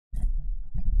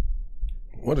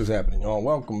What is happening, y'all?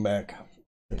 Welcome back.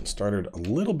 It started a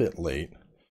little bit late.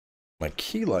 My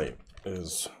key light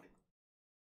is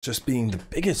just being the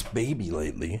biggest baby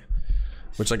lately,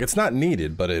 which, like, it's not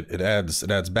needed, but it adds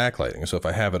backlighting. So if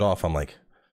I have it off, I'm like,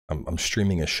 I'm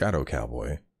streaming as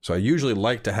FightinCowboy. So I usually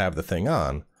like to have the thing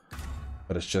on,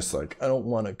 but it's just like, I don't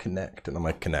want to connect, and I'm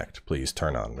like, connect, please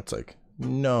turn on. It's like,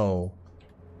 no.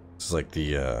 This is like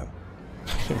the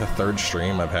the third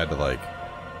stream I've had to like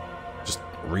just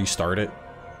restart it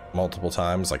multiple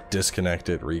times, like disconnect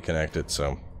it, reconnect it.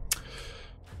 So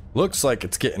looks like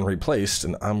it's getting replaced,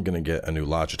 and I'm gonna get a new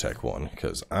Logitech one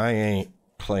because I ain't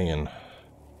playing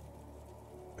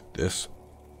with this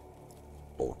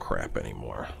bull crap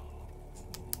anymore.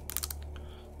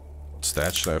 What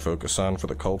stats should I focus on for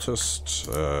the cultists?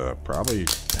 Probably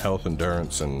health,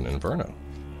 endurance, and inferno.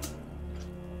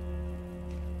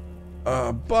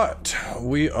 But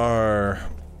we are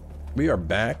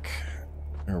back.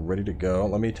 We're ready to go.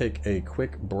 Let me take a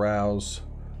quick browse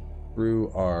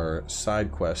through our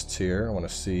side quests here. I want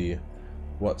to see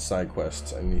what side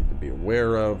quests I need to be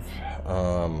aware of.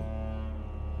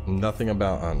 Nothing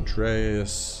about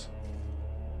Andreas.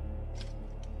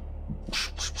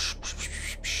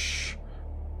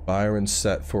 Byron's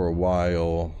set for a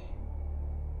while.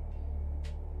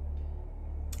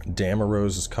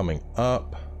 Damarose is coming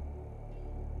up.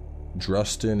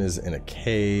 Drustin is in a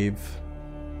cave.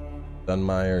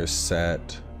 Dunmeyer is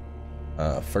set.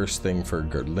 First thing for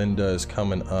Gerlinda is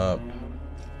coming up.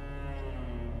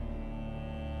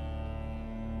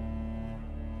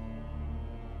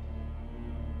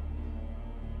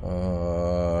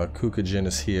 Kukajin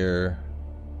is here.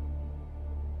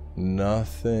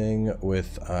 Nothing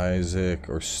with Isaac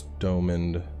or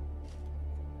Stomand.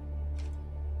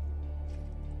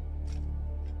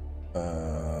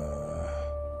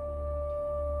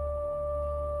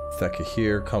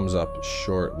 Thekahir comes up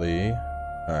shortly.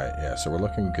 Alright, yeah, so we're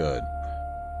looking good.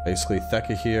 Basically,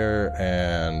 Thekahir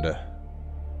and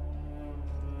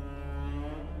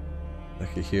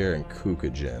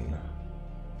Kukajin.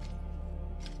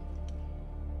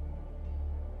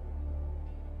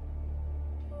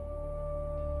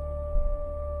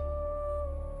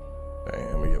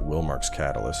 And we get Wilmark's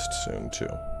Catalyst soon, too.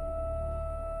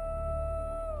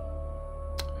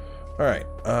 Alright,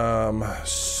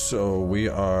 so we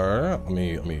are,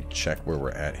 let me check where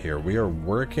we're at here. We are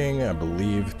working, I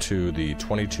believe, to the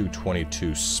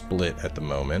 22-22 split at the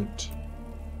moment.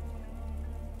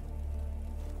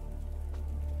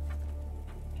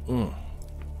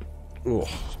 Ooh,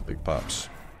 big pops.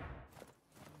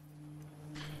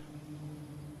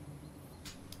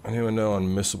 Anyone know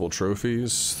unmissable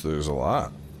trophies? There's a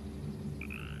lot.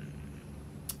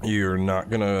 You're not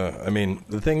gonna, I mean,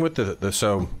 the thing with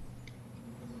so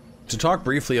to talk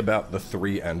briefly about the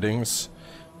three endings,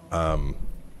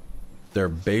 they're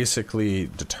basically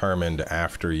determined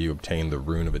after you obtain the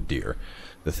Rune of Adyr.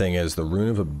 The thing is, the Rune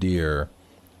of Adyr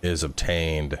is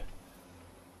obtained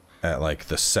at like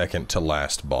the second to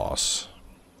last boss.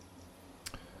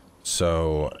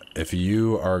 So if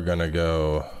you are gonna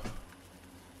go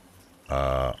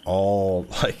all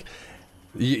like,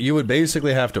 you would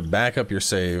basically have to back up your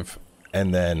save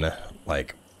and then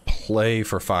like play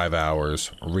for 5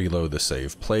 hours, reload the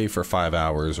save, play for 5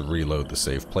 hours, reload the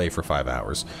save, play for 5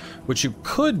 hours, which you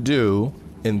could do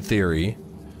in theory,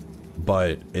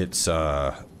 but it's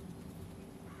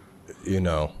you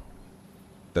know,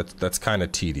 that's kind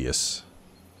of tedious.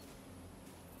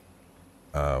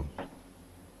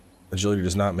 Agility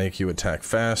does not make you attack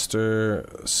faster.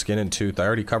 Skin and Tooth, I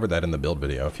already covered that in the build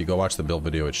video. If you go watch the build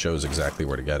video, it shows exactly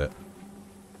where to get it.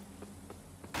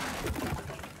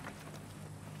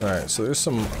 Alright, so there's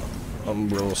some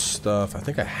Umbral stuff. I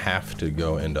think I have to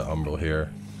go into Umbral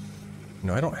here.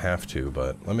 No, I don't have to,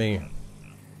 but let me...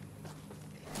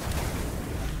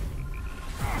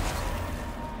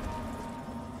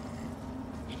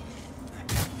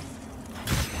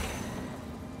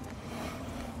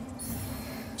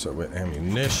 So with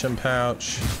ammunition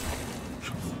pouch.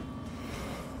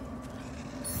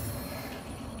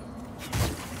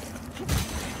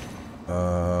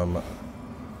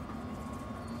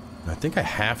 I think I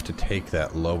have to take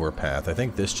that lower path. I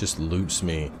think this just loops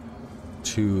me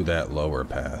to that lower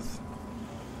path.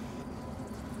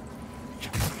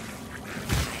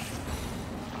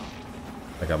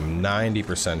 Like, I'm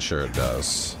 90% sure it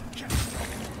does.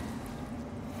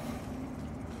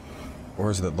 Or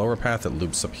is it the lower path that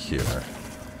loops up here?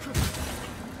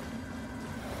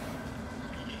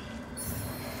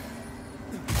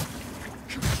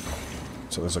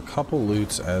 So there's a couple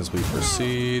loots as we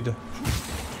proceed.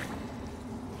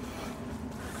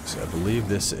 So I believe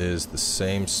this is the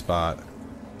same spot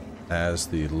as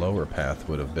the lower path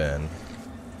would have been.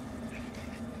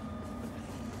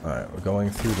 Alright, we're going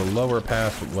through the lower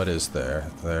path. What is there?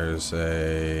 There's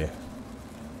a...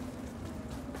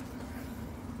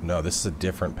 No, this is a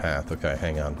different path. Okay,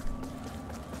 hang on.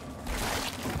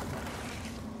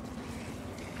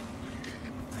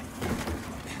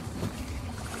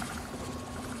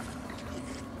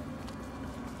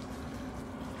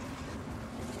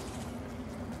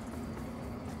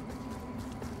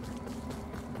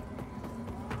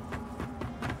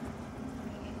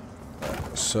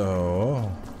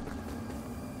 So,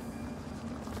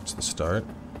 it's the start.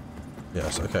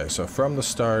 Yes, okay, so from the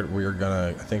start, we're gonna,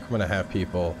 I think we're gonna have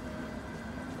people.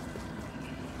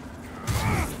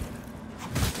 I'm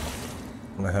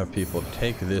gonna have people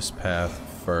take this path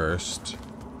first.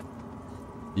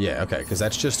 Yeah, okay, because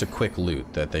that's just a quick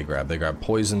loot that they grab. They grab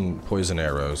poison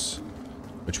arrows,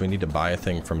 which we need to buy a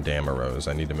thing from Damaros.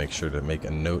 I need to make sure to make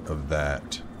a note of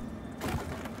that.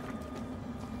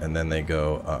 And then they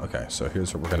go, okay, so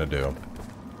here's what we're gonna do.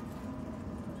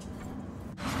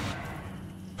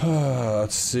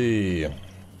 Let's see.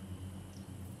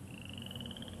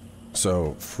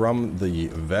 So from the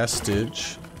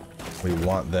vestige, we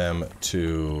want them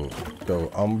to go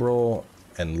umbral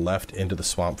and left into the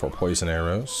swamp for poison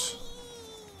arrows.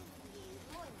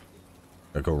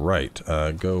 Or go right.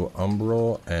 Go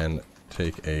umbral and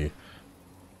take a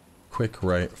quick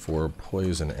right for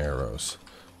poison arrows.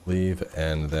 Leave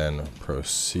and then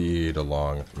proceed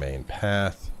along main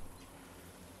path.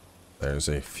 There's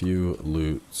a few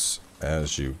loots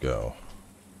as you go.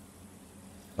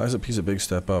 Lies a piece of big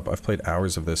step up. I've played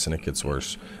hours of this and it gets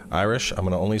worse. Irish, I'm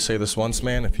gonna only say this once,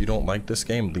 man. If you don't like this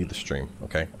game, leave the stream,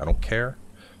 okay? I don't care.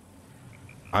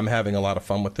 I'm having a lot of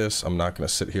fun with this. I'm not gonna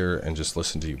sit here and just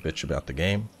listen to you bitch about the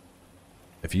game.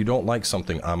 If you don't like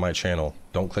something on my channel,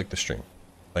 don't click the stream.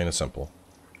 Plain and simple,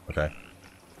 okay?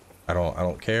 I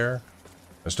don't care.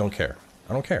 I just don't care.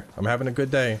 I don't care. I'm having a good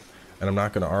day, and I'm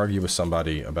not going to argue with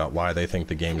somebody about why they think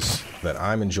the games that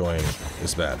I'm enjoying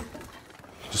is bad.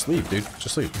 Just leave, dude.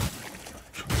 Just leave.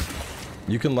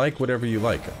 You can like whatever you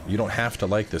like. You don't have to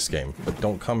like this game, but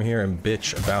don't come here and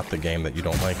bitch about the game that you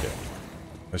don't like it.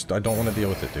 I don't want to deal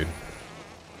with it, dude.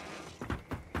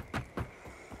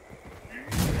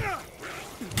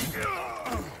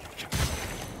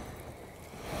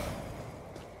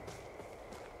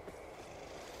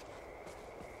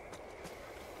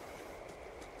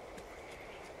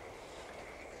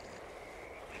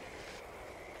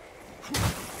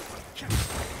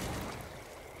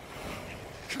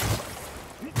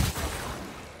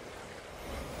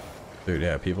 Dude,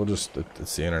 yeah, people just,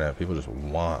 it's the internet, people just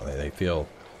want, they feel,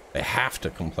 they have to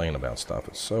complain about stuff.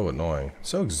 It's so annoying.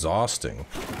 It's so exhausting.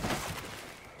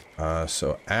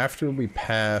 So after we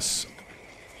pass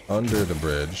under the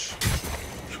bridge,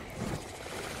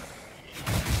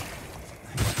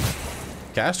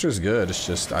 caster's good, it's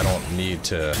just, I don't need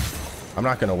to, I'm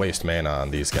not gonna waste mana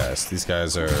on these guys. These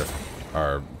guys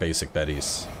are basic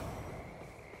betties.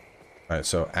 Alright,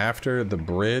 so after the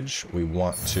bridge, we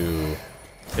want to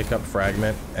pick up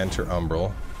fragment, enter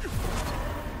umbral.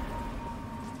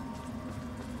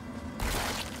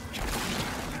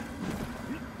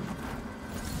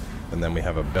 And then we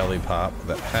have a belly pop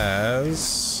that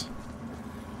has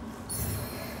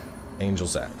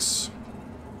Angel's Axe.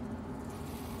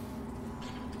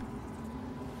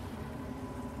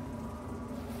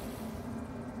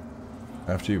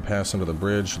 After you pass under the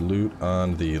bridge, loot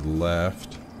on the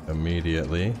left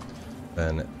immediately.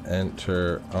 Then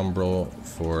enter umbral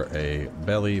for a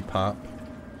belly pop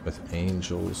with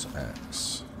Angel's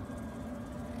Axe.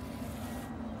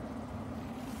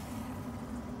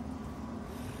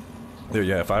 Dude,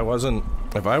 yeah, if I wasn't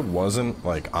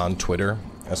like on Twitter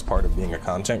as part of being a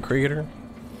content creator,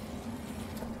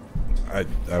 I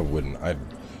wouldn't.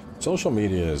 Social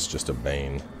media is just a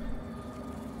bane.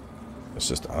 It's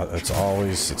just, it's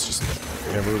just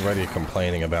everybody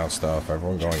complaining about stuff,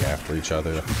 everyone going after each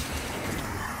other.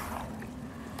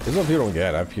 This is what people don't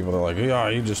get. I have people that are like, yeah,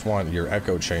 you just want your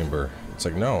echo chamber. It's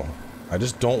like, no, I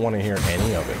just don't want to hear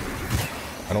any of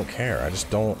it. I don't care. I just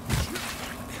don't.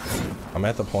 I'm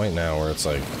at the point now where it's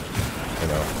like, you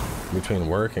know, between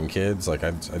work and kids, like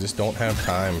I just don't have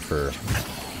time for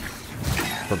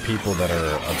people that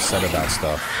are upset about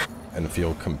stuff and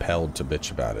feel compelled to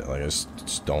bitch about it. Like I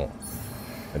just don't.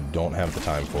 I don't have the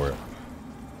time for it.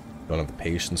 Don't have the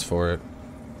patience for it.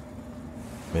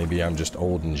 Maybe I'm just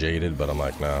old and jaded, but I'm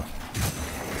like, nah.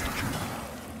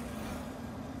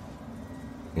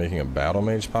 Making a battle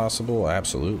mage possible?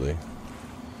 Absolutely.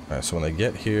 Alright, so when they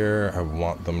get here, I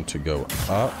want them to go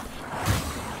up.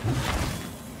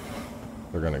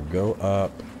 They're gonna go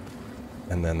up,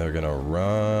 And then they're gonna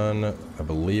run, I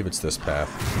believe it's this path,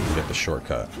 to get the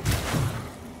shortcut.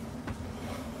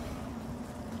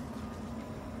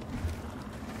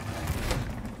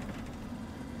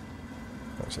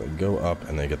 So they go up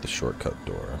and they get the shortcut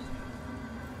door.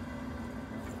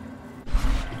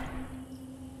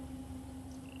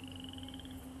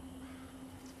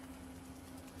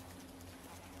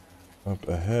 Up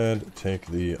ahead, take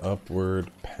the upward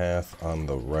path on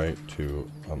the right to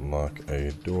unlock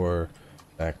a door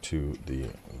back to the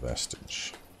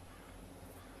vestige.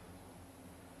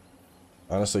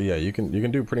 Honestly, yeah, you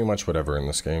can do pretty much whatever in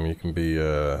this game. You can be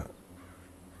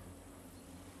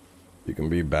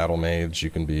battle mage, you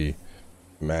can be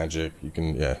magic, you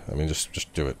can, yeah, I mean,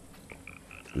 just do it.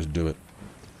 Just do it.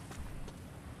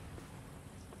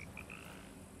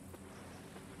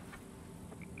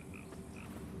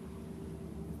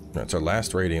 That's our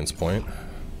last radiance point.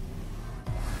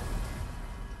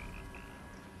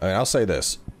 I mean, I'll say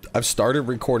this. I've started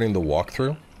recording the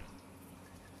walkthrough.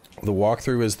 The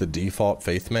walkthrough is the default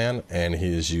Faith Man, and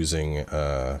he is using,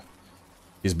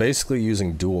 he's basically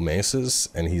using dual maces,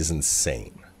 and he's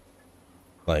insane.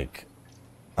 Like,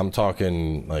 I'm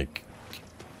talking, like,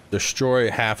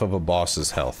 destroy half of a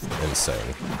boss's health.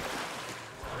 Insane.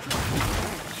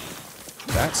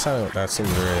 That seemed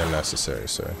very unnecessary,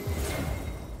 sir.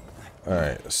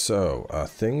 Alright, so,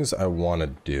 things I want to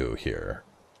do here.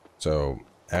 So,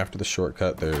 after the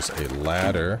shortcut, there's a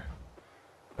ladder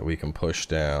that we can push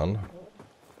down.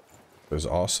 There's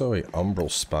also a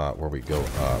umbral spot where we go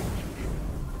up.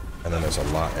 And then there's a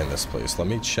lot in this place. Let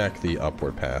me check the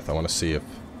upward path. I want to see if...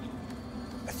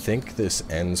 I think this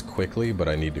ends quickly, but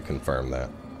I need to confirm that.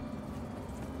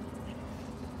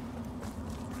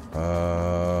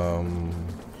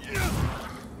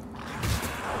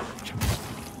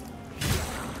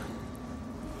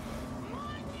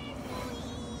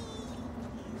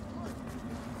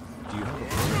 Do you have a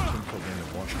prediction for when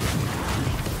it wants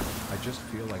to? I just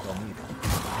feel like I'll need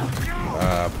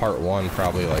it. Part 1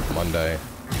 probably like Monday,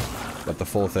 but the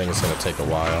full thing is going to take a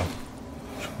while.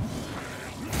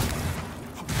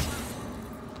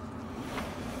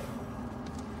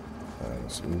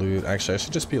 Some loot. Actually, I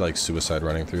should just be like suicide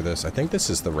running through this. I think this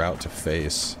is the route to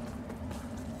face.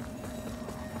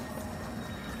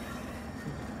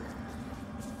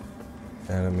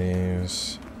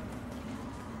 Enemies.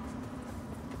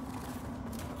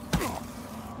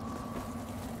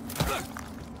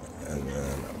 And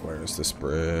then, where's this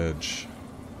bridge?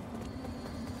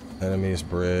 Enemies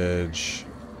bridge.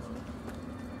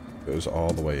 Goes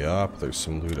all the way up. There's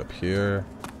some loot up here.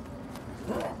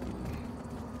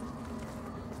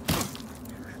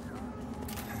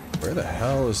 Where the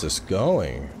hell is this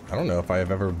going? I don't know if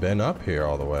I've ever been up here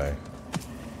all the way.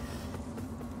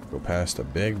 Go past a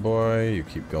big boy. You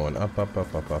keep going up, up,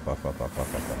 up, up, up, up, up, up, up,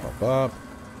 up, up, up.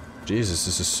 Jesus,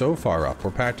 this is so far up.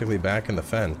 We're practically back in the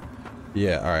fen.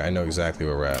 Yeah, alright, I know exactly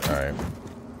where we're at. Alright.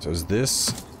 So is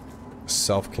this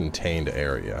self-contained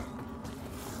area?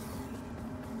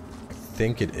 I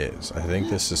think it is. I think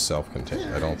this is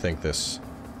self-contained. I don't think this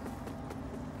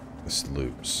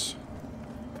loops.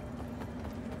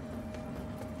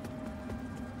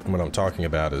 What I'm talking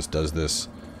about is, does this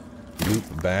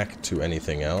loop back to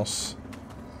anything else?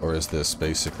 Or is this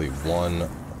basically one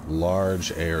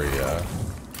large area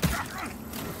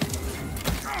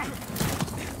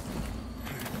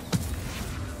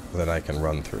that I can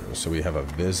run through? So we have a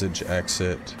visage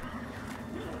exit,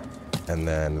 and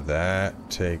then that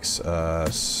takes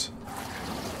us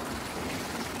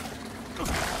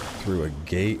through a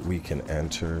gate we can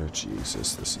enter.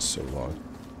 Jesus, this is so long.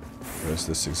 What is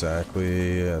this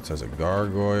exactly? It has a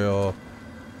gargoyle.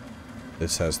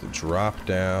 This has the drop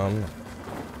down.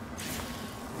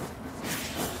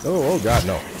 Oh god,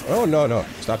 no. Oh, no.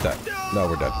 Stop that. No,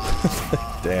 we're dead.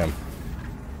 Damn.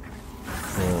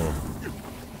 Oh.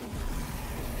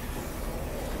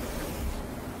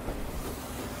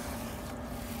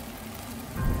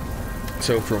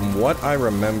 So from what I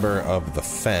remember of the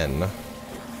fen,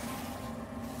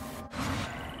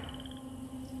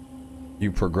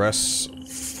 you progress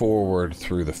forward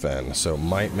through the fen, so it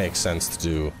might make sense to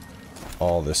do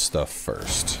all this stuff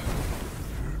first.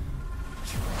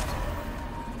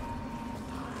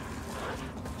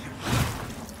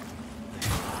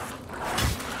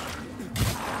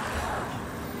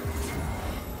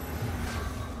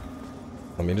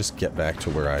 Let me just get back to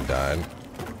where I died.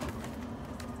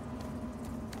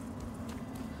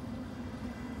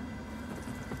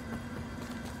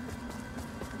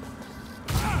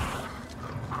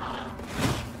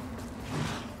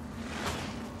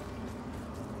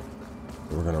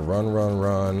 We're gonna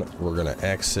run. We're gonna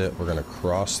exit. We're gonna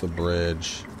cross the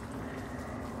bridge.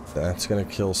 That's gonna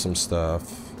kill some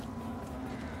stuff.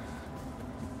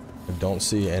 I don't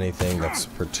see anything that's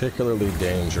particularly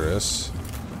dangerous.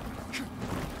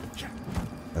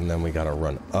 And then we gotta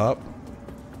run up.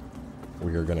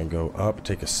 We are gonna go up,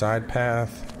 take a side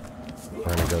path.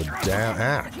 We're gonna go down.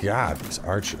 Ah, God, these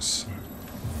arches.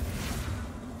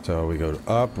 So we go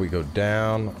up, we go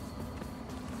down.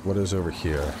 What is over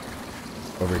here?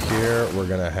 Over here, we're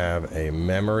gonna have a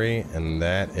memory, and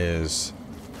that is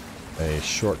a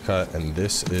shortcut, and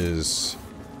this is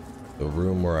the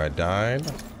room where I died.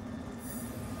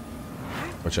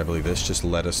 Which I believe this just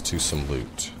led us to some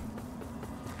loot.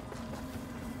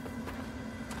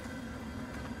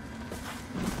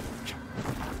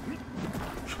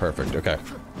 Perfect, okay.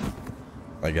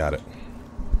 I got it.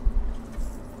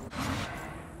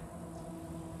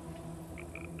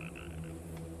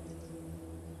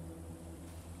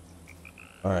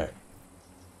 Alright.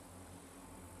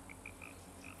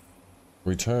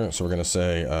 Return, so we're gonna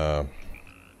say,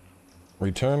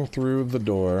 return through the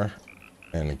door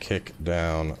and kick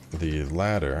down the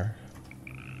ladder,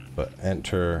 but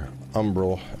enter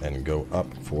Umbral and go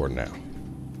up for now.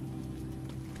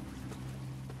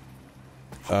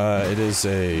 It is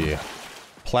a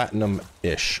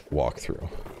platinum-ish walkthrough.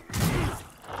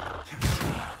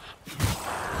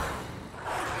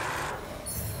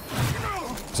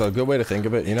 So a good way to think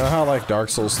of it, you know how like Dark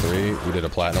Souls 3, we did a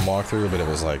platinum walkthrough, but it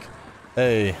was like,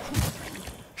 hey,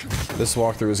 this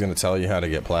walkthrough is going to tell you how to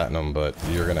get platinum, but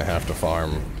you're going to have to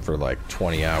farm for like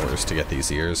 20 hours to get these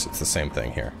ears. It's the same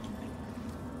thing here.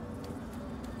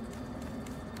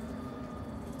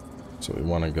 So we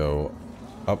want to go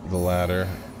up the ladder,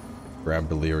 grab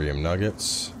delirium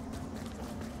nuggets.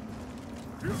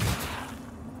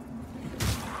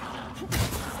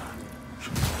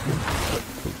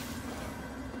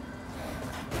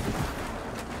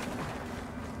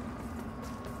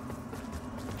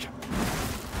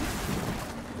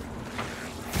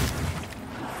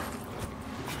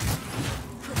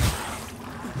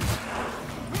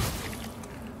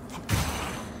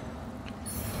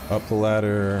 Up the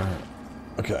ladder.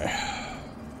 Okay.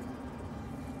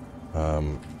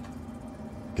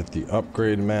 Get the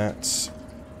upgrade mats.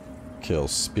 Kill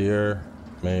spear,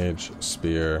 mage,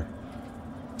 spear,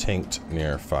 tanked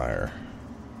near fire.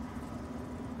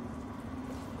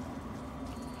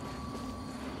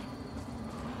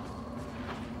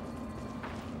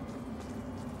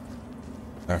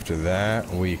 After that,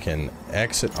 we can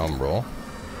exit Umbral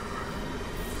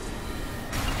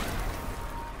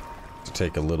to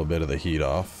take a little bit of the heat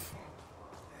off.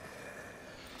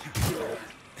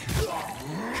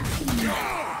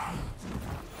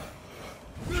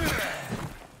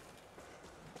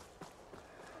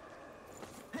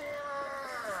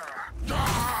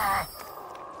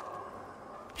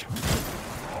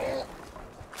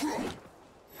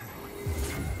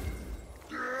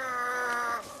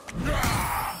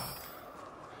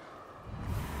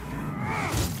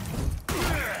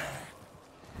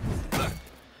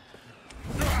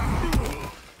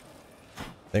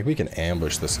 I think we can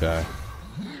ambush this guy.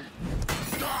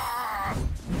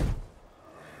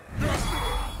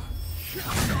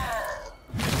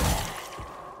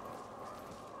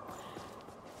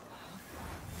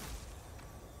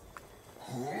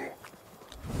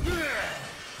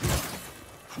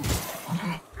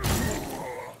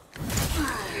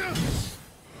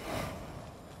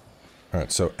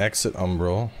 Alright, so exit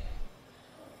Umbral.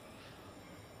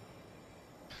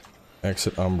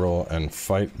 Exit Umbral and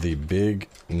fight the big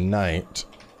knight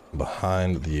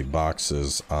behind the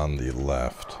boxes on the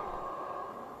left.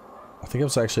 I think it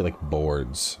was actually like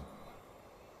boards.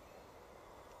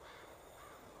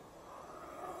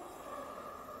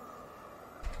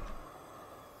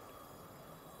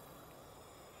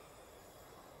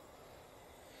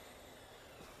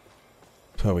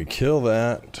 So we kill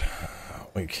that.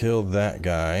 We killed that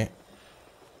guy.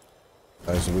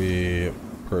 As we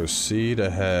proceed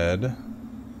ahead,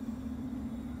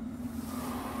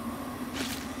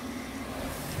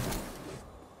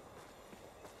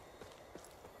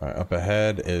 alright, up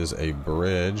ahead is a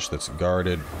bridge that's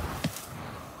guarded.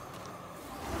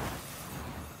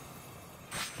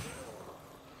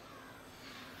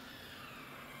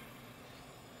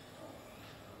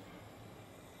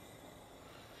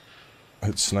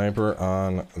 Hit sniper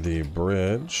on the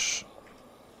bridge.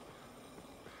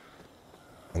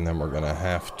 And then we're gonna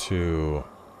have to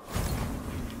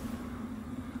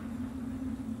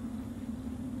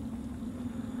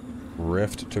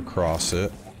rift to cross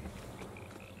it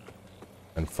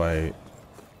and fight.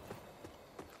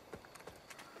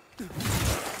 So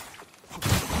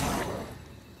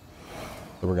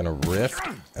we're gonna rift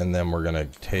and then we're gonna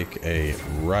take a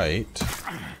right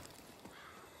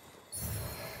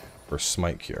for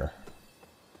smite cure.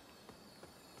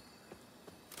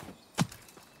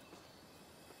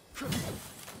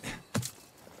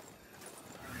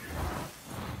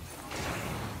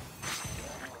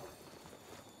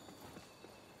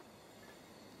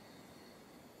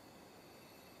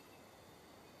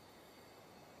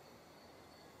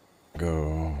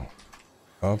 Go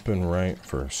up and right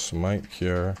for smite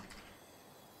cure.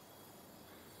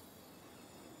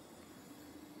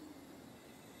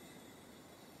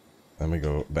 Then we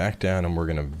go back down and we're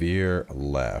gonna veer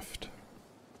left.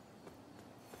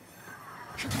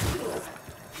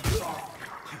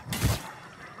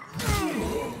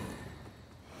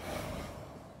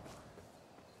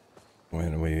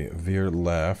 When we veer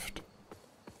left,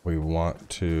 we want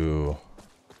to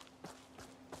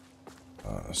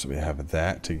so we have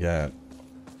that to get.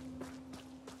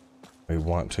 We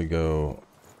want to go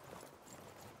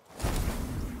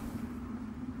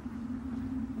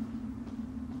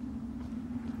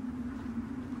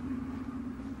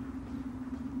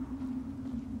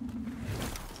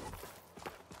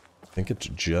I think it's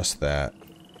just that,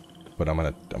 but I'm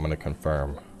gonna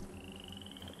confirm.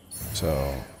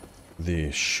 So the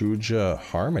Shuja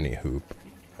Harmony Hoop,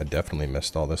 I definitely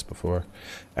missed all this before.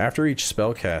 After each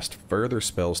spell cast, further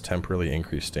spells temporarily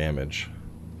increase damage.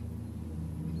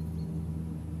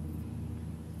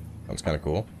 Sounds kind of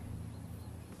cool.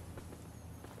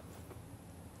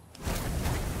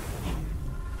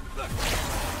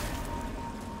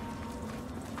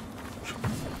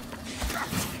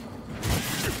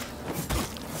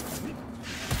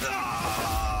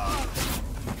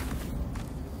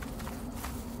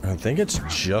 I think it's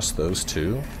just those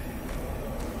two.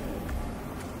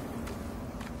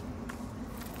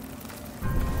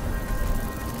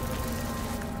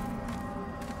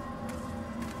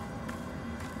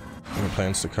 Any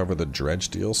plans to cover the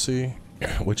Dredge DLC?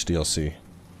 Which DLC?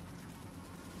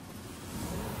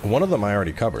 One of them I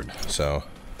already covered, so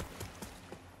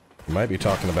you might be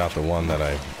talking about the one that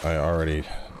I already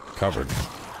covered.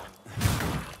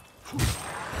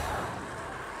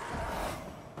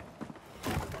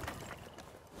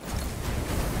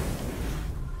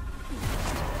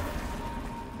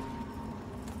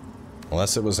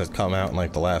 Unless it was had come out in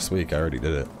like the last week, I already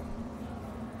did it.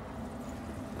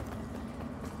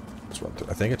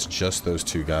 I think it's just those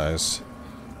two guys.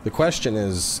 The question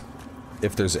is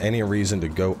if there's any reason to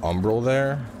go Umbral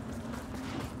there.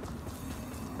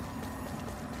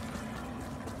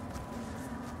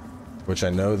 Which I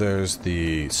know there's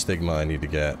the stigma I need to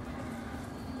get.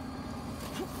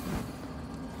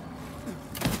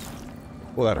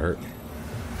 Well, that hurt.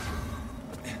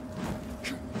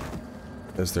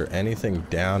 Is there anything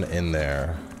down in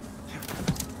there?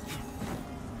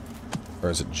 Or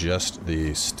is it just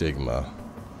the stigma?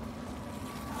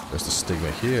 There's the stigma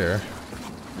here.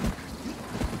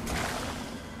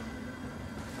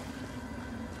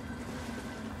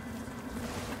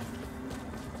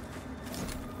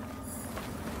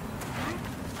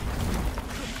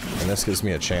 And this gives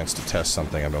me a chance to test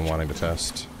something I've been wanting to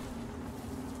test.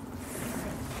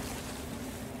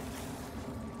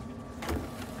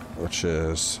 Which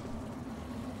is,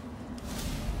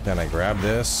 can I grab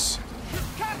this?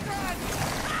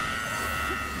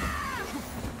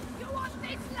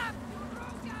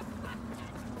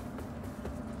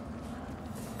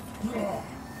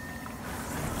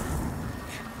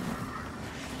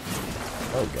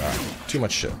 Oh god, too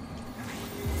much shit.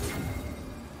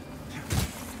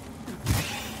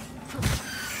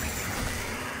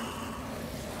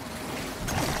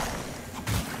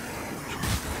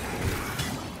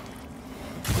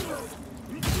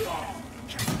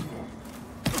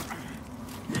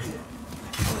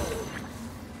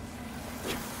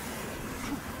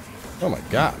 Oh my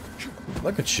god.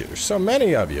 Look at you. There's so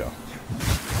many of you.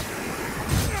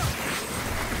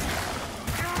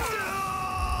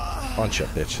 Bunch of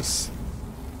bitches.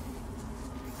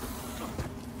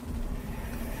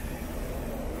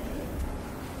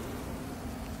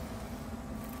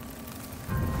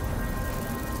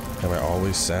 Am I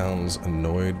always sounds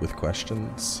annoyed with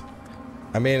questions?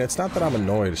 I mean, it's not that I'm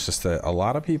annoyed, it's just that a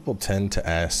lot of people tend to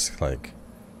ask, like,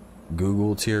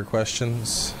 Google tier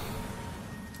questions.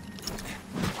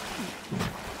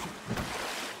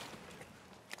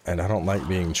 And I don't like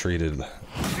being treated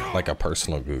like a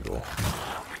personal Google.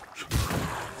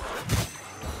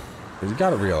 You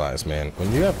gotta realize, man,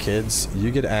 when you have kids,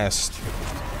 you get asked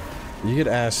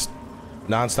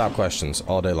non-stop questions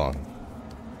all day long.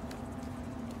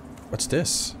 What's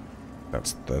this?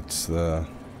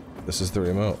 This is the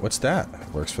remote. What's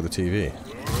that? Works for the TV.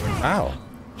 Ow.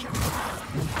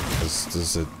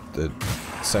 It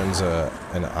sends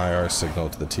an IR signal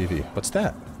to the TV. What's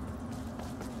that?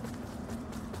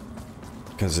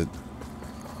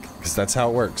 Because that's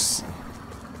how it works.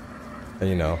 And,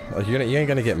 you know, like you ain't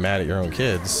gonna get mad at your own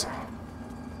kids.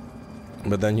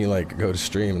 But then you like go to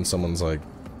stream and someone's like,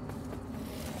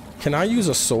 "Can I use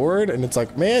a sword?" And it's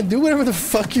like, man, do whatever the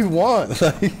fuck you want.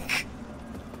 Like,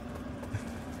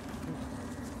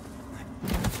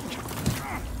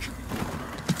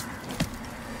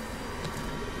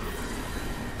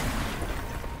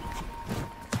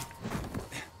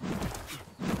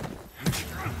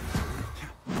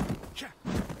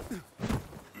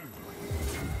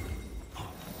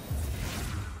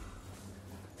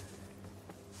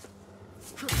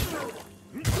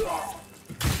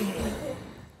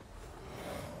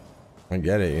 I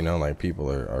get it, you know, like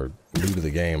people are new to the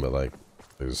game, but like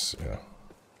there's, you know,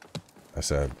 I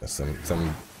said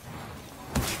some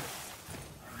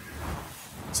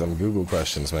Google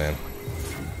questions, man.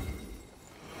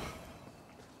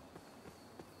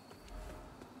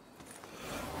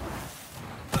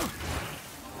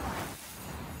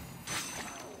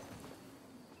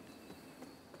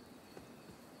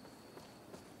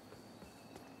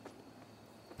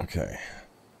 Okay.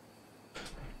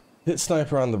 Hit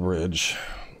sniper on the bridge.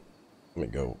 Let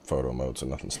me go photo mode so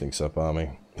nothing sneaks up on me.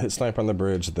 Hit sniper on the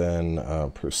bridge, then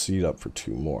proceed up for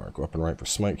 2 more. Go up and right for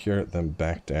smite here, then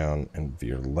back down and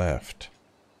veer left.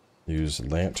 Use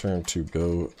lantern to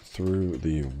go through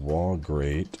the wall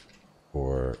grate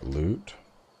for loot.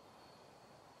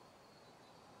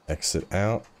 Exit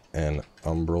out and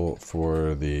umbral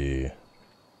for the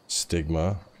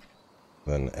stigma,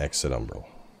 then exit umbral.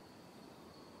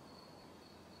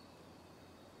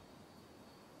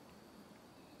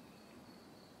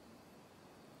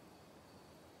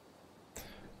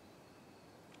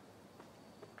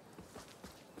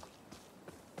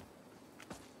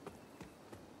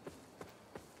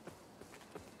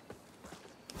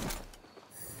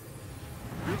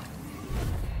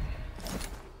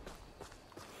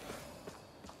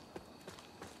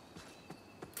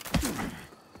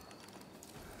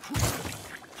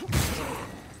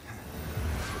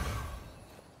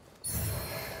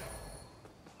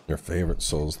 Your favorite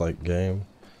Souls-like game?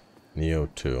 Neo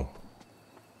 2.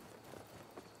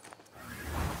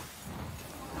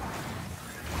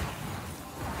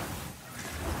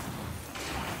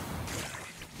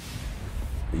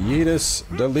 Yeetus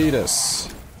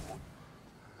deletus.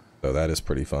 So that is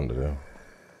pretty fun to do.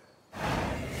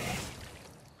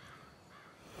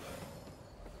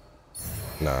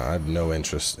 Nah, I have no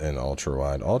interest in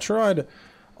ultra-wide.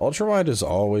 Ultra-wide is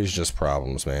always just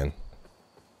problems, man.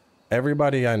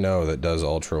 Everybody I know that does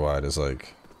ultra-wide is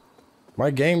like, my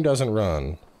game doesn't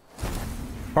run.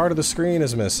 Part of the screen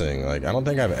is missing. Like, I don't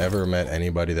think I've ever met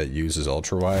anybody that uses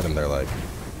ultra-wide and they're like,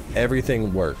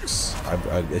 everything works.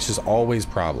 It's just always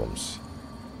problems.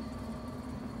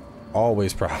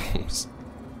 Always problems.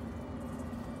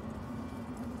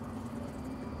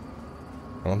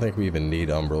 I don't think we even need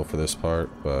umbral for this part,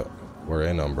 but we're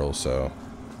in umbral, so...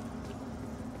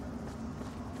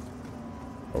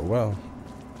 oh well.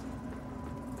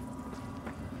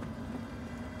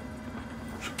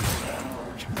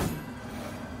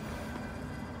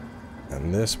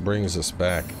 And this brings us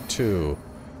back to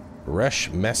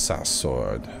Resh Mesa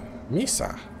sword.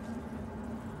 Misa.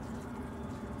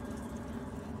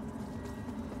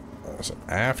 So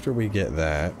after we get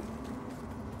that,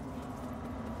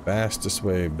 fastest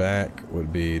way back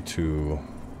would be to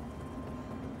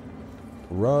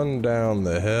run down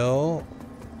the hill.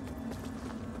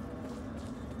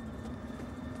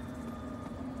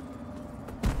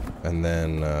 And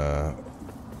then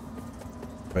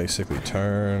basically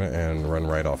turn and run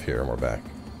right off here and we're back.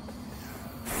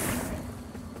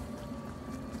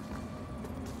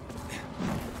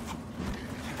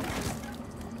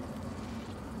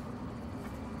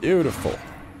 Beautiful.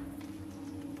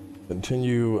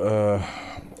 Continue,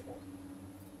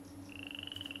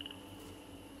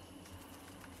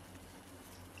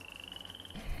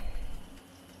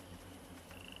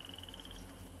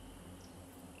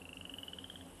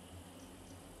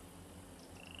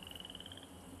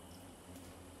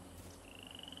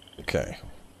 okay.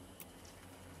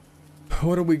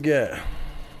 What do we get?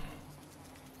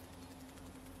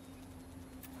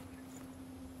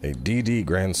 A DD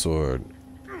Grand Sword.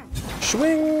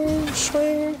 Swing,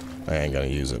 swing. I ain't gonna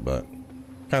use it, but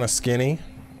kind of skinny.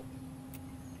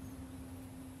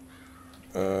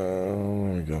 There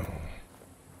we go.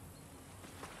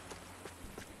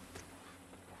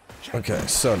 Okay,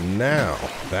 so now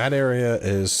that area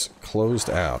is closed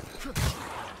out.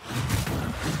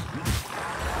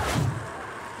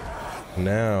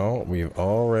 Now we've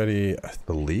already, I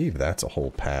believe that's a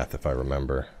whole path if I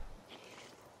remember.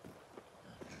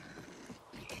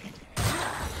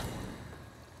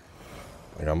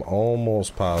 Like, I'm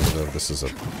almost positive this is a...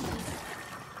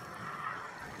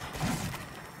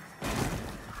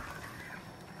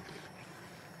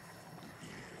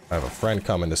 I have a friend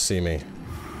coming to see me.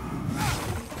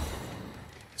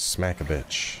 Smack a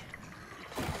bitch.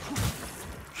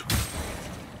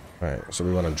 Alright, so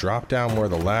we want to drop down where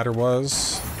the ladder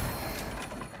was.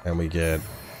 And we get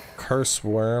Curse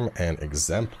Worm and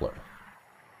Exemplar.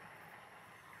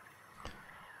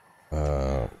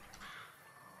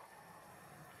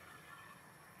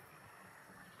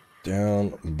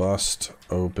 Down, bust,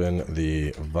 open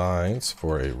the vines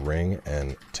for a ring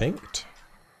and taint.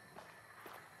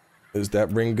 Is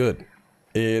that ring good?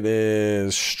 It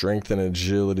is strength and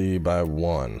agility by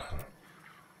 1.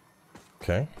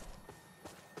 Okay.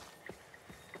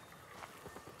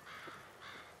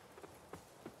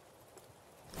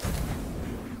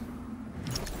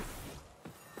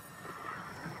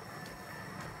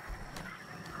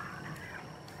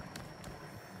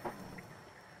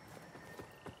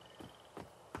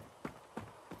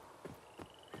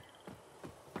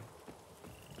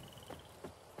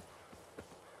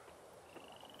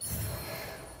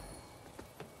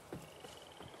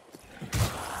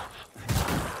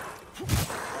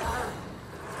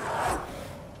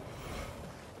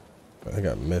 I think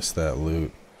I missed that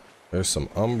loot. There's some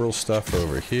umbral stuff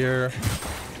over here.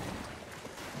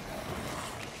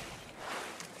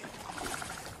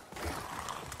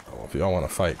 Oh, if y'all want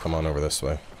to fight, come on over this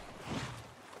way.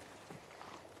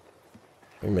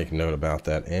 Let me make note about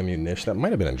that ammunition. That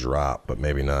might have been a drop, but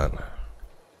maybe not.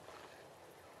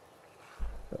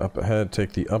 Up ahead,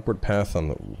 take the upward path on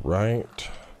the right.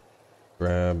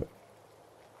 Grab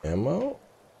ammo.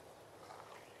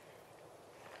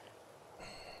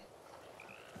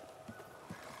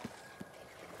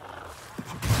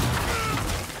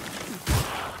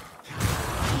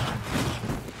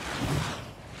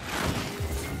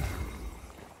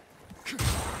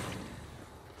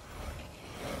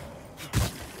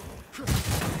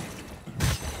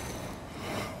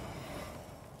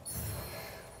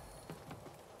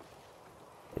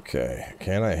 Okay,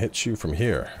 can I hit you from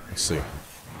here? Let's see.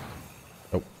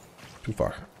 Nope, too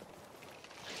far.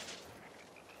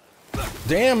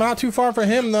 Damn, not too far for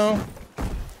him though.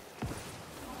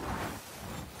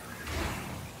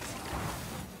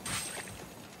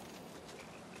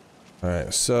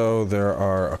 Alright, so there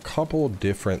are a couple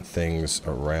different things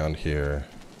around here.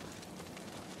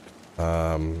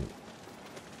 I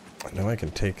know I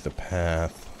can take the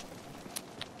path.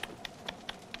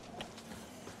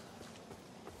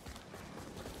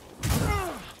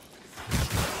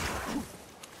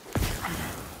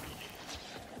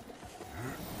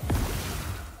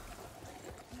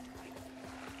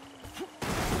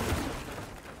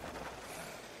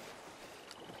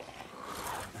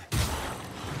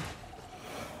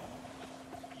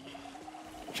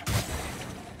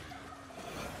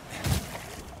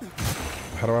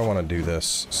 How do I want to do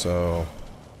this? So,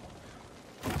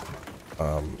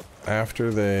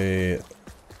 after they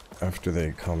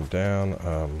come down,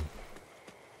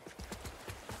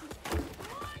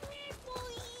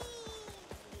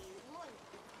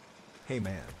 Hey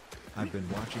man, I've been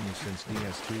watching you since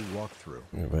DS2 walkthrough.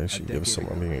 advice you give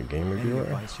someone being a game Any reviewer?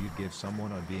 advice you'd give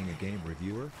someone on being a game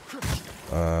reviewer?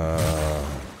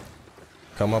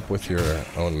 Come up with your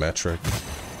own metric,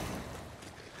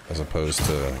 as opposed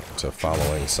to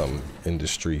following some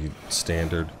industry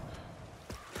standard.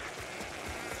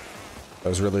 I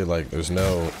was really like, there's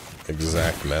no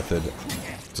exact method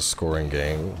to scoring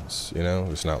games, you know?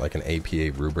 There's not like an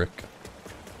APA rubric.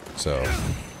 So,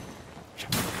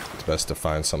 it's best to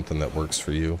find something that works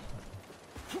for you.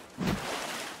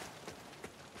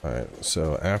 Alright,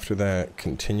 so after that,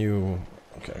 continue...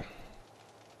 Okay.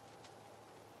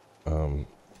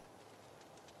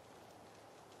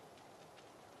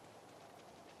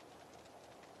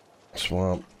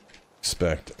 Swamp.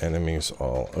 Expect enemies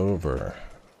all over.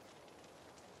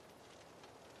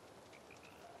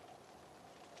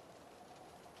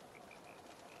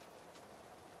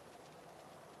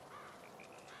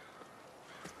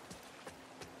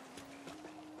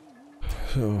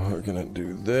 So we're gonna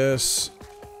do this.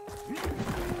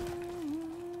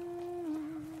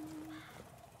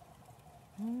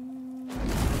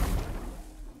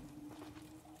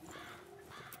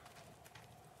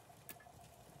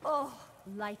 Oh,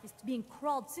 life is being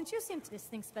crawled since you seem to this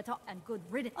thing's better and good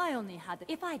riddance. I only had it.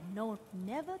 If I'd known,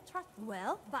 never trust.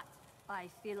 Well, but I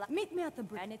feel like meet me at the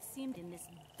bridge, and it seemed in this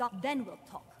dock. Then we'll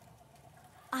talk.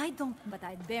 I don't, but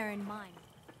I bear in mind.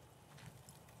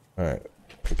 All right.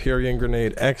 Empyrean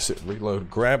grenade, exit, reload,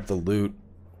 grab the loot.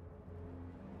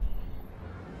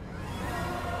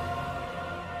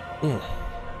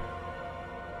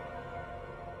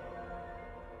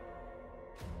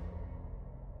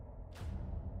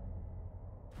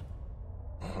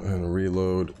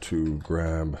 reload to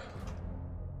grab...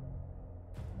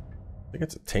 I think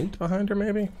it's a taint behind her,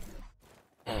 maybe?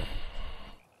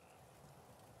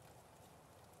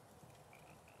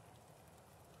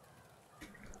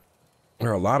 There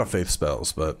are a lot of faith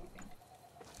spells, but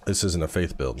this isn't a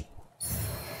faith build.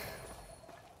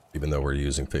 Even though we're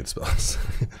using faith spells.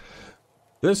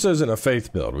 This isn't a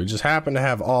faith build. We just happen to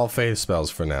have all faith spells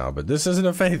for now, but this isn't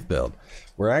a faith build.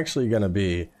 We're actually going to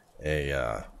be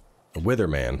a wither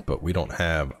man, but we don't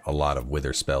have a lot of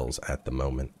wither spells at the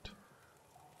moment.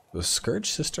 The Scourge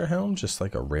Sister Helm, just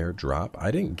like a rare drop. I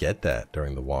didn't get that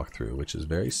during the walkthrough, which is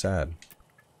very sad.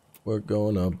 We're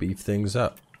gonna beef things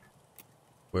up.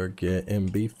 We're getting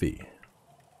beefy.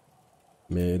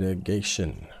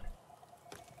 Mitigation.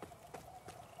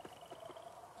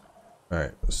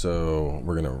 Alright, so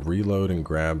we're gonna reload and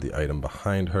grab the item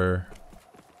behind her.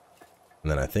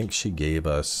 And then I think she gave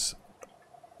us...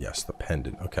 Yes, the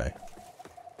pendant. Okay.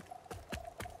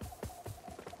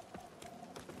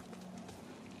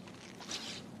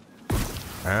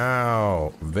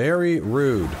 Ow! Very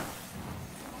rude.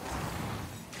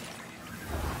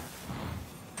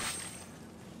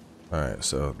 Alright,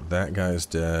 so that guy's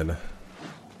dead.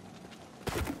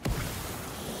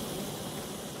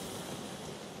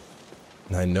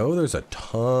 And I know there's a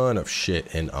ton of shit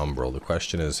in Umbral. The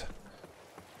question is,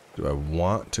 do I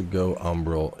want to go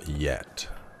Umbral yet?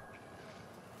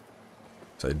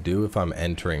 So I do if I'm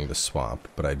entering the swamp,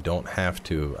 but I don't have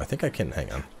to. I think I can.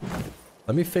 Hang on.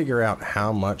 Let me figure out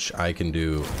how much I can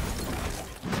do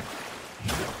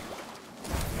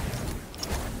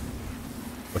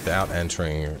without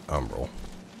entering Umbral.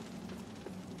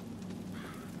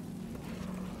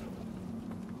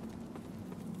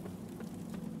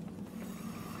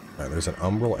 Alright, there's an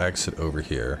Umbral exit over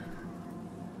here.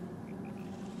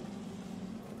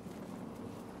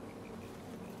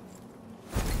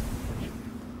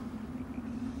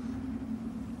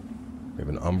 We have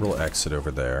an Umbral exit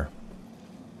over there.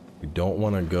 We don't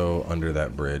want to go under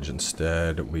that bridge.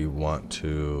 Instead, we want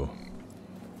to...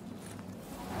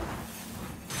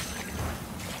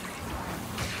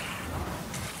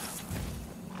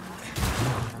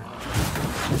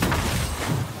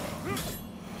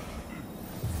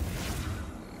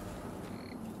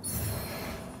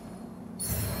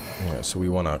 Yeah, so we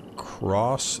want to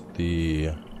cross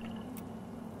the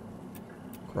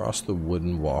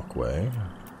wooden walkway.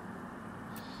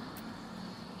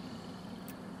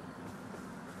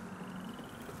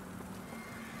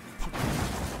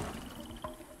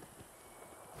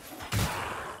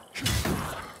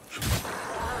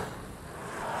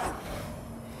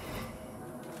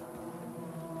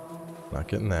 Not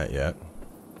getting that yet.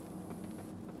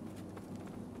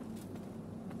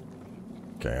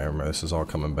 Okay, I remember this is all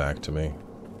coming back to me.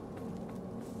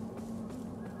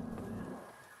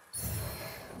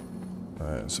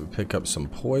 Alright, so pick up some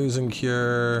poison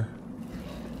cure.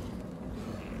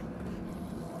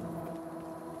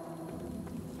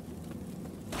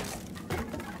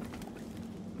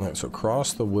 Alright, so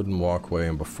cross the wooden walkway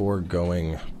and before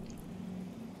going...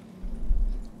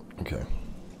 Okay.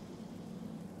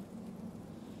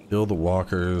 Kill the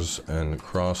walkers and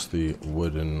cross the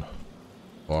wooden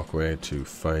walkway to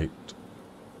fight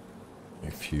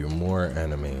a few more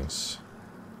enemies.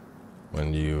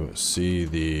 When you see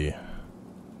the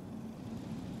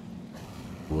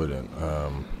wooden,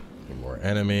 more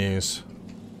enemies.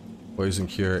 Poison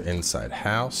cure inside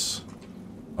house.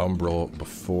 Umbral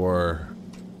before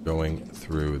going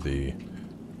through the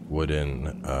wooden,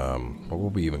 what will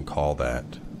we even call that?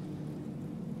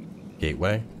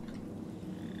 Gateway?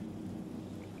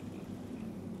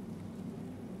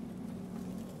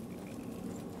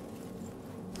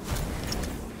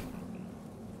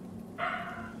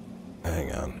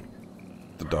 Hang on.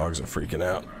 The dogs are freaking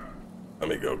out. Let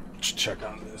me go check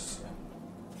on this.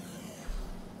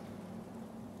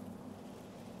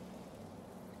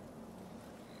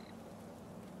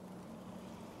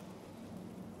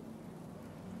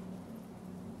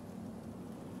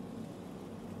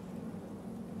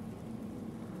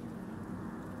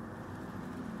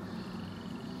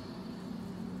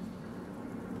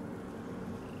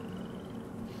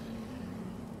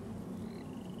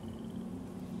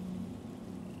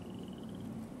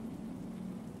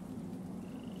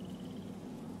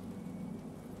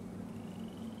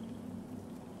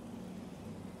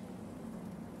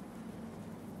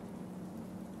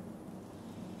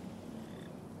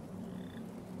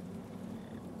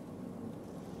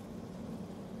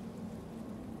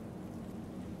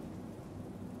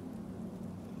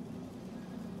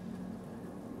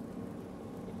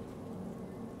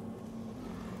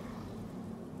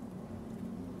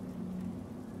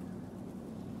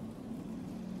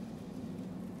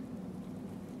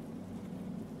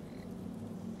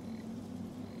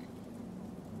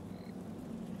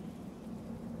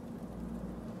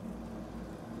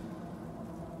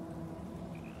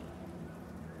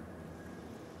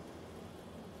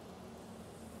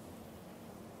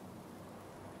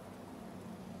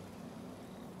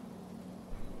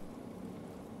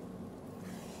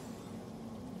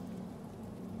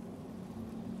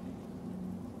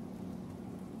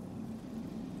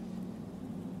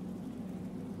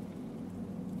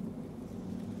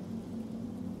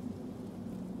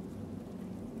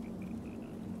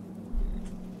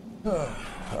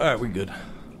 Alright, we good.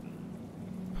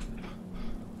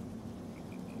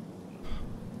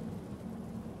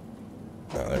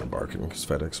 Oh, they were barking because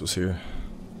FedEx was here.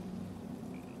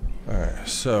 Alright,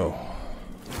 so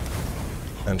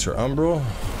enter Umbral.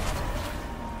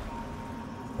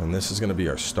 And this is going to be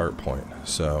our start point.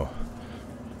 So,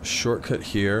 a shortcut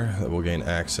here that we'll gain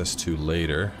access to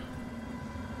later.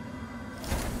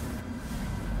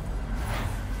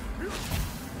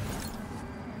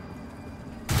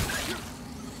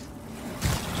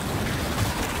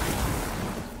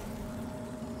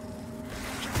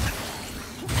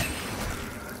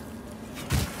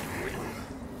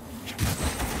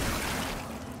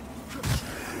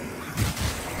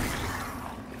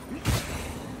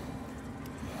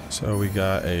 So we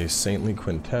got a saintly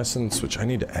quintessence, which I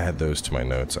need to add those to my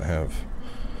notes. I have...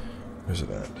 Where's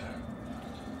it at?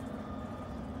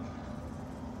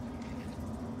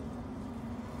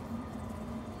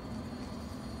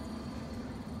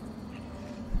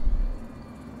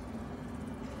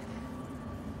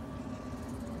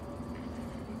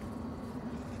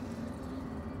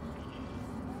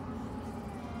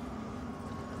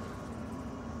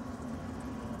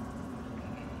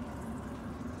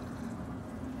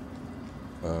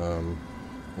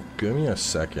 Give me a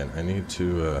second. I need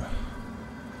to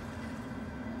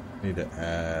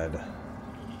add.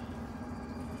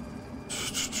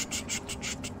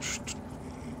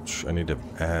 I need to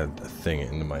add a thing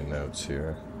into my notes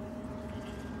here.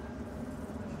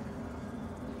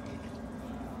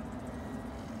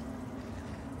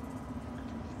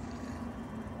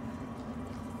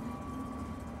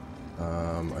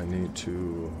 I need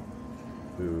 2,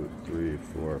 3,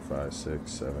 4, 5,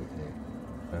 6, 7,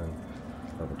 8, 10,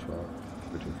 11, 12,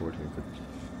 13, 14,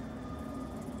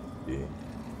 15,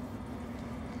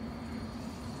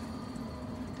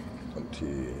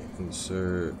 20,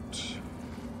 insert.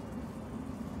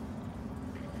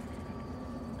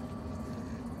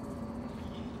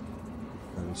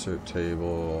 Insert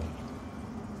table.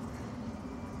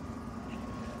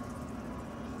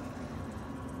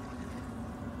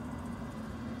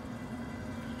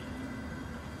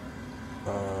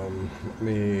 Let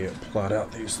me plot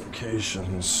out these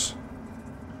locations.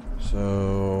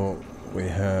 So we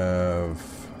have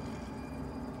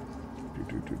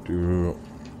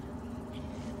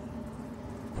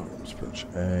let's approach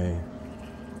A.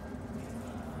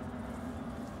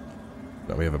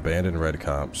 Now we have abandoned red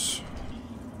cops.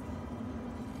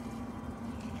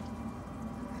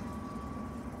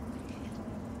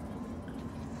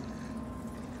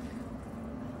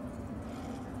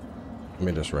 Let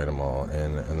me just write them all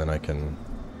in, and then I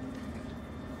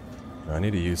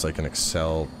need to use like an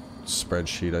Excel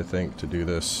spreadsheet, I think, to do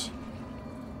this.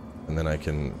 And then I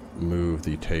can move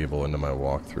the table into my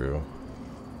walkthrough.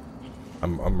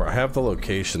 I have the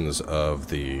locations of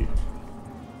the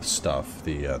stuff,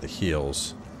 the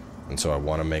heals, and so I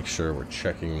want to make sure we're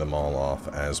checking them all off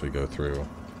as we go through.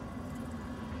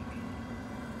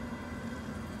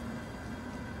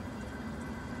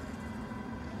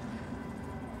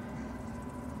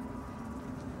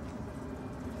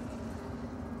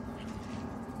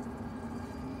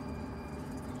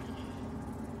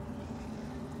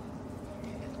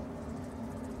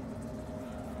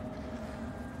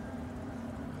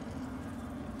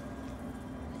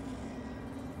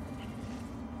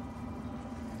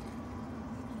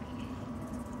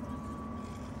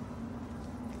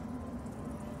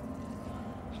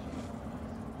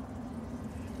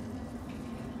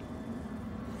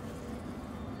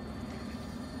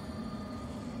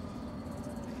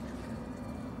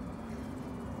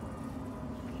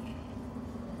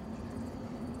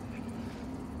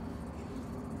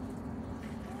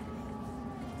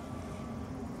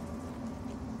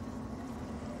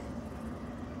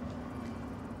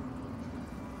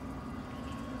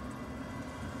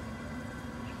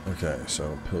 Okay,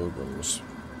 so pilgrims.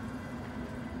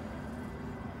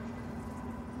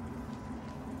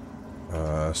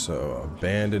 So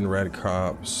abandoned red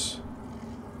cops.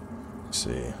 Let's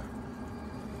see.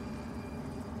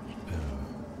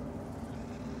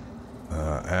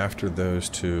 After those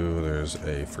two, there's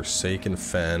a Forsaken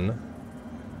Fen.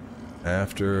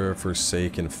 After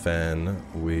Forsaken Fen,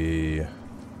 we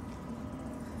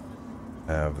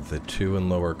have the 2 in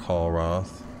Lower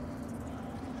Colroth.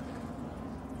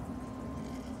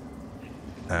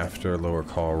 After Lower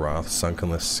Colroth,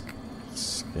 Sunkenless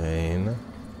Skein.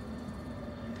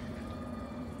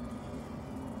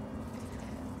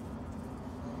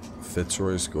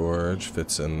 Fitzroy's Gorge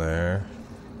fits in there.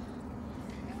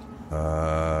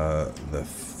 The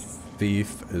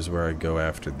Thief is where I go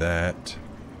after that.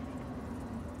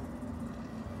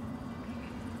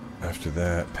 After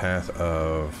that, Path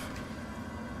of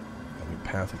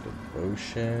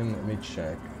Devotion. Let me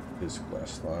check his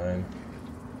quest line.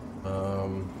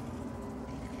 One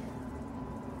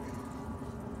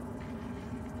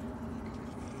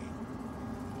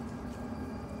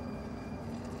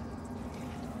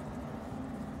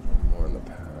more in the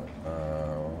path.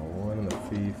 One in the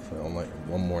thief.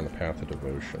 One more in the Path of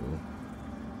Devotion.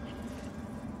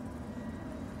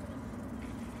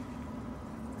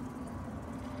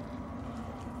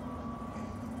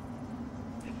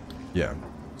 Yeah,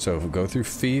 so if we go through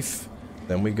Fief,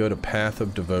 then we go to Path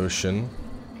of Devotion.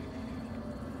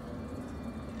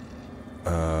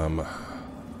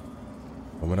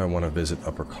 When would I want to visit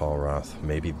Upper Colroth?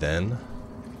 Maybe then.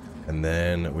 And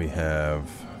then we have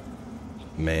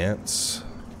Mance,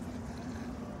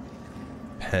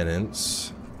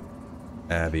 Penance,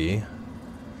 Abbey.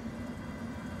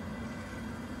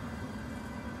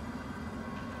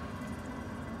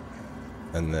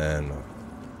 And then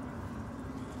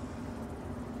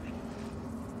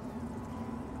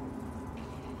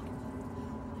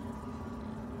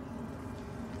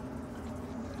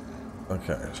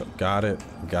okay, so got it.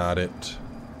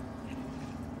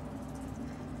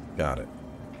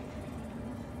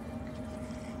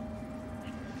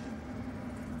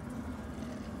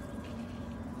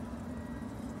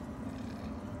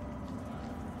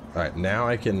 Alright, now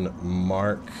I can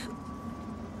mark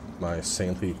my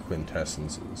saintly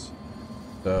quintessences.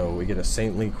 So we get a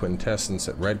saintly quintessence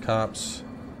at Red Copse.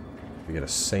 We get a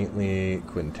saintly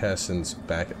quintessence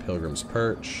back at Pilgrim's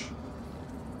Perch.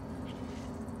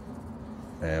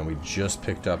 And we just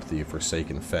picked up the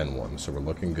Forsaken Fen one, so we're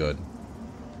looking good.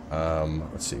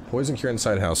 Let's see. Poison Cure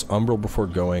inside house. Umbral before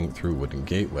going through Wooden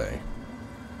Gateway.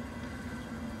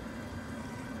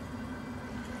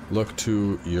 Look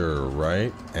to your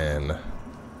right and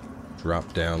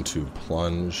drop down to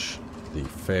Plunge the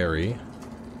Ferry.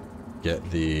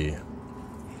 Get the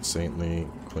Saintly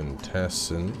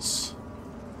Quintessence.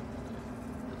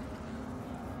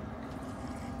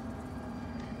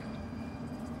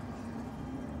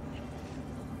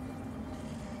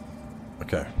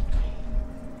 Okay.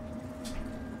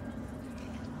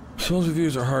 Souls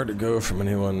reviews are hard to go from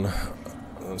anyone.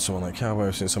 Someone like Cowboy.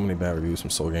 I've seen so many bad reviews from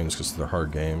Soul games because they're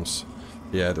hard games.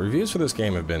 Yeah, the reviews for this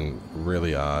game have been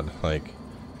really odd. Like,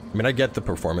 I mean, I get the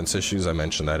performance issues. I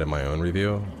mentioned that in my own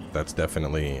review. That's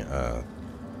definitely a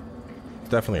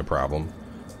problem.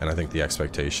 And I think the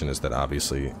expectation is that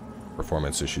obviously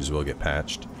performance issues will get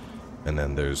patched. And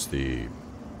then there's the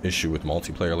issue with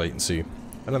multiplayer latency.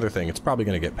 Another thing, it's probably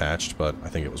going to get patched, but I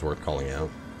think it was worth calling out.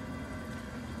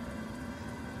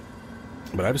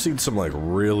 But I've seen some like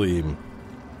really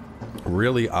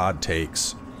odd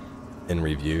takes in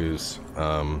reviews.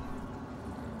 I've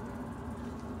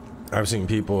seen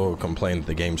people complain that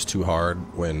the game's too hard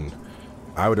when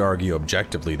I would argue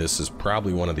objectively this is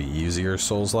probably one of the easier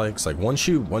Souls-likes. Like once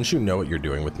you know what you're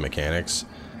doing with the mechanics,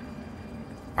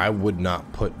 I would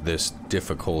not put this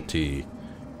difficulty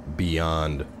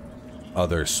beyond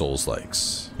other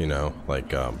Souls-likes, you know,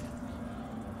 like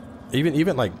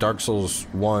even like Dark Souls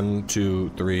 1,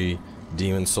 2, 3,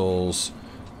 Demon Souls,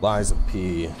 Lies of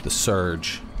P, the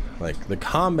Surge. Like the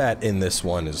combat in this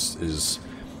one is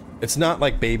it's not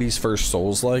like baby's first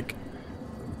Souls-like,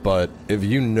 but if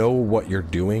you know what you're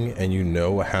doing and you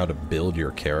know how to build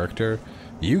your character,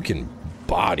 you can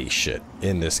body shit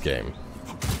in this game.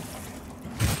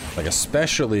 Like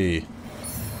especially,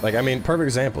 like I mean, perfect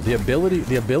example, the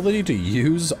ability to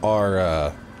use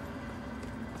our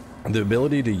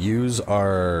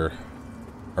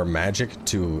magic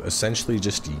to essentially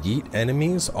just yeet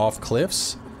enemies off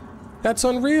cliffs. That's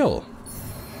unreal.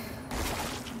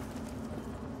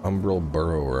 Umbral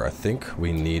Burrower. I think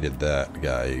we needed that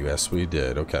guy. Yes, we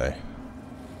did. Okay.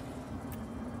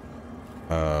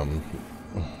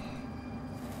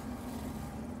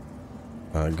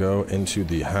 Go into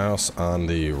the house on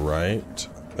the right.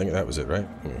 I think that was it, right?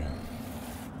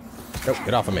 Oh,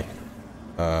 get off of me.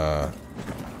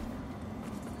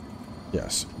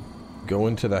 Yes. Go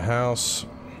into the house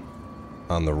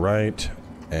on the right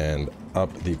and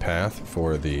up the path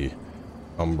for the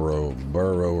Umbral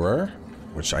Burrower,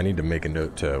 which I need to make a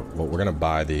note to. Well, we're gonna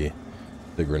buy the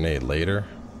grenade later,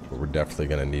 but we're definitely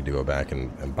gonna need to go back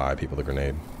and buy people the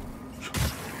grenade.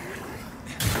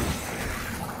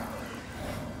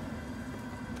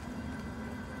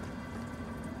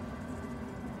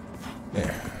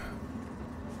 There.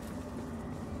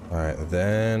 Alright,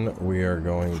 then we are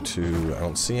going to... I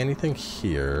don't see anything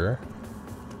here.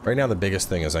 Right now the biggest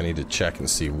thing is I need to check and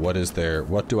see what is there...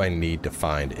 What do I need to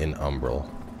find in Umbral?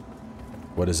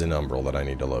 What is in Umbral that I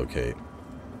need to locate?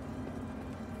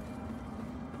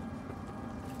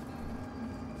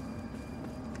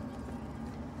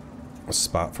 A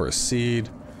spot for a seed.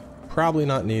 Probably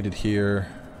not needed here.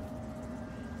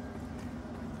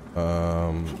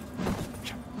 I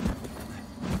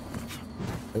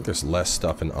think there's less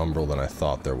stuff in Umbral than I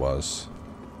thought there was.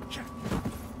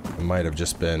 It might have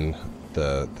just been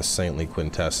the saintly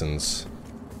quintessence.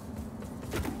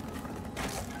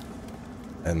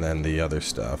 And then the other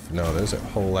stuff. No, there's a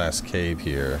whole ass cave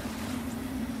here.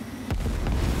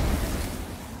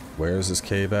 Where is this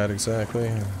cave at exactly?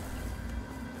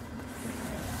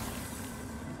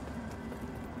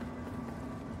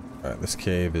 Alright, this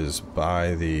cave is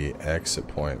by the exit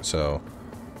point, so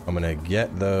I'm gonna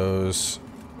get those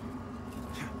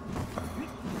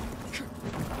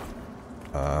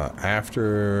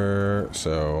after,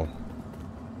 so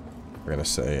we're gonna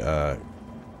say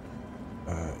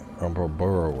Umbral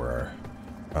Burrower.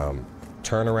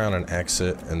 Turn around and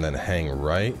exit and then hang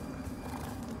right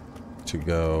to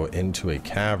go into a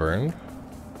cavern.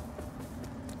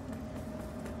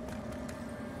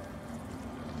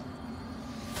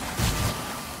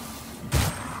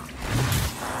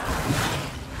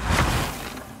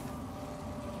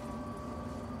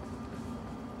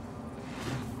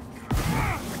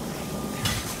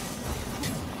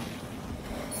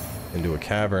 Into a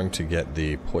cavern to get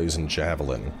the poison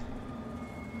javelin.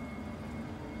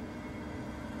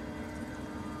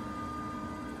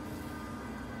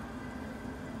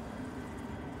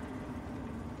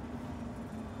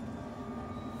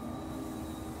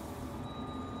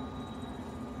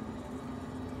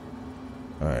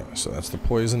 Alright, so that's the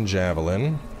poison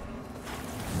javelin.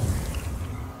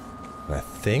 And I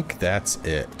think that's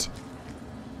it.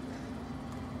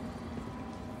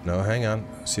 No, hang on.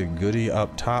 See a goodie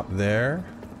up top there.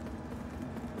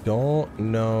 Don't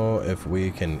know if we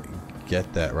can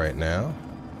get that right now.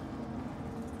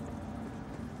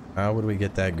 How would we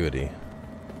get that goodie?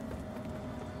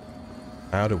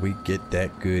 How do we get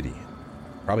that goodie?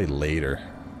 Probably later.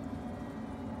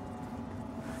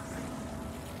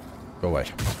 Go away.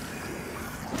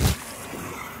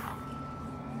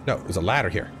 No, there's a ladder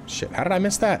here. Shit, how did I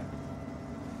miss that?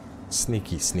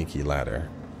 Sneaky, sneaky ladder.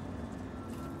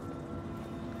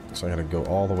 So I gotta go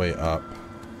all the way up.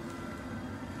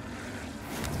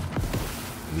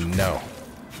 No.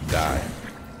 Die.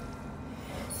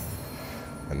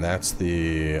 And that's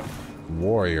the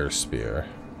warrior spear.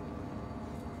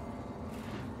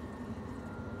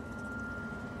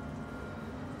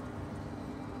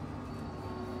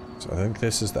 So I think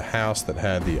this is the house that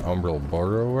had the Umbral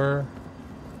Burrower.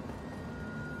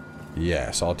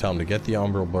 Yeah, so I'll tell him to get the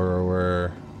Umbral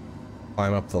Burrower,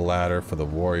 climb up the ladder for the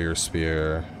warrior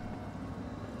spear,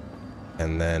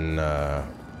 and then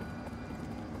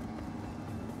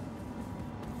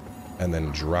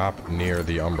drop near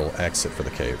the Umbral exit for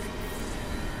the cave.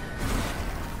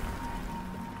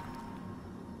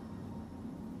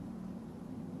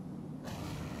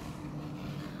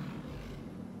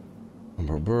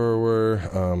 Umbral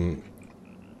Burrower,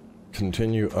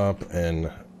 continue up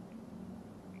and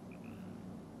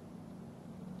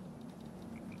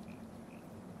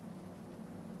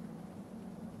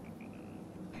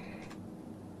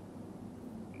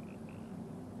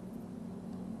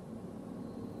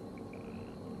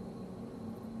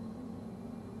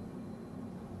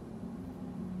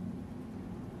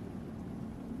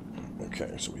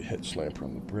okay, so we hit Slamper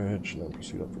on the bridge, and then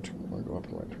proceed up for 2 more, go up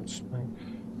and right turn swing.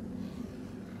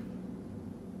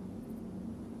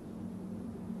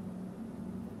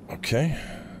 Okay.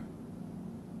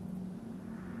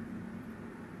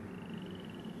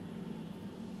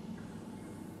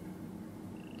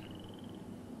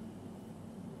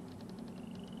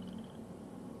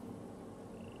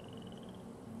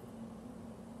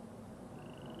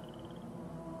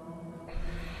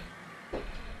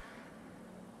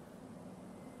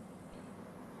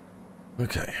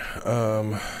 Okay,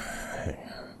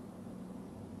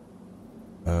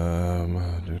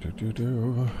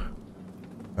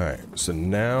 Alright, so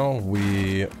now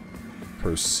we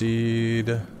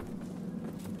proceed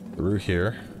through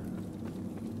here.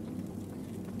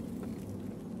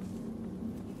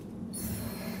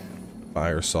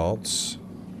 Fire salts.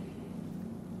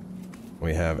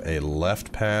 We have a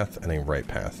left path and a right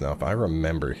path. Now, if I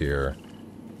remember here,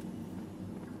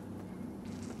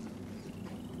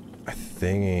 I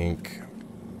think,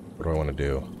 what do I want to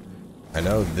do? I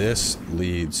know this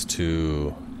leads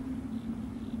to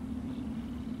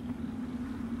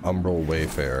Umbral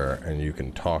Wayfarer, and you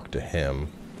can talk to him.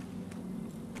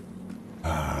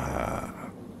 I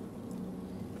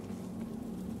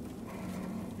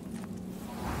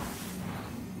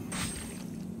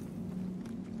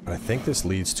think this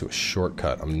leads to a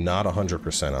shortcut. I'm not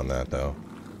 100% on that, though.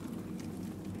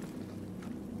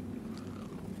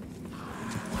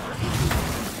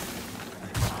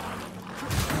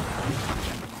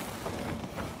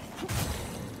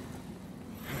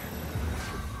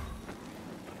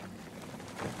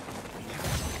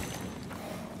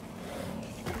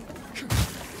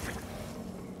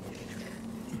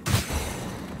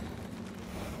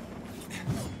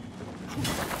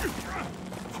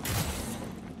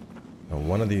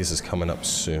 one of these is coming up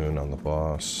soon on the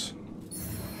boss.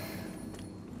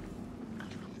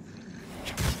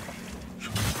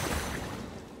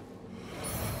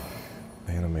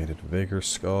 Animated Vigor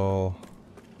Skull.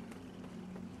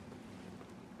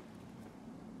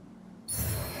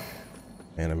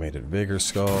 Animated Vigor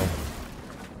Skull.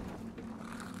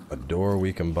 A door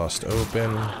we can bust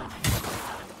open.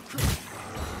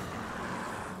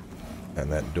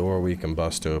 And that door we can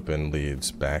bust open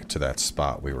leads back to that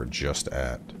spot we were just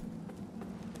at.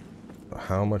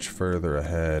 How much further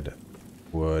ahead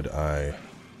would I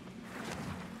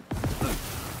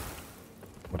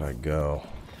go?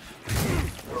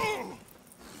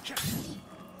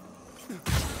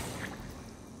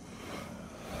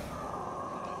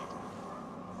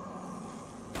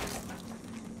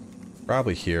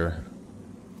 Probably here.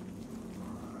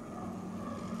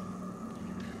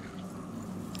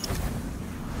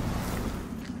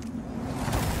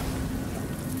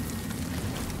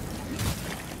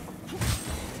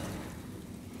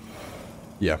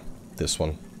 Yeah, this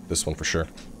one for sure.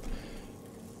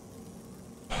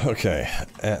 Okay,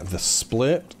 at the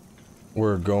split,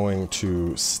 we're going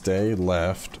to stay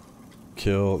left,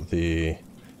 kill the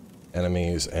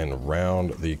enemies, and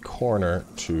round the corner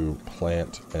to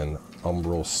plant an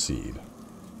umbral seed.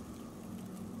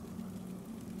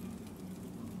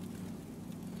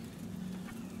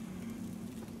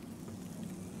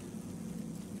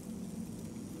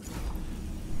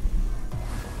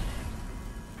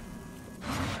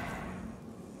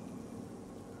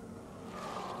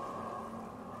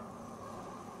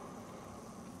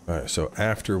 Alright, so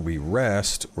after we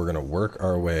rest, we're gonna work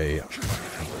our way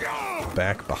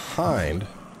back behind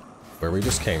where we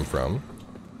just came from.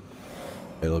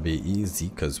 It'll be easy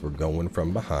because we're going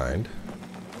from behind.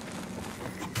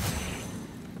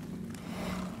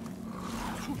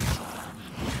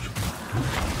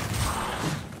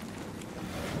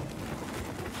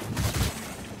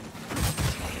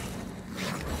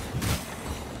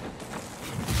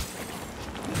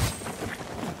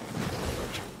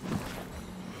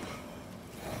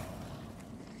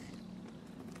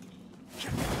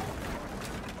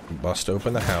 Bust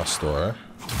open the house door.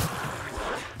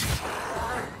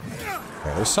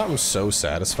 Yeah, there's something so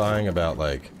satisfying about,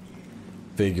 like,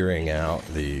 figuring out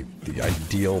the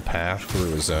ideal path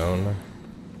through a zone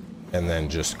and then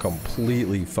just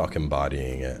completely fucking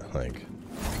bodying it, like,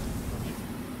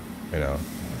 you know,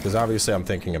 because obviously I'm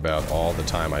thinking about all the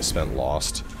time I spent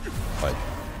lost, like,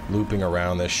 looping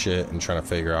around this shit and trying to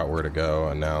figure out where to go,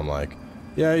 and now I'm like,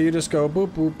 yeah, you just go boop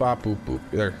boop bop boop boop.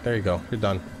 There you go, you're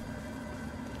done.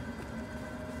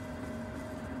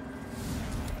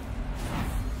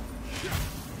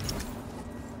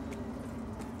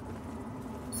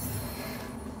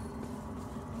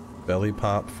 Belly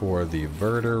pop for the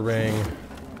Verter ring.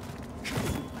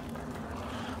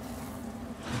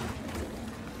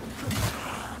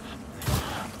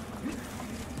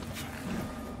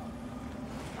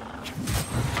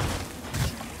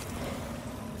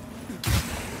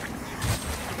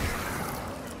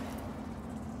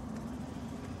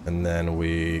 And then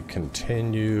we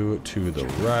continue to the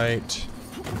right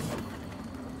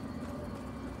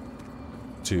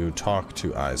to talk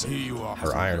to Isaac,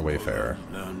 or Iron Wayfarer.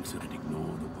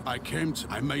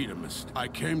 I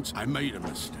made a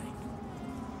mistake.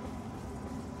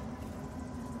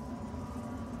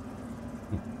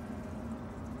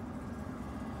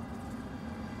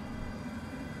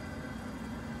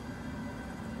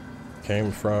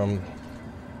 Came from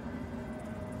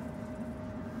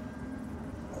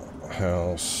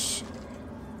house.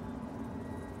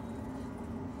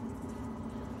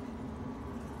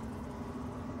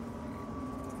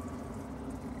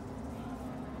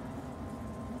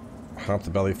 Hop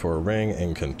the belly for a ring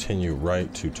and continue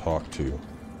right to talk to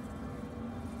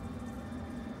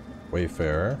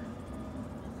Wayfarer.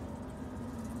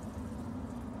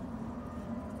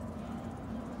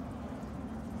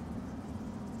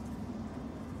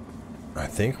 I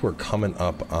think we're coming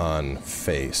up on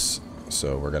face,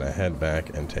 so we're gonna head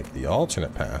back and take the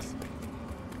alternate path,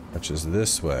 which is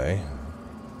this way.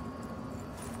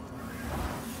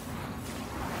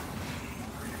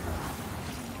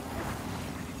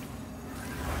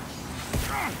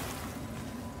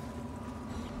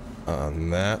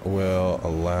 And that will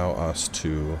allow us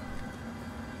to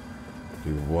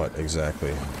do what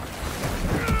exactly?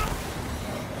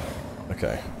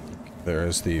 Okay.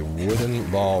 There's the wooden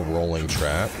ball rolling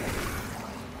trap.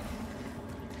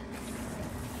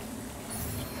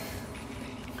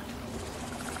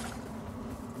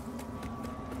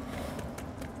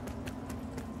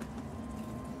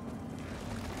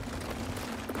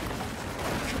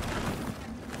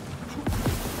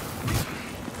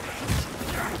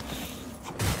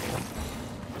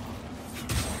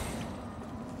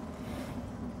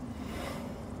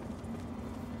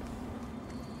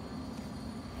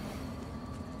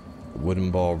 wooden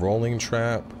ball rolling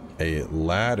trap, a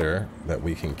ladder that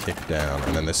we can kick down,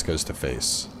 and then this goes to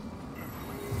face.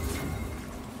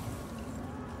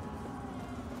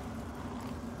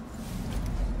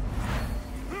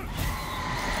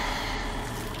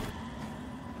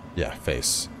 Yeah,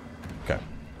 face. Okay.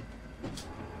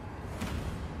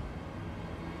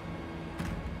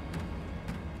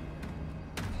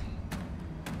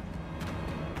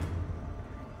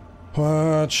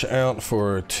 Watch out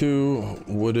for 2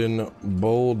 wooden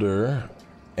boulder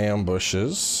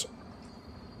ambushes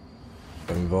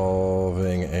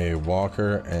involving a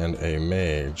walker and a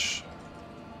mage.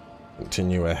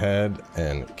 Continue ahead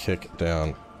and kick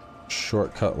down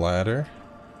shortcut ladder,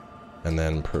 and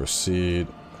then proceed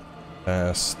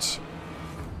past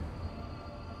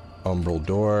umbral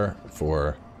door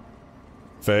for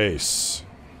face.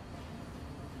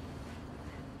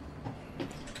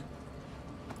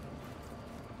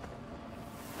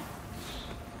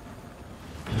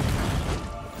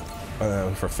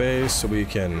 For face, so we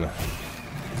can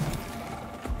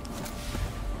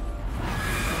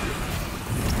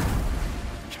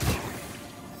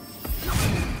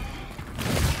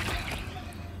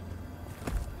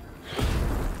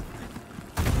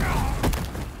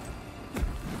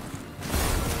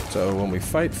so when we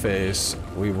fight face,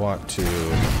 we want to,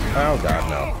 oh god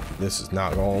no, this is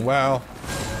not going well.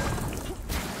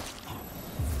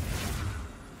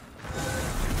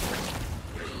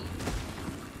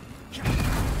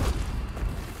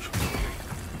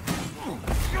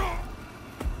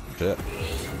 Shit.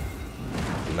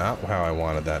 Not how I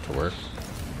wanted that to work.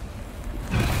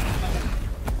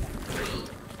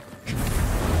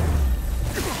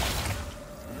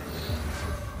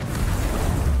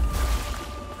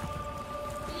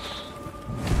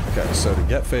 Okay, so to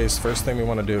get face, first thing we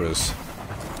want to do is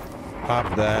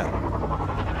pop that.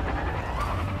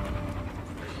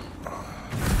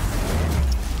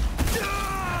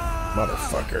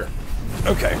 Motherfucker.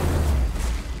 Okay.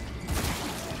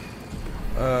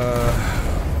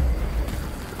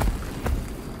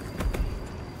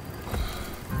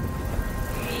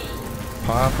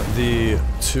 Pop the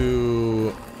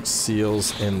 2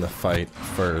 seals in the fight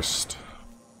first.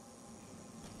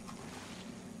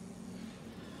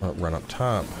 Run up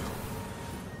top.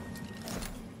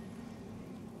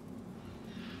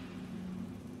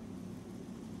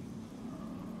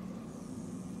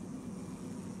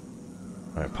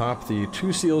 Alright, pop the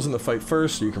 2 seals in the fight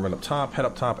first so you can run up top, head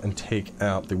up top, and take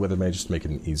out the wither mages to make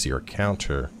it an easier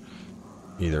counter.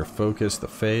 Either focus the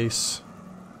face.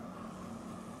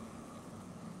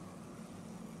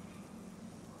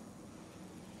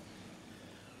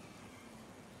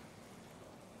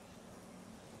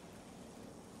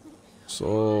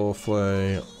 Soul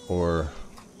Flay, or...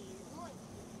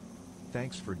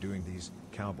 Thanks for doing these,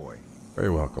 cowboy. Very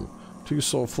welcome. 2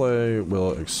 Soul Flay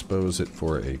will expose it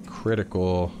for a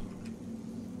critical.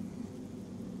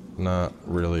 Not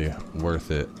really worth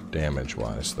it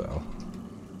damage-wise, though.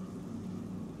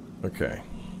 Okay.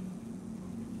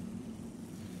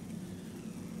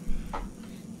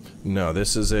 No,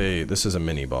 this is a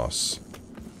mini boss.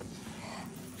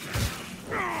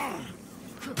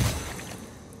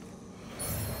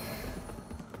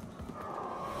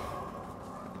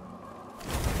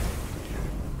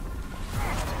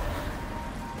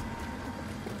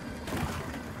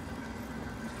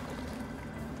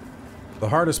 The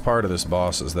hardest part of this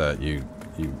boss is that you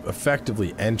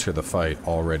effectively enter the fight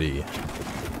already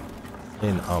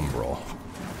in umbral,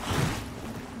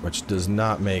 which does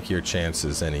not make your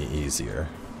chances any easier.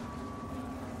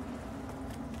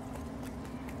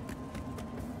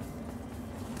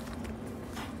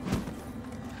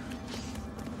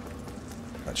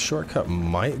 That shortcut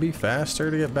might be faster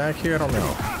to get back here, I don't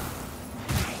know.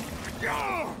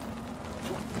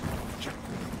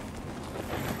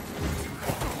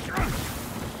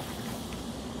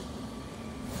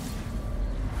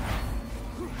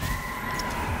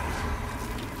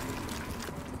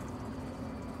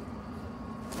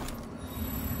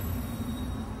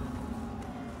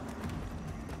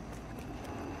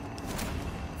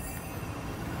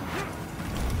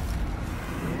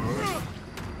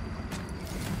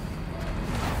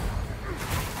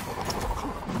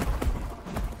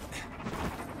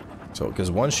 So,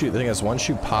 because once you, the thing is, once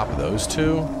you pop those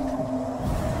 2,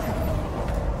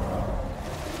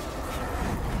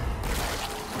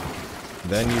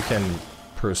 then you can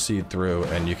proceed through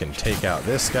and you can take out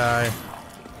this guy,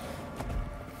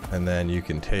 and then you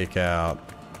can take out,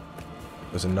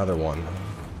 there's another one.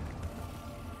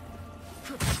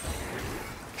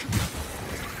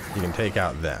 You can take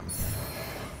out them.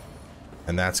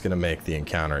 And that's going to make the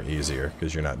encounter easier,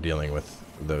 because you're not dealing with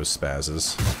those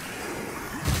spazzes.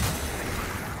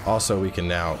 Also, we can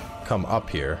now come up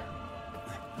here.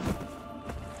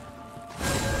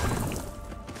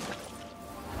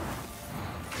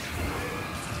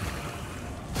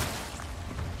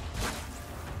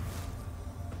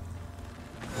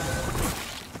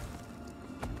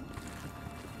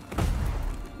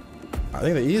 I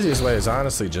think the easiest way is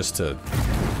honestly just to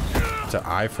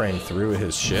iframe through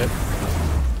his shit.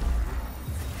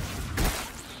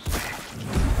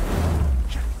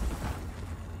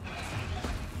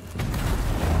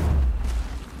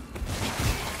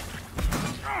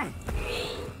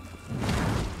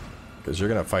 Because you're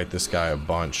gonna fight this guy a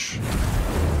bunch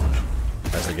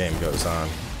as the game goes on.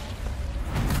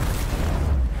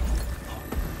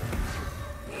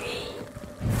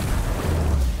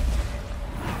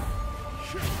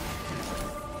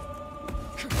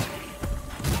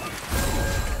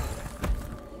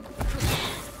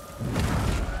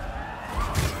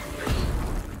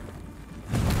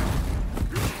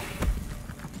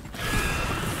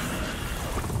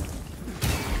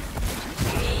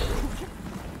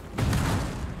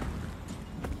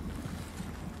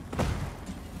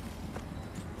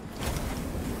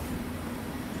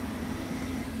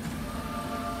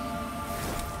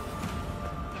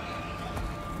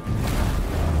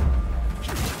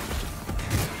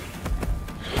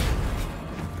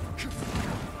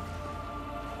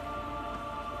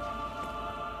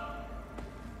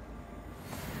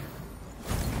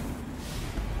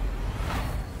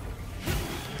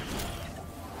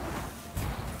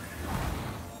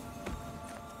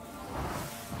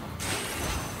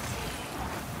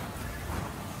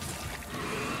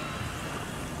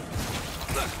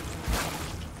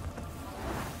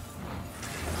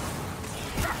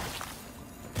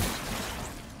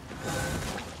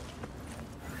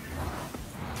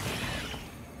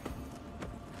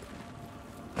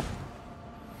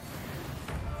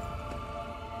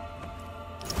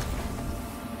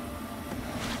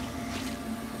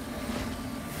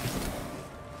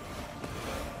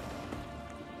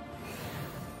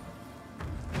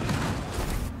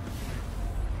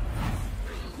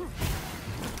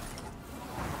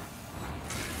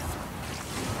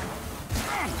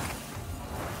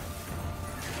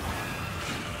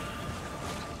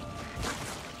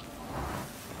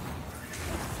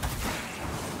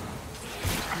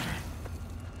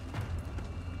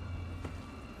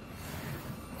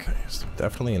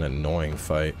 Definitely an annoying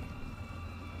fight.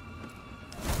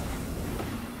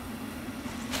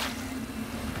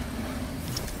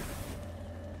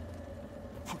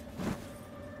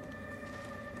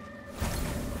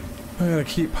 I gotta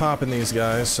keep popping these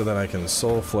guys so that I can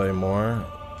soul flay more.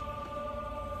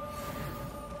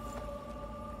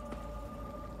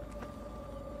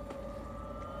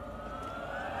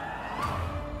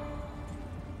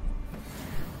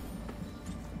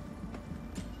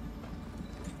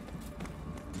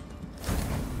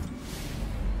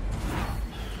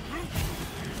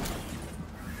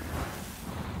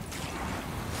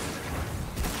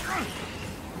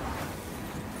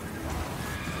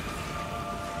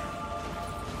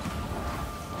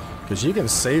 Because you can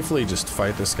safely just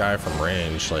fight this guy from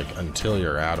range, like, until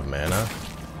you're out of mana.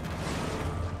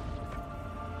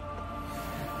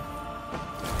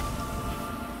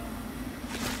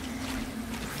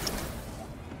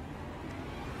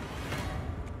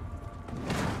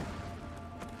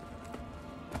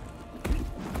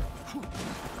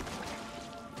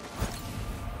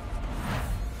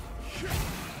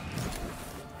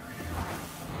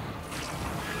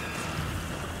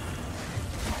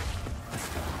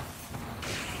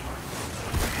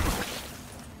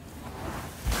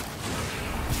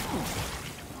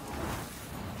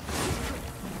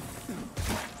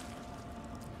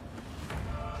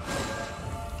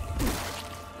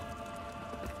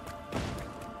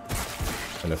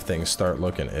 And if things start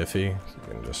looking iffy, you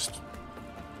can just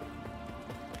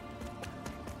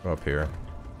go up here.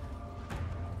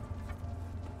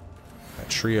 That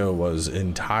trio was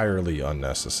entirely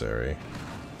unnecessary.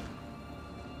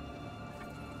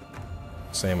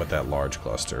 Same with that large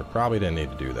cluster. Probably didn't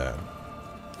need to do that.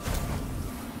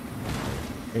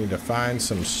 We need to find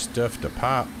some stuff to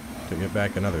pop to get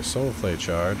back another soul flay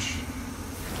charge.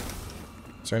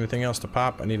 Is there anything else to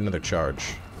pop? I need another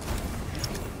charge.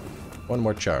 One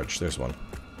more charge. There's one.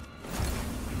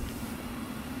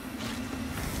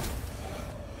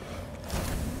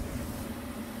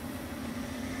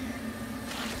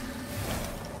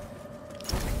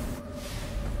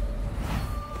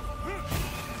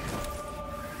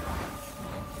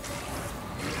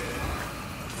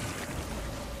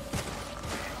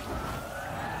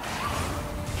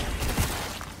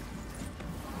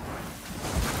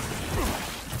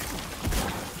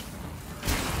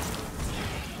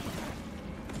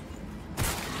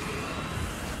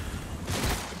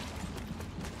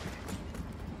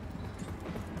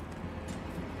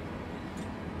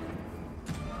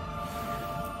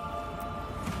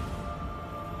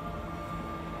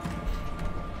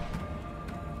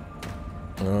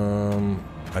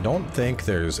 I don't think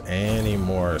there's any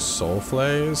more soul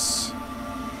flays.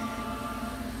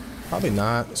 Probably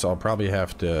not, so I'll probably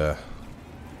have to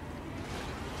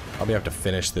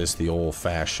finish this the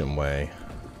old-fashioned way.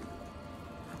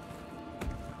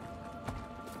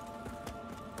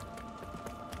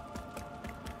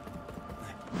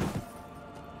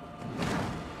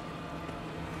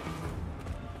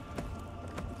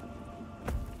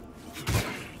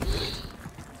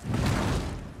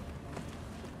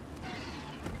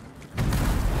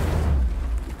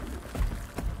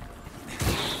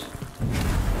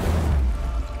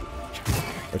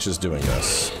 Which is doing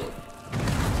this.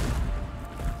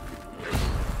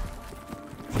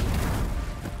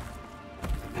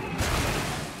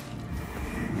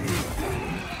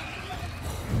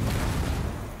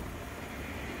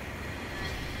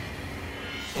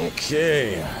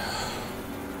 Okay.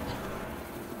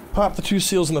 Pop the 2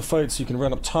 seals in the fight so you can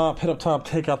run up top, head up top,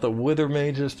 take out the wither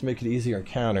mages to make it easier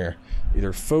encounter.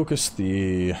 Either focus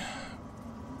the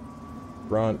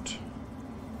front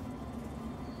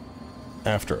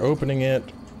after opening it,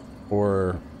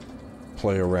 or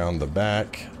play around the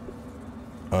back.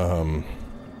 2x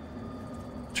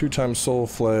soul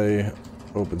flay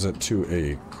opens it to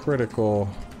a critical,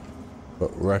 but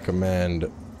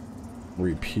recommend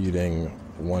repeating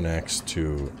 1x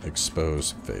to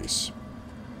expose face.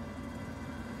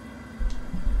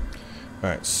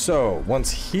 Alright, so once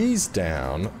he's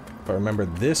down, if I remember,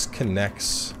 this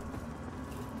connects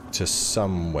to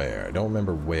somewhere. I don't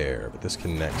remember where, but this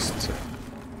connects to...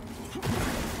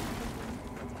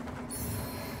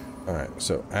 Alright,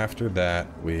 so after that,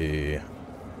 we...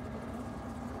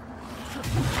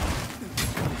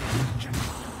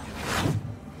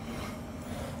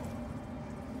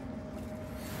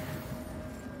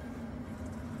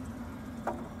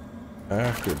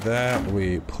 After that,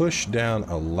 we push down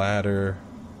a ladder.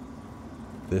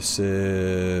 This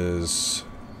is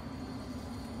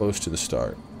close to the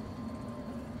start.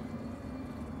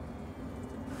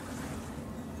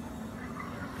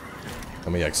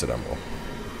 And we exit Emerald.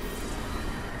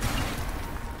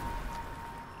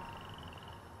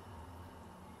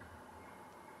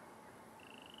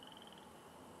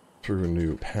 Through a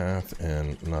new path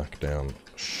and knock down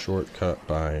shortcut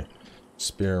by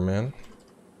spearmen.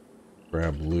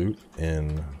 Grab loot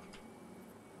in...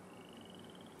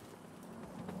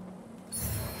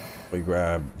 We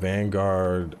grab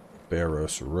Vanguard,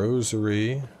 Barros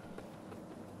Rosary.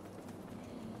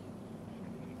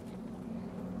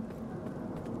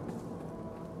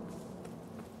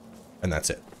 And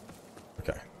that's it.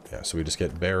 Okay, yeah, so we just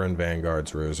get Baron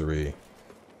Vanguard's Rosary,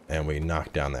 and we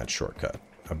knock down that shortcut.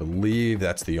 I believe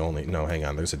that's the only... No, hang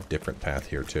on, there's a different path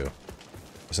here too.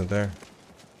 Isn't there?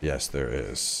 Yes, there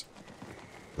is.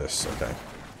 This, okay.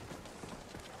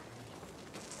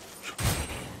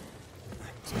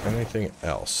 Is there anything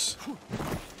else?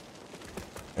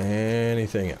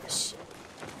 Anything else?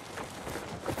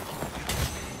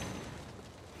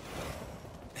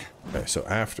 Okay, so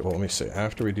after, well, let me see.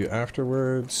 After we do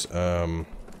afterwards, I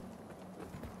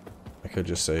could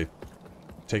just say,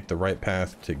 take the right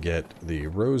path to get the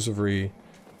Rosary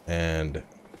and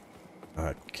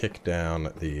kick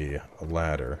down the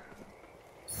ladder.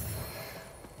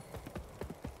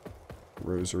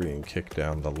 Rosary and kick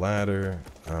down the ladder.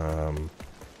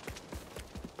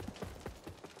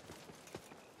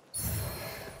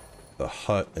 The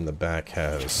hut in the back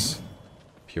has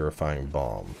purifying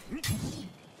balm.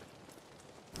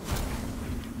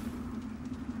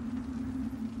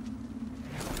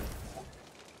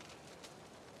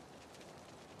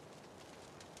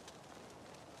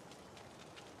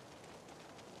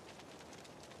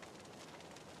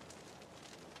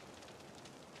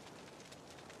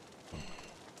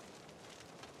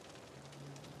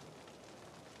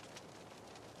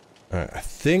 Alright, I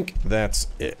think that's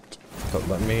it. But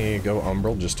let me go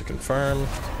Umbral just to confirm.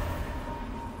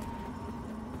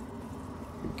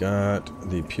 We got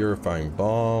the purifying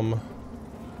balm.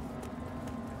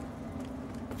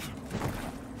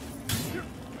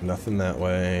 Nothing that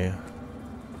way.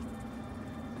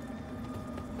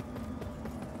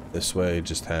 This way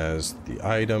just has the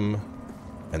item,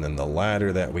 and then the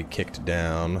ladder that we kicked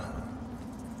down.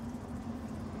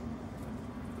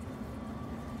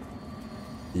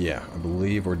 Yeah, I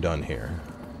believe we're done here.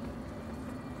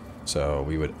 So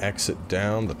we would exit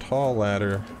down the tall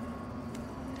ladder,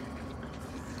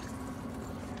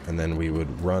 and then we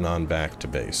would run on back to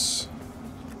base.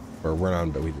 Or run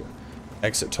on, but we'd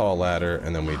exit tall ladder,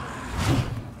 and then we'd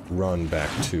run back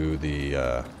to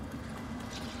the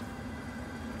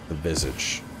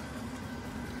visage.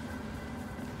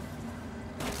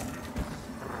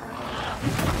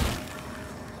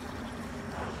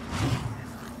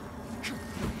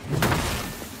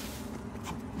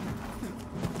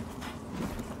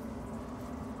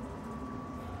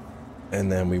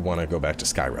 And then we want to go back to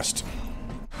Skyrest.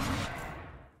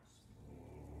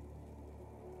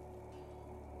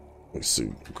 Let's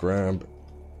see, grab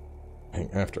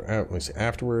let me see,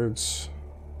 afterwards.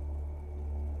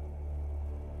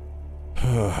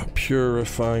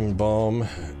 Purifying balm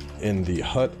in the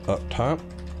hut up top,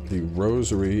 the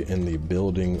rosary in the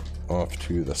building off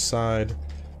to the side,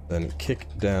 then kick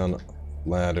down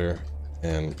ladder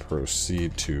and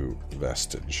proceed to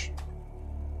vestige.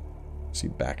 See,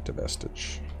 back to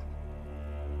vestige.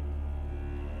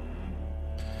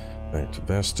 Back to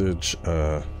vestige.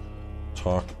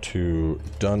 Talk to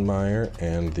Dunmire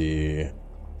and the...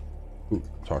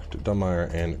 talk to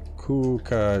Dunmire and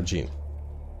Kukajin.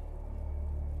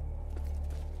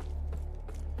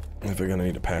 If they're gonna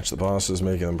need to patch the bosses,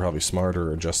 making them probably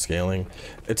smarter or just scaling.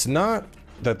 It's not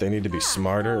that they need to be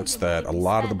smarter, it's that a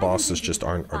lot of the bosses just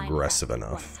aren't aggressive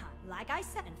enough. Like I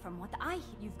said, and from what I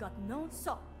hear, you've got no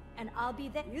soul. And I'll be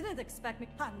there. You didn't expect me.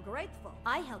 I'm grateful.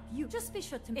 I help you. Just be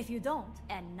sure to... If you don't,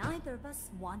 and neither of us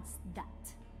wants that.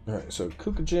 Alright, so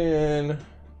Kukajin,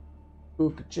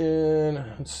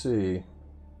 let's see.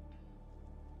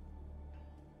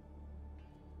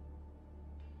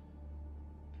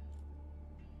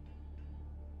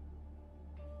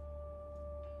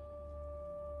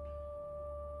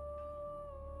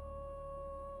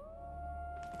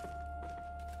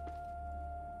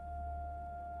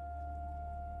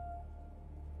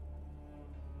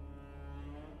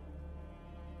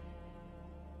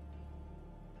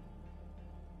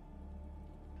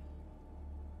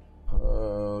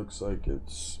 Looks like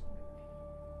it's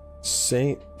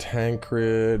Saint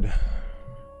Tancred.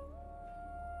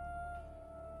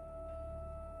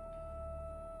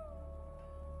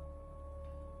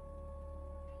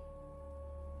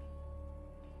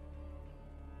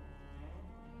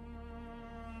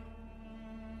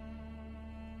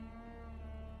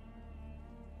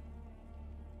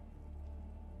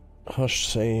 Hush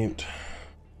Saint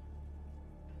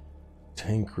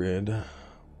Tancred.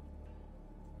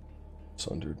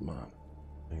 Sundered mod.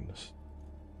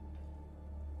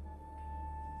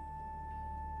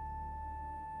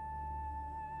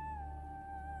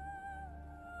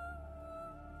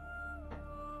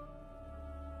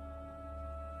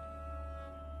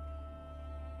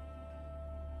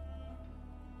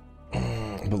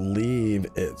 I believe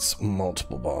it's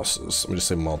multiple bosses. Let me just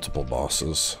say multiple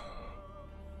bosses.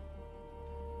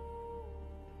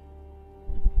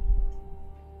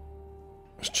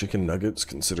 Is chicken nuggets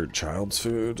considered child's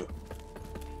food?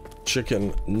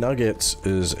 Chicken nuggets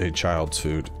is a child's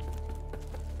food.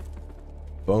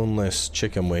 Boneless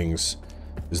chicken wings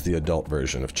is the adult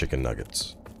version of chicken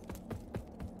nuggets.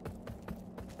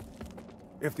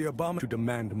 If the abomination to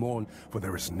demand mourn, for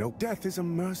there is no death is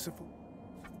immersive.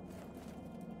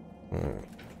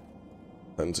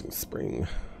 Cleansing spring.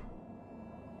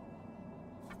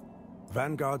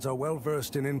 Vanguards are well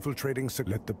versed in infiltrating, so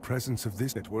let the presence of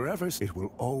this, that wherever it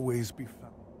will always be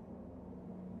found.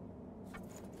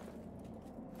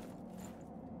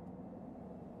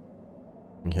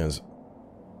 He has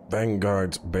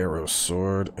Vanguard's Barrow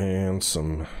Sword and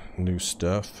some new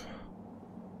stuff.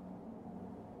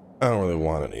 I don't really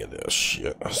want any of this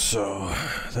shit, so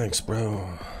thanks,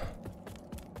 bro.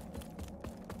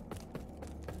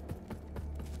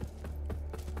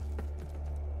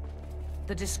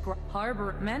 The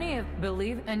harbor many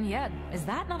believe, and yet, is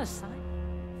that not a sign?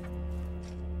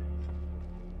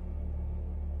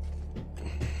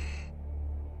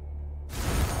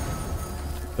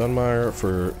 Dunmire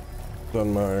for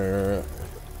Dunmire,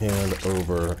 hand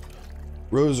over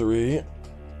Rosary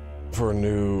for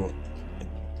new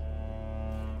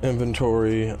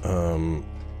inventory,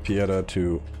 Pieta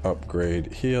to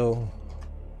upgrade heal,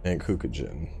 and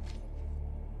Kukajin.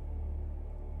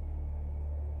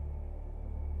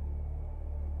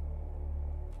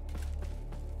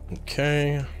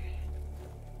 Okay.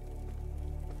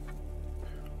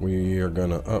 We are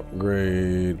gonna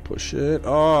upgrade, push it.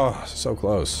 Oh, so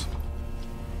close.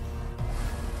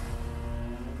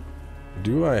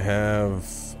 Do I have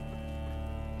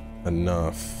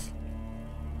enough?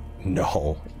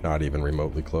 No, not even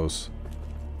remotely close.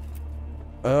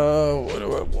 What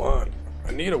do I want?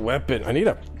 I need a weapon. I need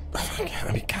a...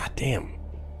 I mean, goddamn.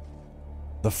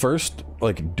 The first,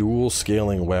 like, dual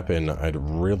scaling weapon I'd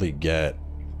really get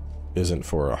isn't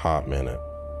for a hot minute.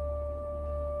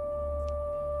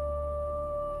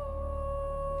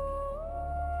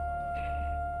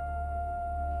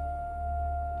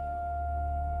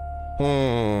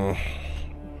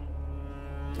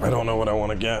 I don't know what I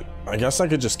want to get. I guess I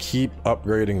could just keep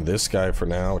upgrading this guy for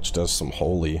now, which does some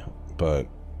holy, but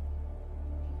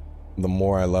the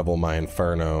more I level my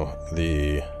Inferno,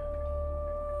 the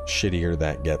shittier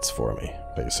that gets for me,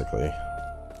 basically.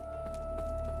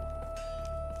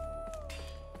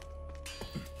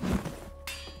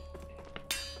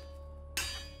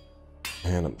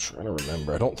 And I'm trying to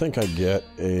remember. I don't think I get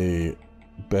a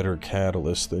better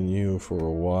catalyst than you for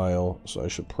a while, so I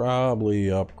should probably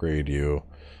upgrade you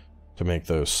to make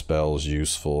those spells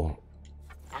useful.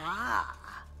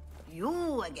 Ah,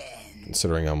 you again.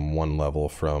 Considering I'm one level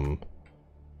from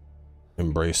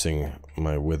embracing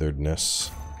my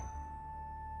witheredness.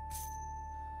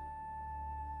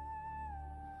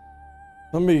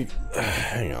 Let me...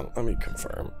 hang on, let me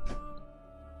confirm.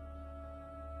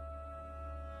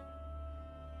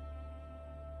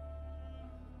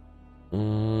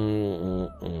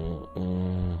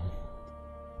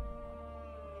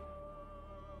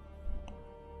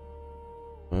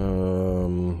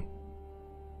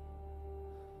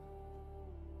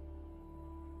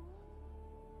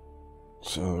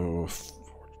 So,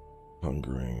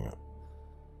 hungering.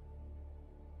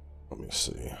 Let me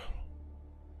see.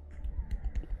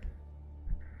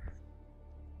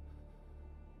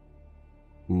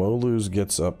 Molu's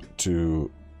gets up to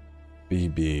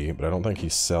BB, but I don't think he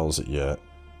sells it yet.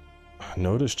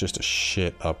 Notice just a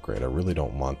shit upgrade. I really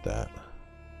don't want that.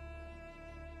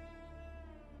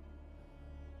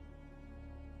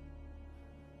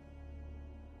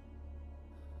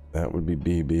 That would be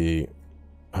BB.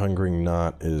 Hungering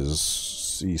Knot is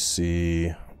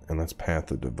CC, and that's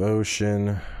Path of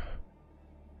Devotion.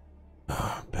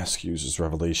 Best uses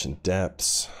Revelation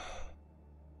Depths.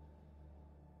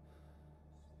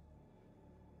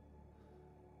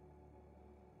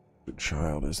 The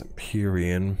Child is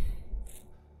Empyrean.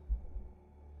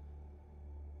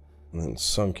 And then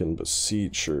Sunken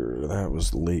Beseecher, that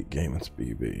was late game, it's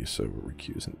BB, so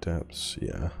Recusant Depths,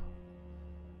 yeah.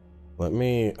 Let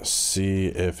me see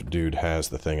if dude has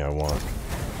the thing I want.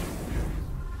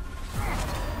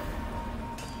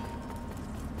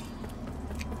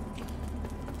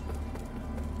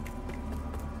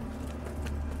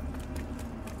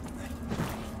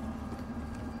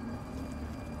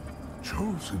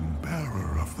 Chosen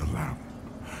bearer of the lamp,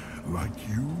 like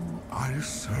you I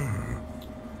serve.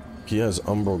 He has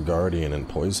Umbral Guardian and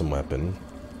Poison Weapon.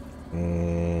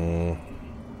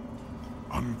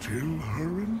 Until her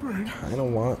embrace. I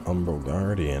don't want Umbral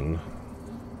Guardian.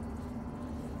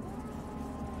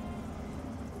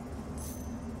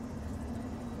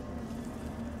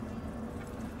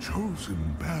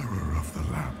 Chosen bearer of the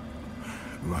lamp,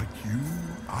 like you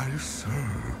I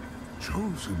serve.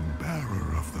 Chosen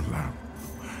bearer of the lamp,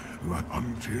 like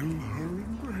until her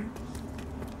embrace.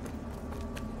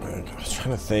 I was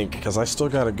trying to think, because I still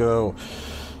gotta go.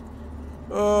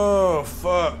 Oh,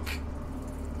 fuck.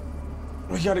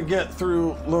 We gotta get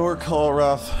through Lower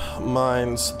Colroth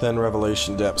Mines, then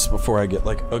Revelation Depths before I get,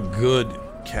 like, a good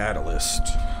catalyst.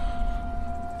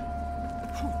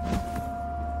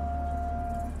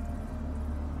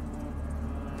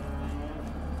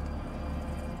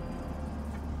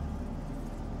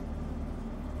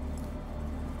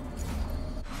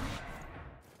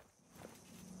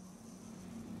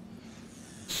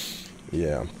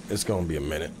 Yeah, it's gonna be a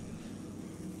minute.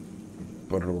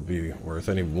 But it'll be worth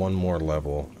any one more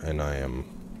level, and I am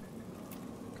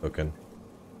cooking.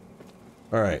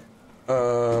 Alright.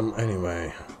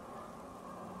 Anyway.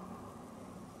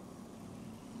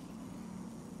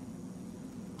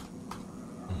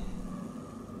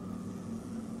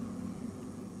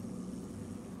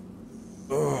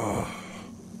 Ugh.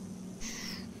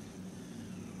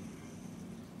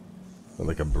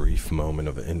 Like a brief moment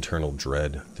of internal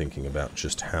dread, thinking about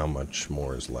just how much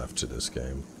more is left to this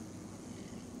game.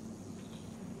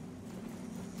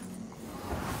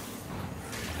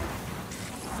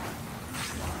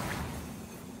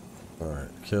 Alright,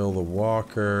 kill the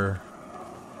walker.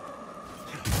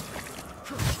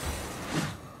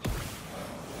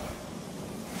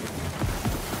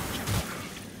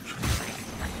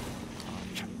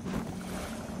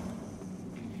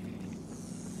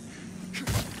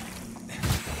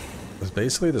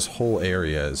 Basically, this whole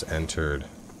area is entered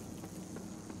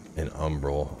in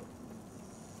Umbral.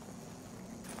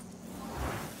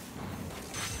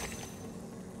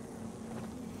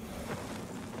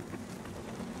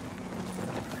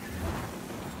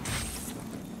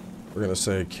 We're gonna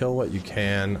say kill what you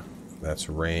can. That's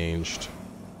ranged.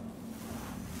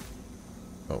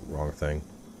 Oh, wrong thing.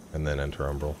 And then enter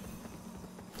Umbral.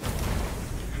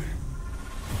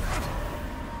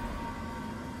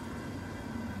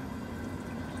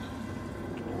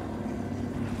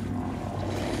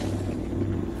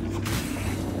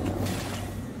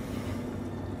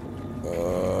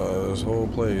 This whole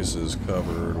place is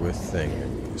covered with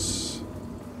things.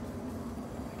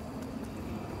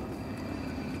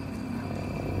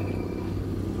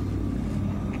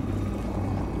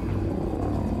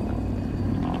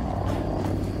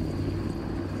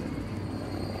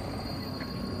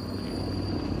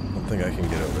 think I can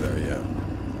get over there yet.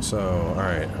 So,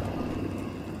 alright.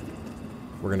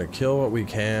 We're gonna kill what we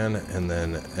can and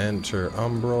then enter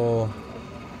Umbral.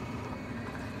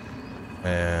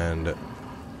 And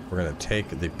we're gonna take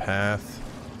the path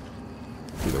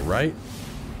to the right.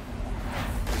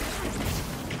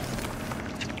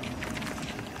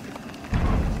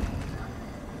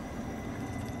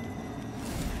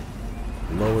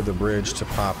 Lower the bridge to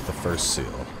pop the first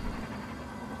seal.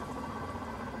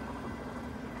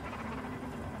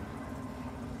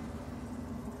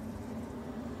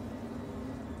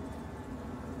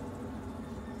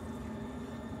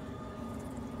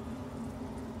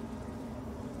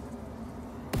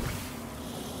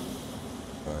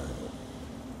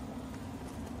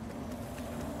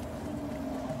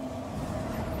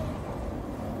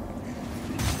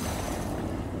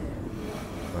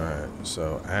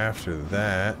 So after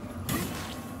that,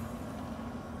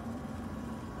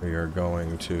 we are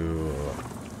going to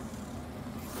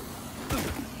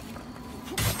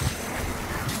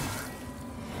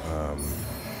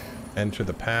enter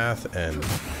the path and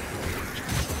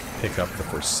pick up the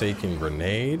Forsaken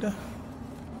Grenade.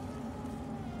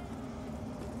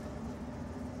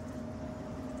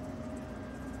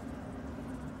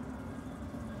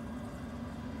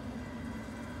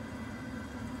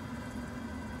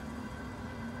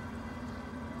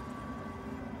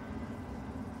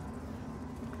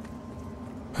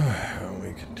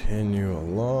 We continue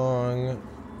along.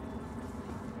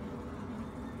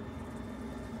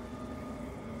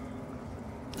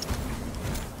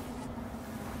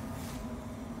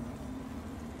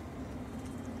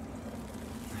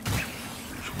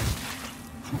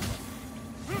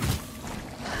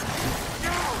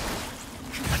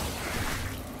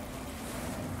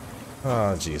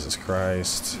 Oh, Jesus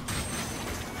Christ.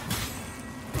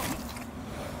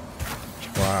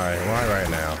 Why? Why right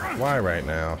now? Why right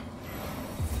now?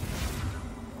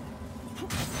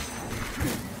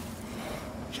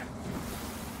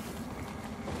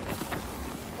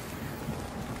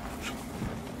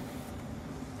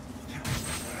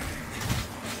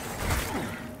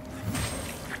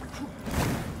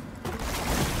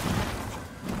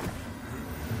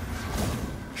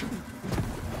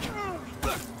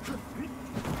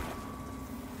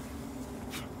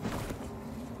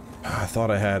 I thought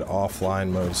I had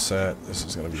offline mode set. This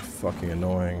is gonna be fucking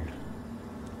annoying.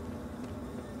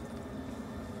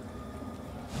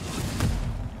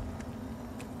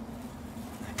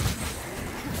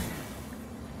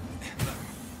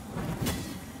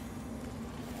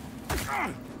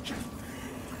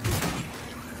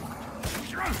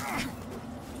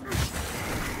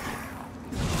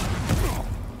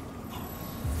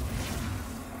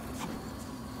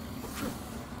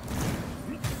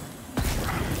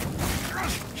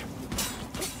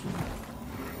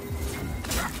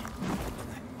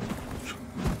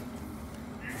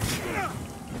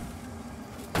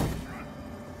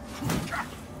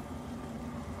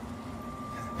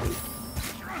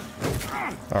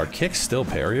 Are kicks still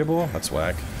parryable? That's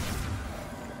whack.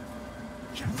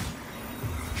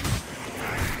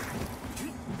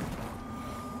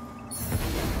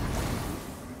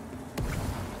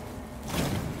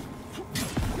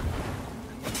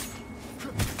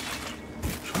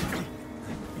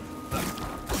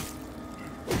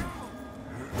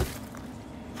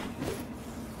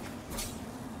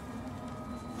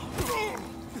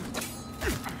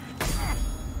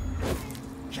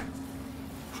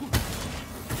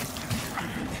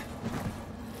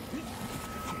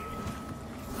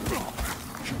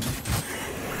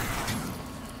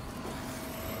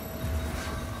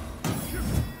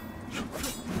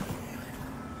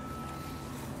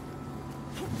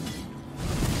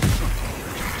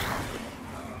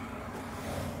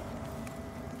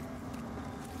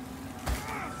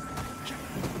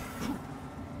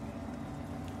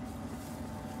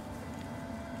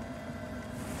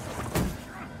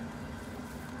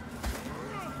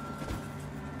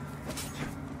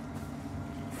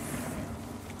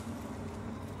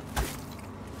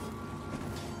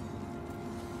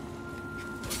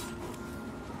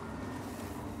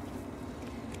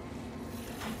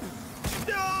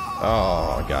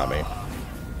 Oh, got me.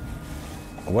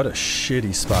 What a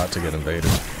shitty spot to get invaded.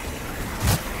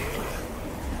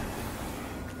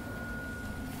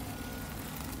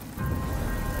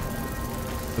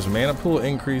 Does mana pool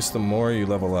increase the more you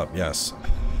level up? Yes.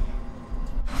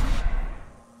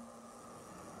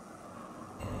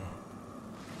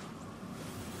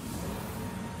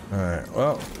 Alright,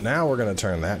 well, now we're gonna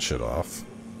turn that shit off.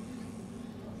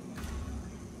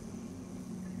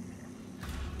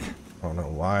 I don't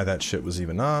know why that shit was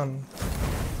even on.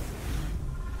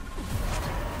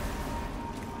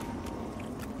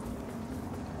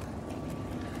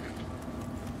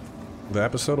 The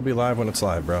episode will be live when it's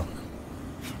live, bro.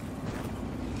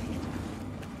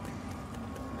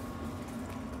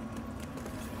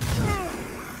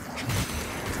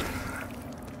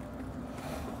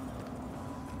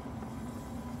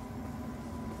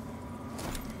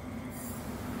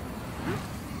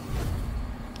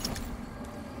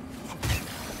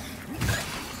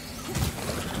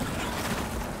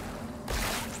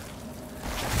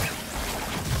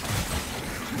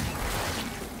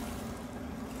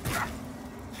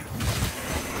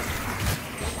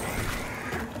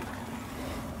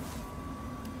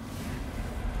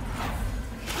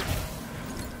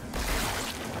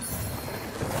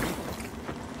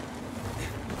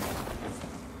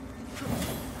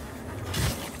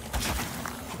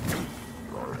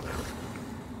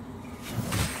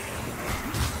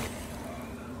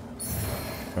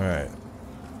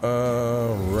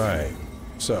 Alright,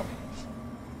 so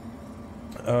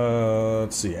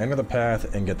let's see, enter the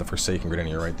path and get the Forsaken Grid on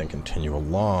your right, then continue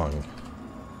along.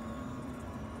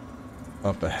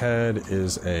 Up ahead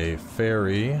is a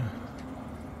fairy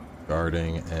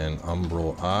guarding an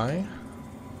umbral eye.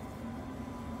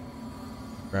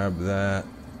 Grab that.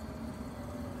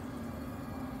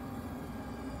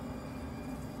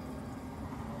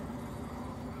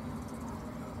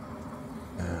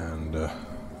 And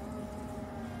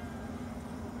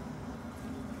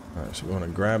alright, so we want to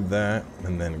grab that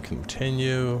and then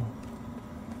continue.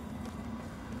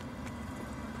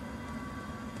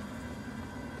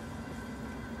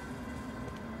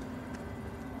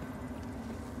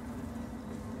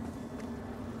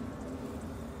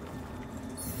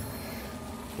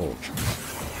 Oh.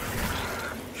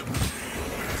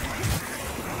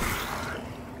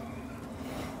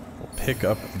 We'll pick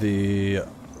up the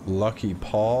Lucky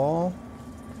Paw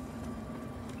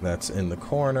that's in the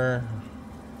corner.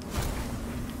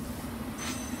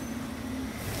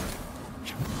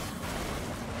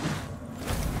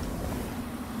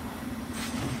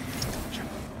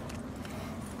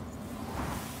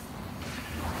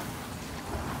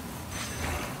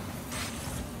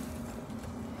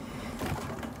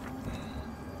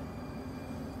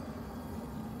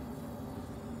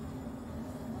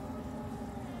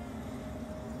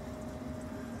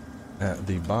 At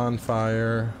the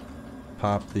bonfire,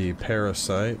 pop the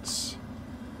parasites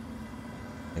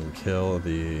and kill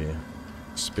the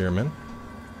spearmen.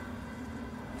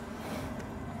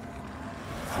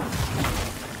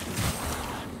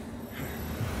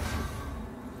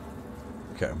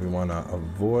 Okay, we want to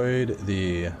avoid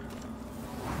the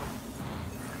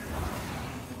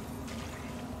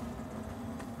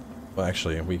well,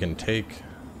 actually, we can take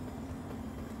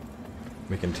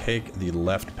the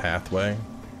left pathway.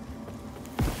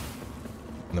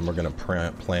 And then we're going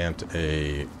to plant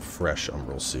a fresh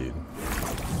umbral seed.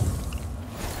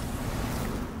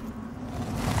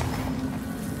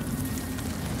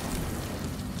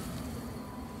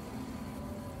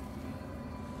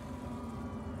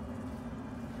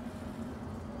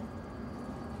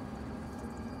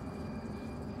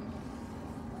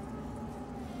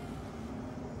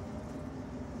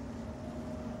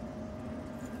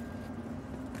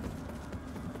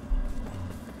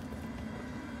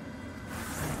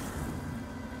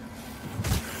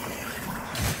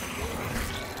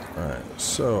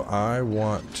 So I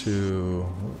want to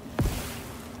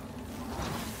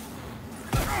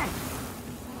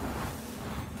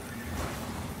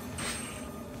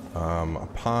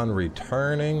upon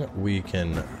returning we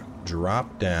can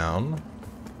drop down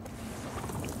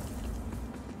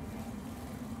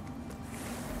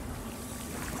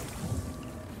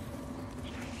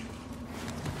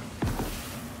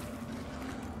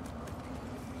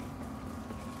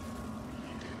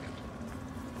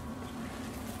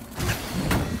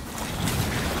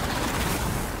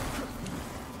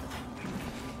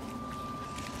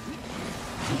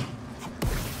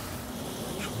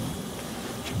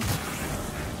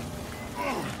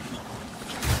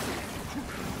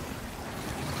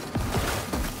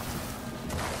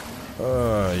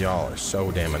y'all are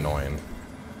so damn annoying.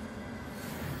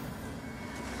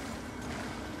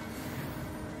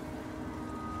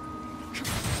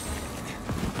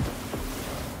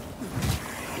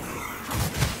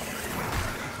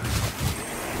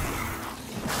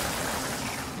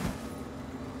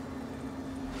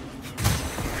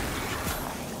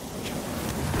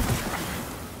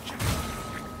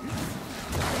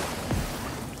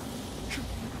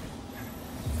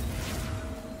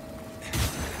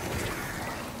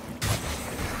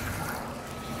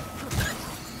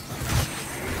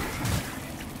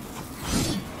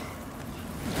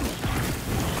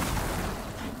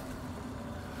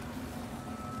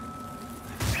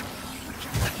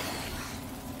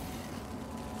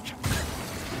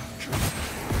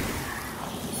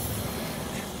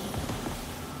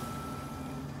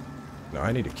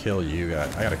 I need to kill you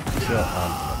guys. I gotta kill. I'm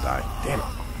gonna die. Damn it.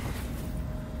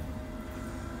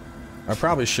 I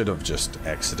probably should have just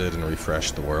exited and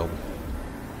refreshed the world.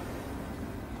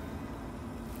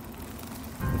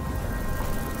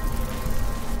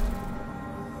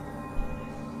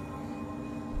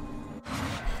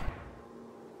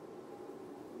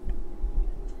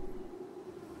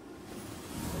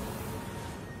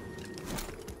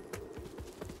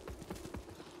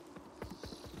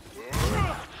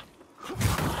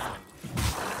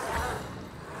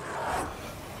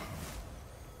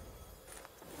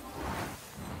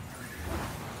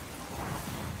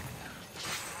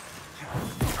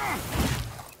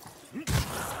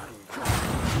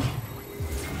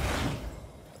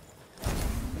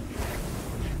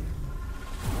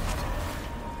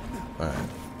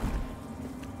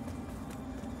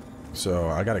 So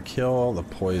I gotta kill the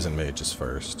poison mages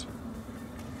first.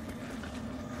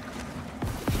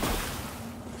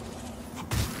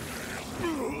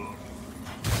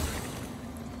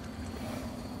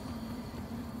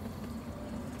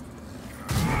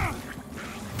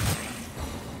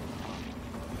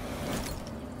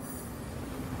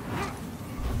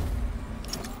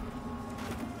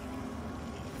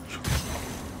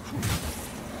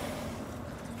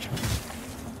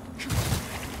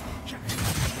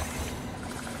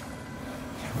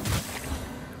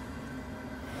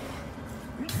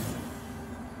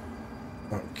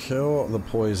 Kill the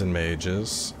poison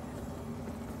mages.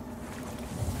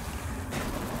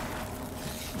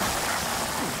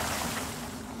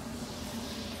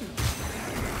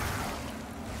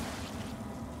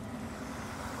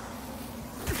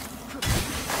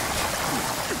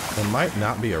 There might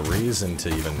not be a reason to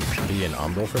even be an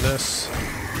umbral for this.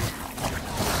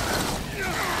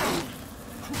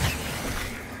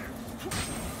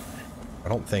 I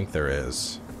don't think there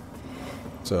is.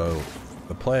 So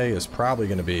the play is probably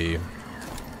going to be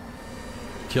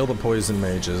kill the poison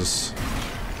mages,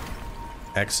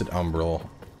 exit umbral,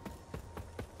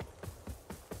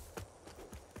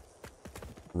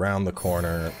 round the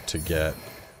corner to get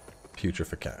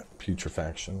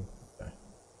putrefaction. Okay.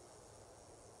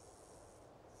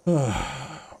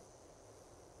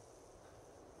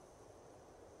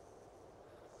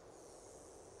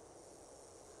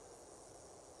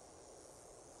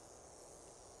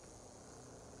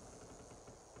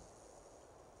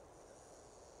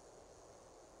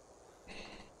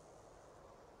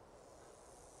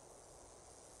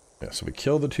 Yeah, so we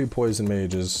kill the two poison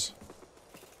mages.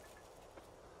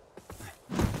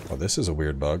 Oh, this is a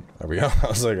weird bug. There we go. I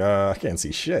was like, I can't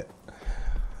see shit.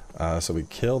 So we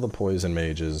kill the poison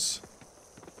mages.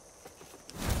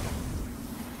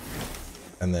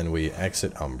 And then we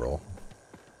exit umbral.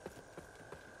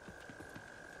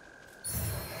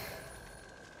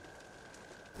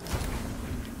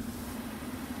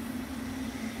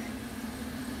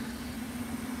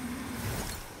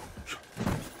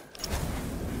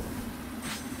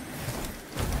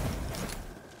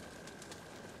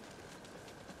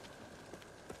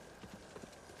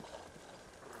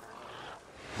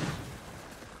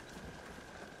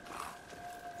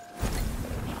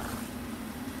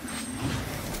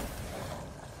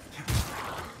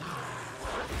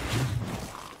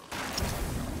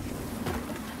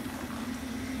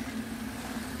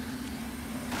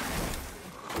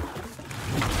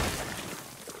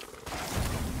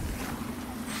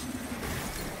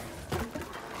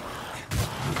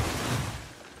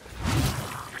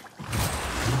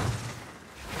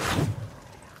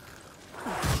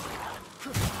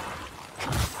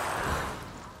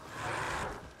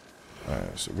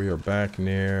 So we are back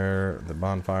near the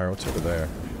bonfire. What's over there?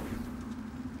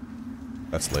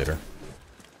 That's later.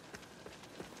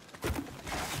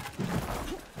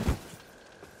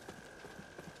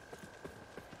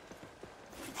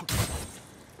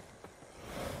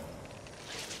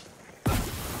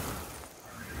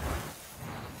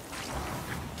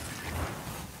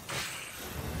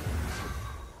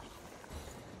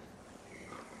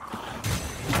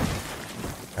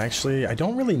 Actually, I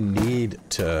don't really need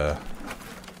to...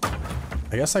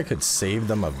 I guess I could save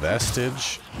them a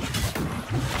vestige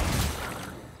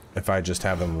if I just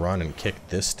have them run and kick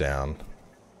this down.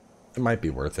 It might be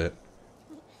worth it.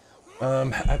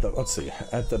 Let's see.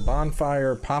 At the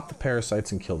bonfire, pop the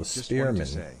parasites and kill the spearmen.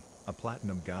 Just wanted to say, a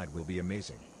platinum guide will be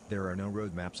amazing. There are no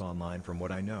roadmaps online from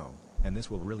what I know, and this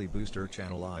will really boost our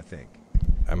channel, I think.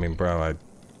 I mean, bro,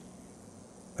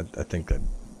 I think that,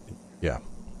 yeah,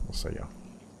 we'll say yeah.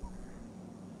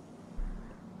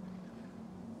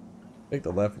 Take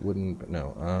the left wooden, but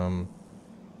no,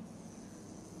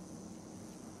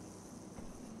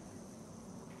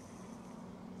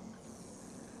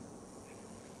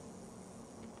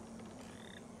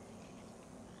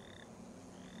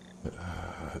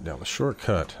 down the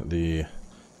shortcut. The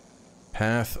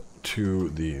path to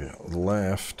the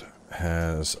left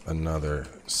has another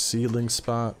seedling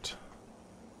spot.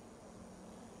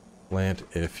 Plant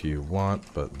if you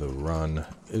want, but the run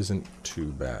isn't too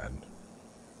bad.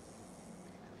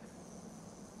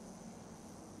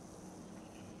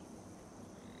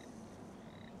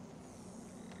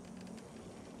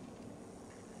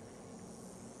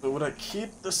 So would I keep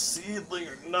the seedling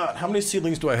or not? How many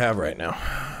seedlings do I have right now?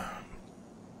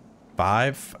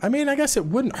 5? I mean, I guess it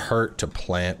wouldn't hurt to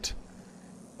plant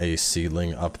a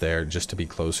seedling up there just to be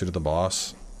closer to the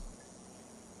boss.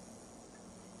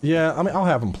 Yeah, I mean, I'll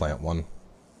have him plant one.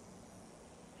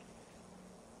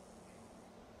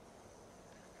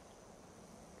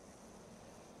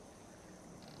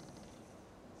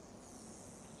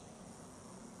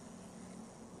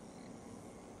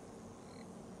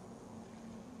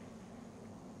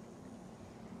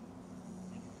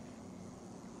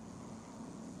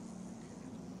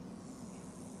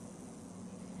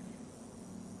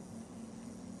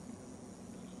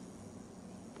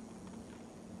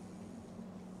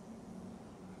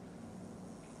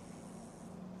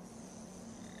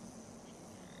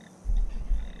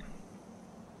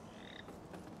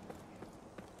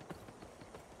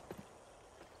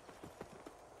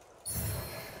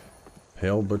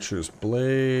 Pale Butcher's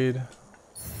Blade.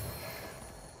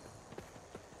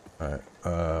 Alright,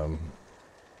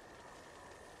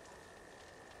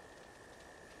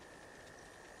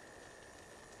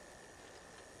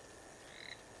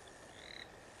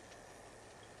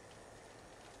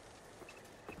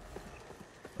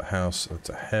 the house that's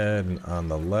ahead and on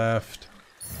the left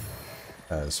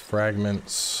has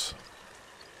fragments.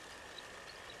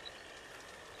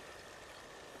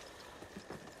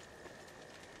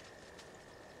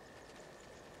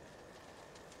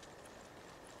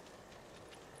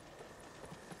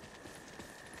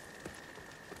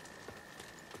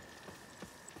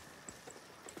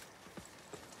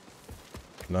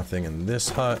 Nothing in this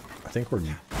hut. I think we're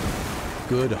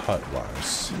good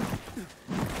hut-wise.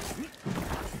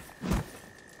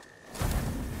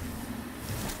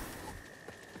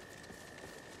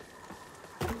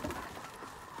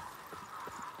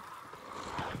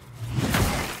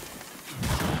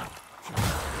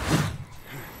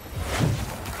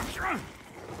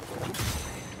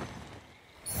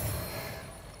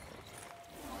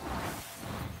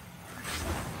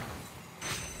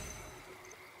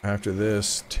 After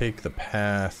this, take the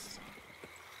path.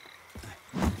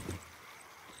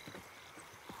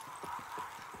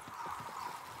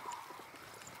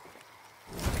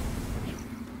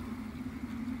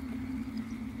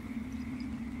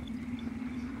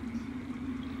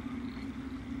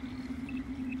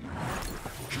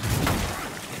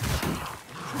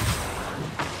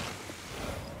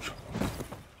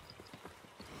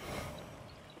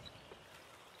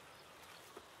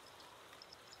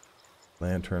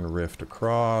 Lantern rift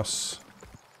across.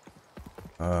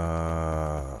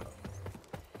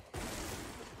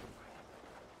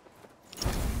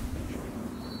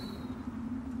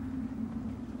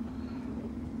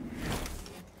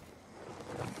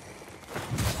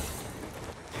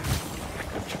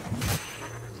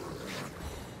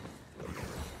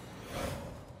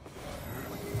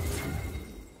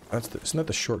 Isn't that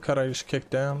the shortcut I just kicked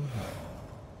down?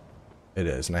 It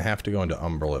is, and I have to go into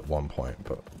Umbral at one point,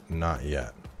 but not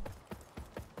yet.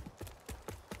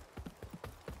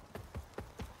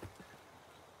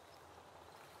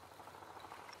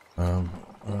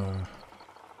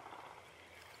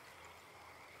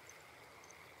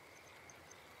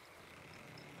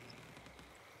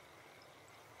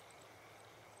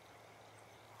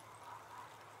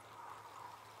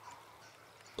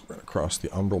 We're gonna cross the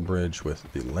Umbral Bridge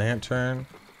with the lantern.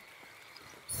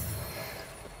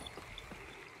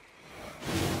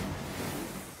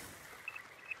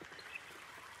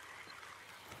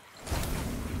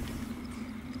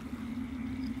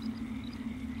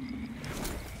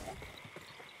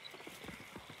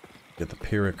 Get the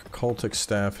Pyrrhic cultic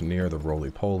staff near the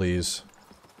roly-polies,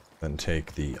 then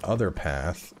take the other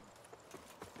path,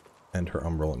 enter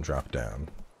Umbral and drop down.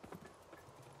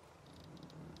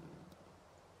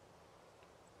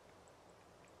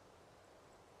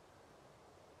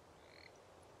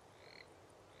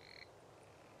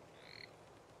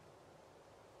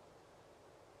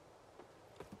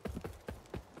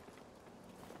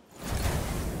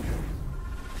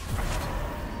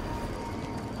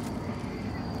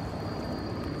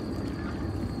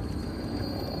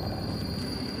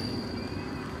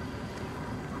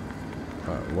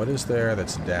 What is there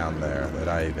that's down there that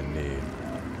I even need?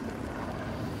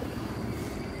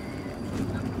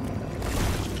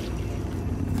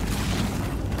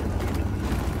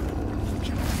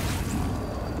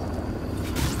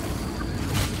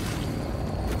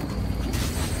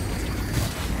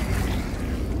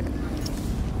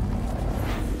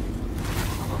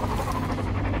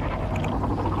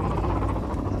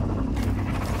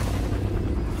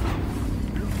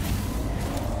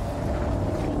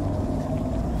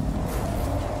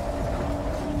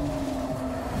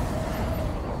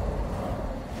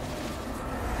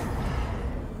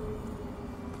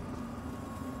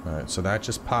 Alright, so that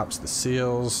just pops the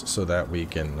seals so that we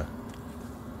can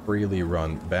freely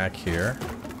run back here.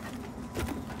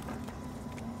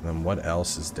 And then what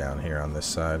else is down here on this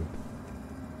side?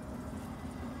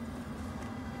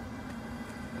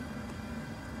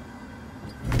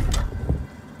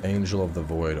 Angel of the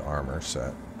Void armor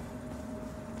set.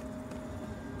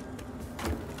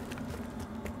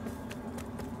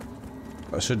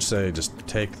 I should say just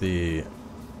take the...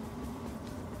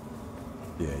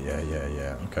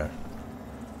 Yeah, okay.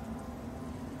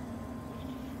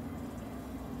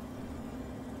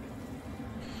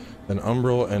 Then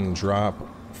umbral and drop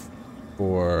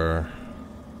for...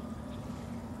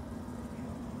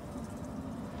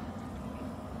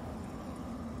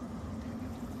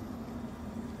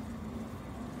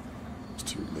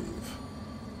 to leave.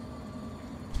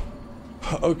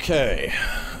 Okay.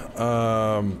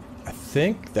 I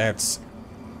think that's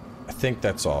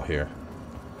all here.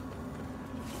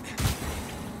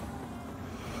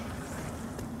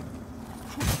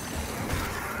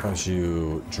 Once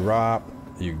you drop,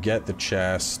 you get the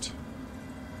chest.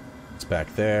 It's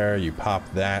back there. You pop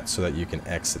that so that you can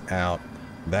exit out.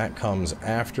 That comes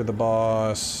after the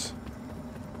boss.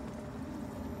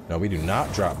 No, we do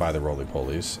not drop by the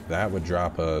roly-polies. That would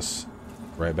drop us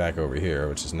right back over here,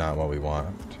 which is not what we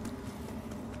want.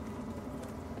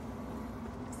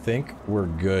 I think we're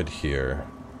good here.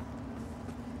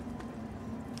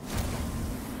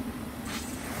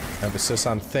 Emphasis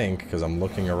on think, because I'm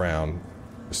looking around.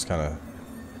 Just kind of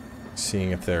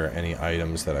seeing if there are any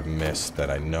items that I've missed that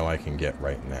I know I can get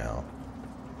right now.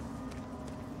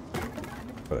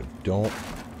 But I don't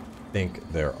think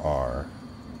there are.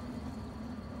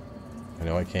 I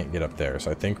know I can't get up there, so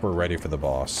I think we're ready for the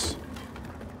boss.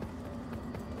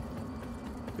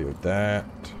 Deal with that.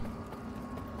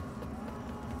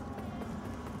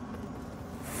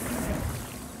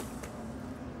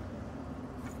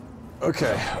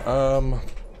 Okay,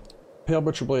 Pale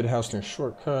Butcher Blade House near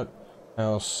shortcut.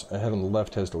 House ahead on the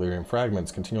left has delirium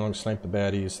fragments. Continue along, snipe the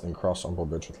baddies, then cross Umbral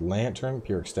Bridge with lantern.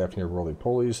 Pyrrhic staff near roly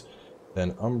polies.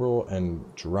 Then Umbral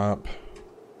and drop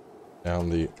down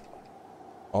the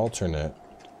alternate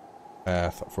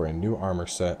path for a new armor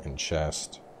set and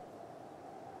chest.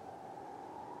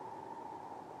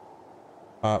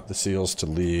 Pop the seals to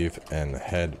leave and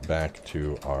head back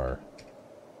to our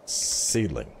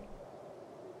seedling.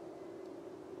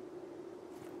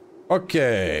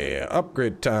 Okay,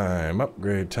 upgrade time,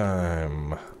 upgrade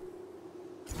time.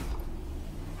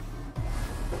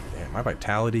 Damn, my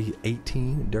vitality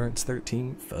 18, endurance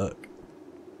 13, fuck.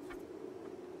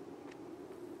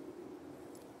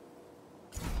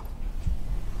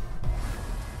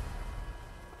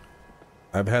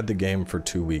 I've had the game for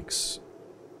 2 weeks.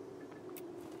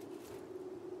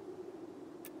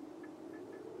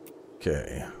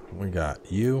 Okay, we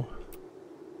got you.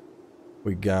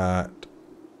 We got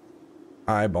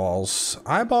eyeballs.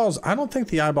 Eyeballs, I don't think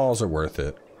the eyeballs are worth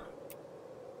it.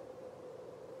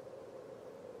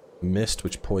 Mist,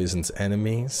 which poisons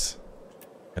enemies.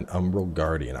 And Umbral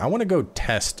Guardian. I want to go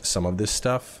test some of this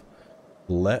stuff.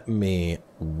 Let me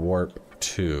warp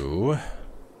to...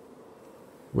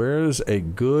 Where's a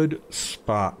good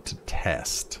spot to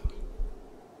test?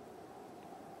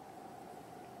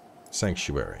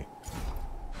 Sanctuary.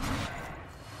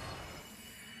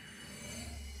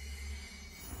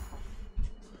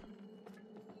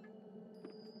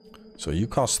 So you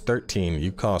cost 13,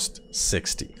 you cost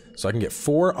 60. So I can get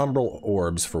 4 Umbral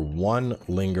Orbs for 1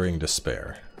 Lingering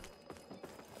Despair.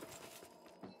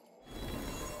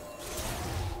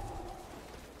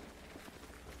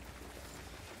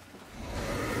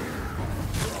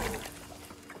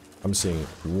 I'm seeing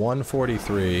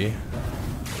 143.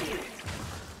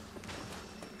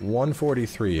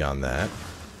 143 on that.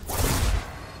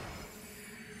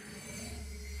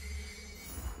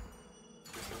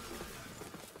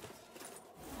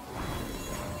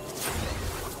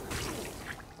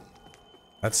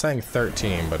 That's saying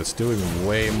 13, but it's doing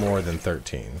way more than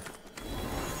 13.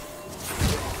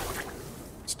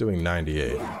 It's doing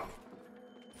 98.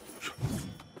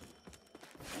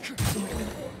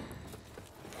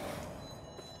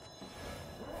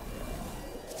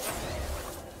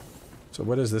 So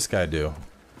what does this guy do?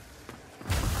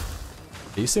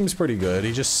 He seems pretty good.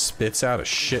 He just spits out a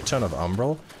shit ton of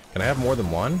Umbral. Can I have more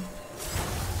than one?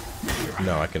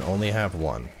 No, I can only have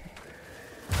one.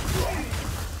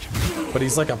 But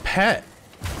he's like a pet.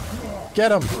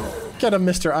 Get him. Get him,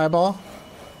 Mr. Eyeball.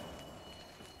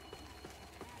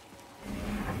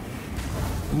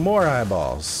 More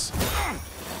eyeballs.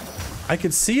 I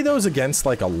could see those against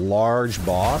like a large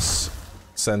boss,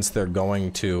 since they're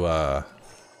going to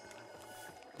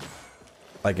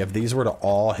Like, if these were to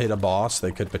all hit a boss,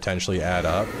 they could potentially add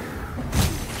up.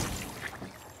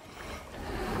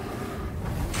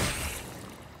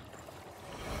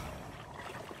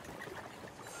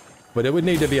 But it would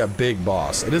need to be a big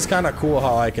boss. It is kind of cool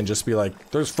how I can just be like,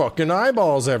 there's fucking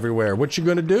eyeballs everywhere. What you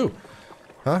gonna do?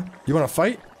 Huh? You wanna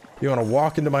fight? You wanna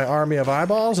walk into my army of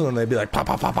eyeballs? And then they'd be like, pop,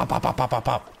 pop, pop, pop, pop, pop, pop, pop,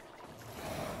 pop.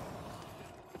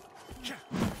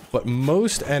 But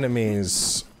most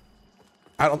enemies...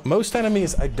 most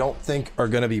enemies I don't think are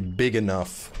gonna be big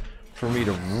enough for me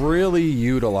to really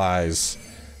utilize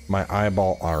my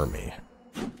eyeball army.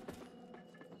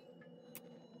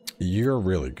 You're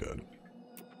really good.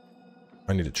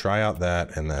 I need to try out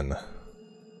that, and then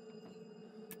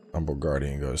Humble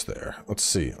Guardian goes there. Let's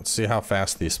see. Let's see how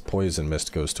fast this poison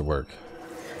mist goes to work.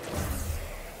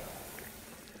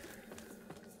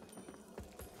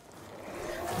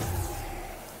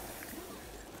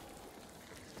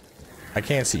 I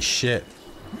can't see shit.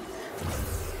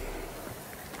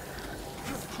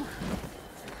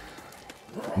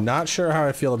 Not sure how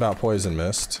I feel about poison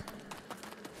mist.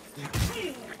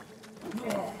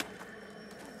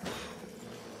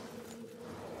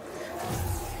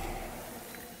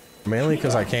 Mainly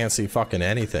because I can't see fucking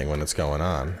anything when it's going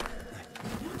on.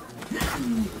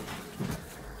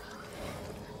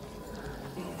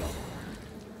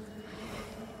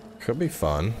 Could be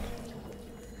fun.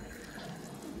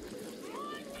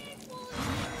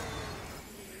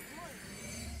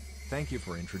 Thank you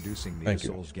for introducing me to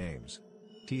Souls games.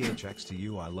 THX to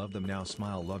you, I love them now,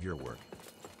 smile, love your work.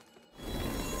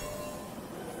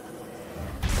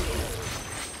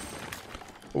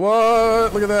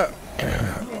 What? Look at that.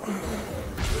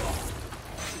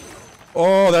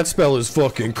 Oh, that spell is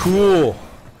fucking cool.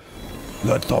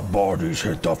 Let the bodies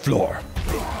hit the floor.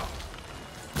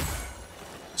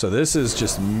 So this is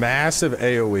just massive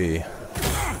AoE.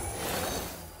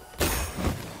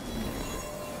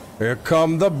 Here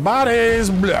come the bodies.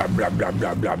 Blah, blah, blah,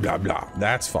 blah, blah, blah, blah.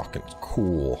 That's fucking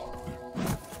cool.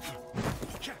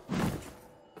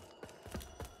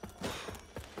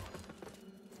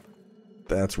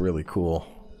 That's really cool.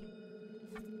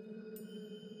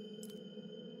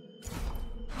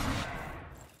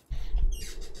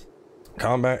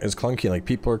 Combat is clunky like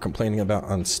people are complaining about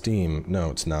on Steam.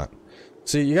 No, it's not.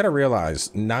 See, you gotta realize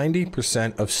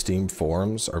 90% of Steam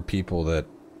forums are people that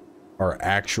are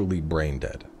actually brain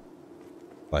dead.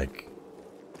 Like,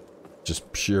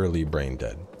 just purely brain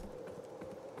dead.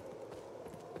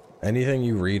 Anything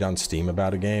you read on Steam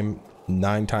about a game,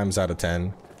 9 times out of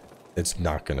 10, it's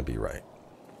not gonna be right.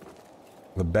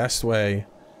 The best way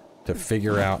to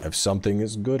figure out if something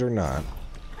is good or not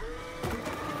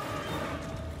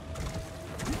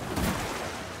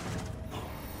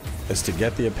is to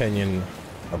get the opinion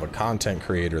of a content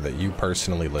creator that you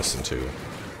personally listen to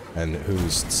and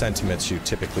whose sentiments you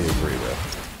typically agree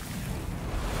with.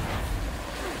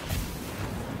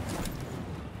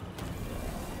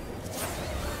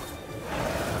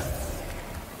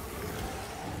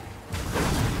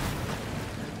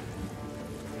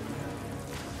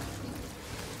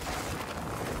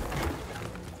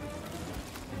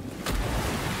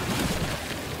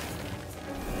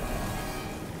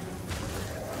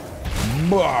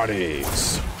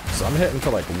 Bodies. So I'm hitting for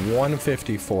like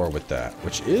 154 with that,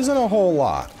 which isn't a whole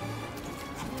lot.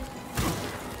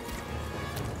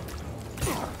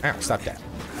 Ow, stop that.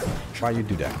 Why you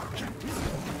do that?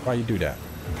 Why you do that?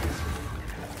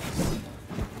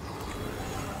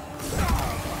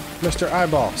 Mr.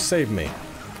 Eyeball, save me.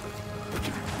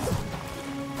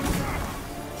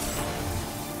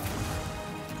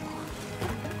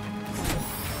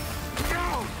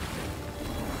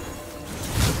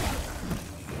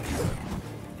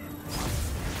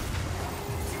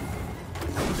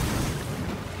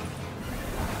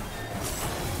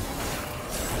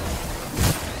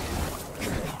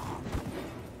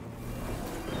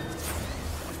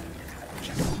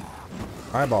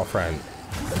 Eyeball friend,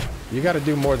 you gotta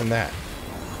do more than that.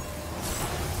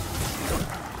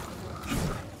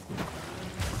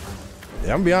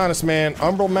 Yeah, I'm gonna be honest, man.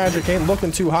 Umbral magic ain't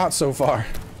looking too hot so far.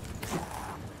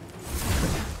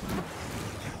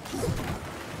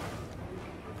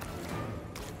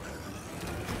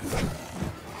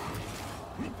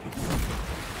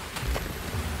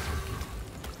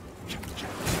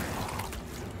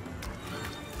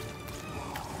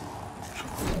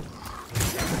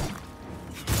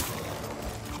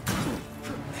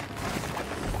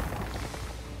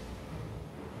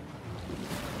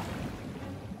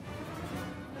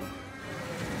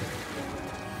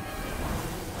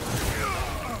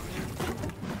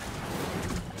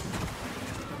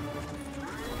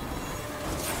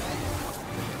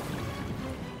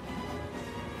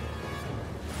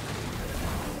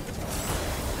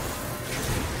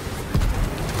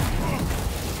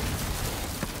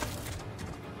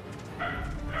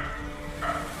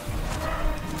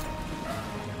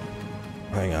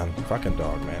 hang on. Fucking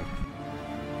dog, man.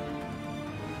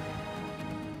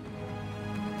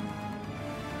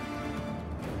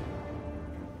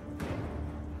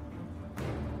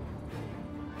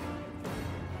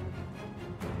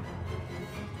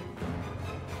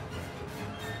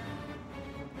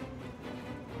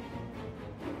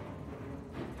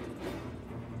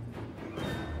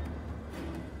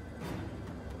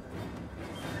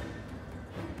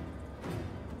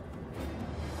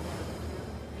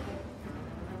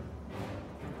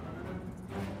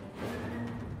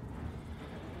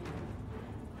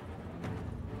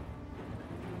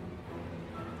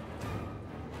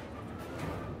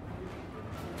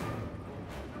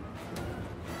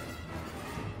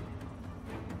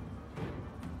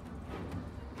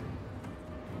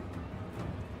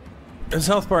 His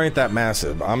health bar ain't that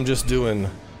massive. I'm just doing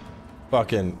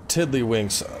fucking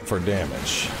tiddlywinks for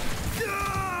damage.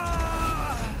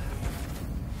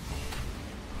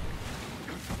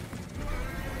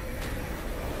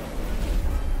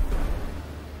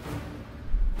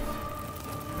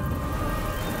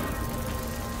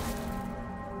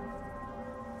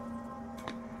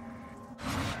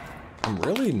 I'm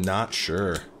really not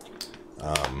sure.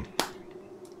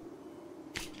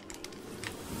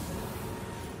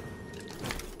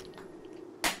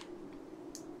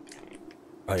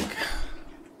 Like,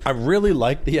 I really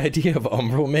like the idea of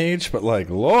Umbral Mage, but like,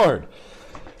 Lord,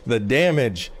 the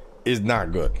damage is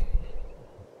not good.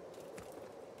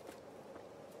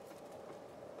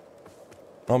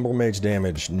 Umbral Mage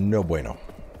damage, no bueno.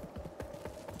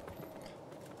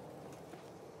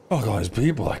 Oh, guys,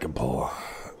 people I can pull.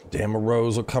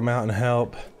 Damarose will come out and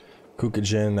help.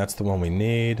 Kukujin, that's the one we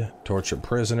need. Tortured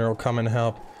Prisoner will come and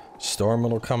help. Storm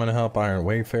will come and help. Iron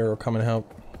Wayfarer will come and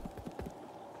help.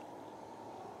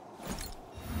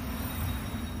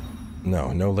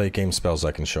 No, no late game spells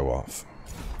I can show off.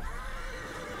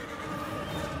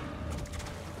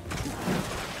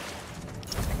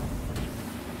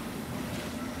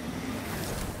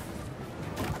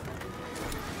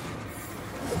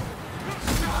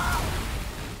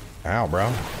 Ow,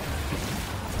 bro.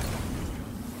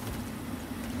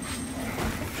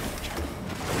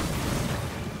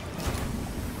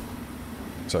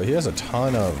 So he has a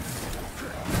ton of...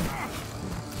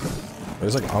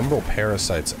 There's like umbral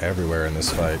parasites everywhere in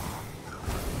this fight.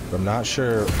 But I'm not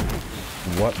sure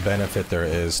what benefit there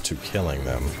is to killing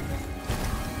them.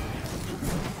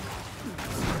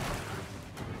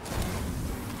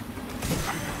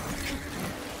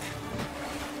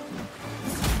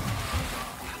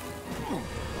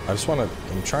 I just want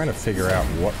to... I'm trying to figure out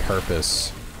what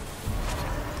purpose...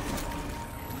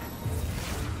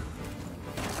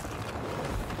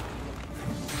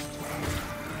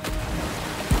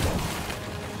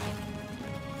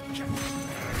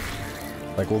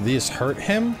 Like, will these hurt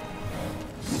him?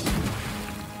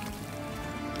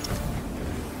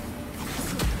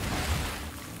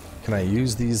 Can I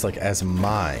use these, like, as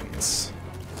mines?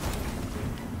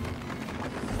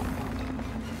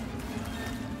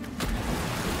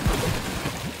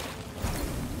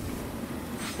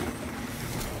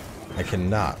 I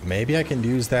cannot. Maybe I can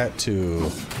use that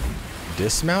to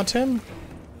dismount him?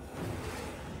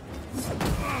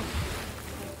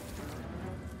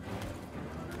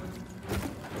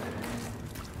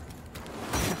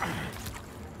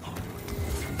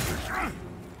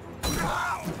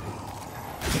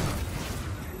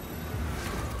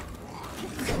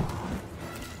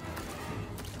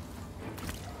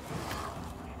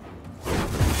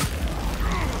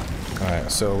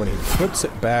 So when he puts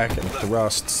it back and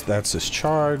thrusts, that's his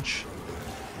charge.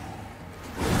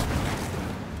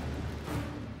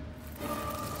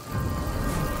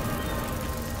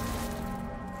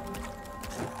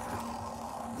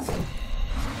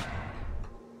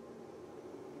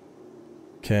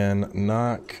 Can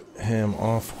knock him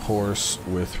off horse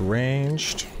with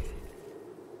ranged.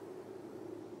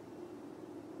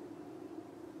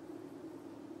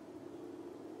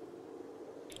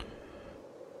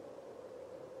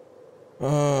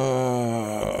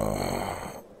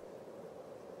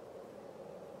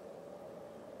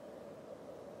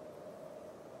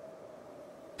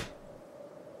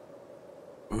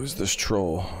 Who's this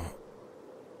troll?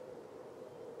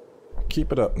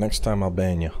 Keep it up. Next time I'll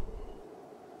ban you.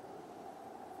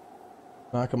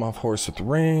 Knock him off horse with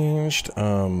ranged.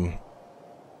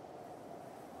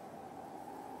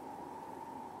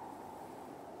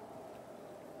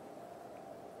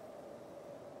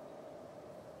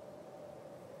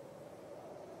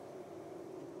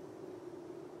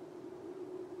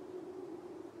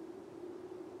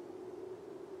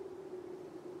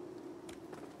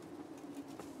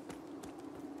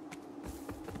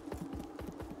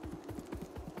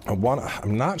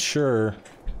 I'm not sure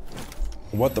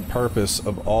what the purpose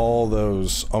of all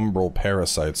those umbral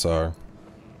parasites are.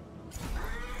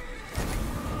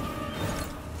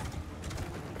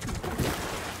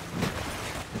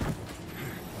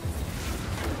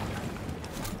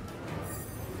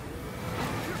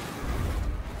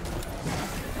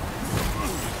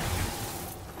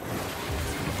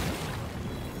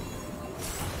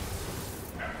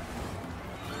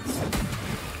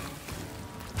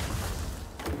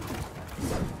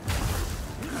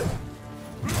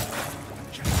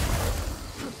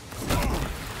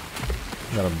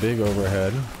 Got a big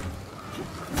overhead.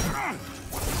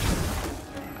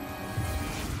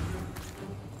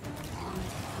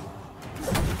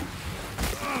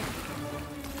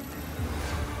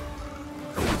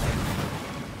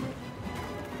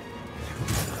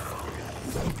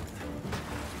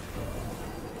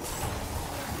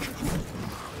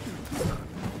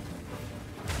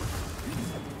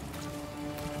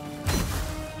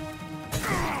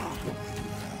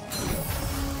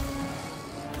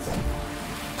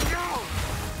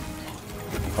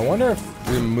 I wonder if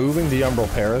removing the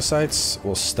umbral parasites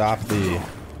will stop the...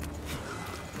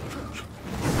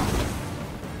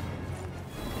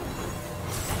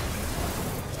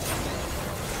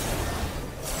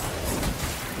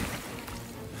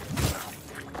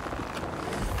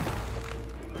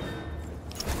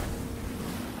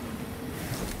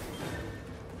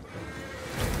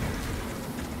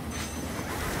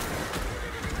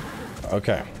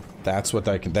 Okay. That's what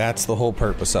that's the whole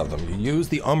purpose of them. You use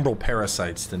the umbral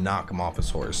parasites to knock him off his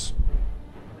horse.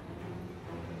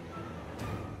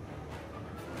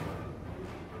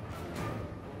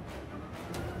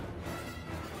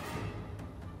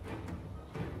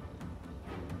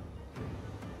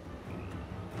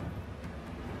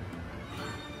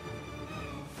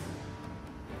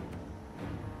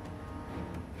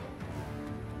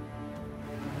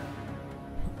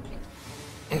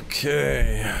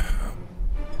 Okay.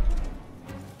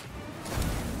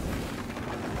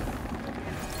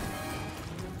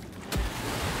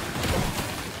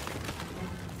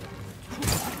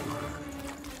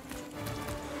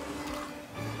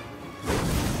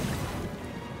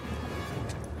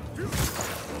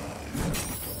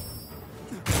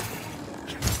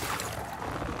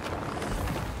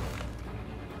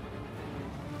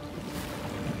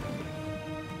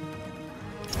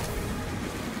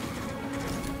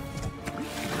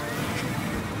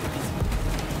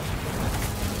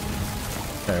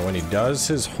 Okay, when he does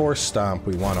his horse stomp,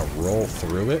 we want to roll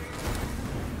through it.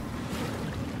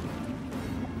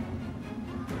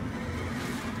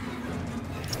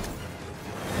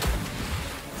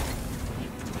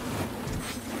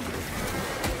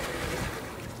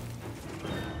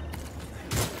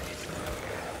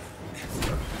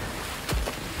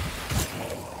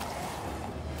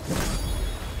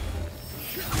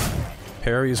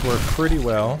 Parries work pretty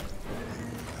well.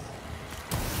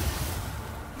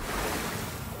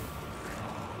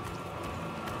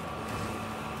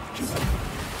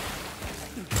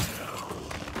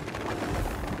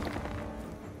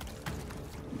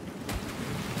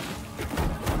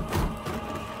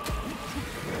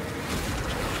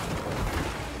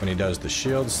 When he does the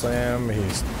shield slam,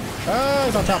 he's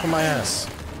on top of my ass.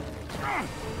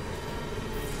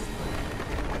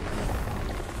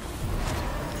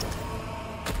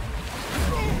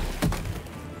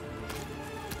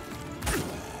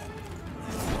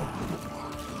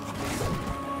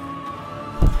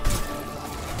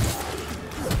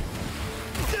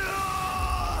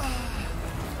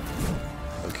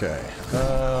 Okay.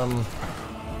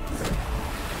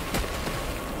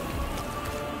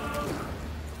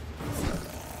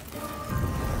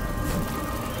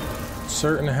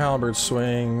 Certain halberd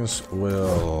swings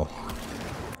will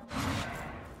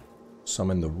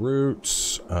summon the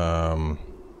roots. Let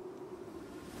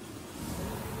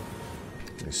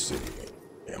me see.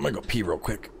 Yeah, I'm gonna go pee real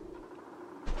quick.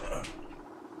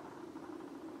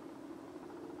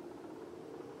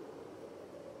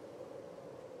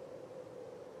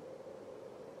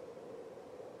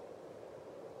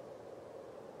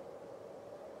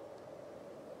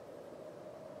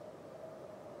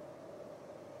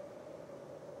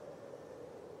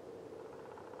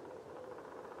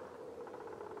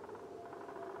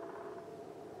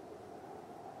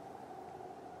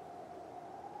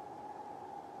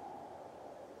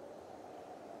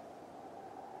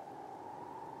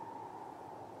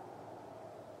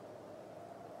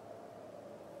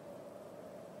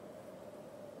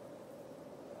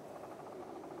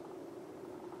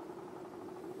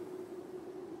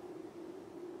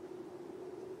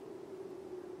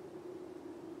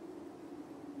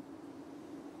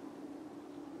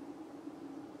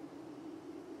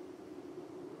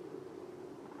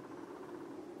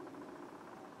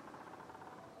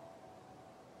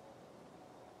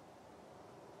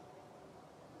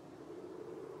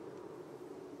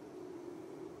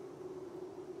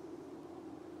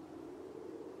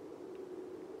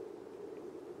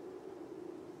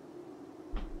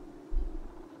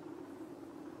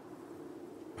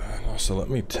 So let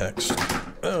me text.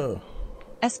 Oh.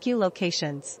 SQ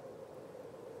locations.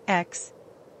 X.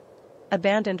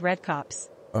 Abandoned red cops.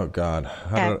 Oh God.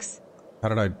 X. How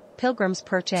did I? Pilgrim's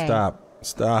Perch A.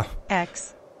 Stop.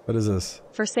 X. What is this?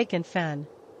 Forsaken Fen.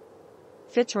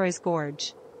 Fitzroy's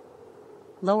Gorge.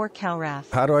 Lower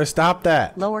Calrath. How do I stop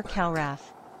that? Lower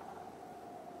Calrath.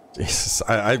 Jesus,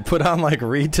 I put on like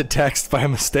read to text by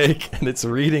mistake and it's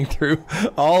reading through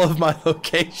all of my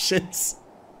locations.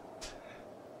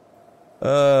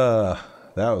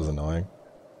 That was annoying.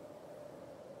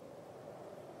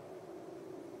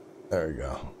 There we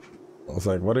go. I was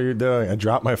like, what are you doing? I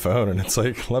dropped my phone and it's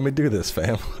like, let me do this,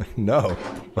 fam. No,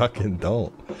 fucking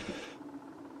don't.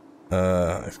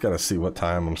 I just gotta see what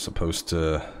time I'm supposed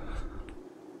to...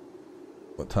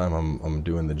 What time I'm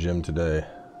doing the gym today.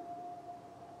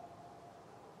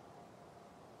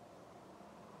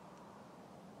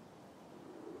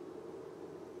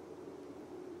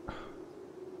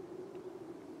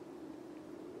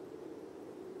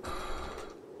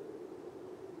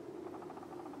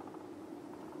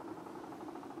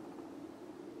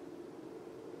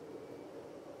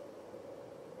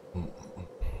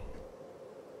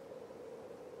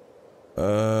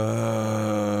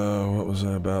 What was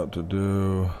I about to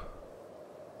do?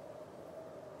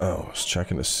 Oh, I was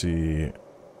checking to see...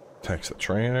 Text the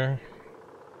trainer.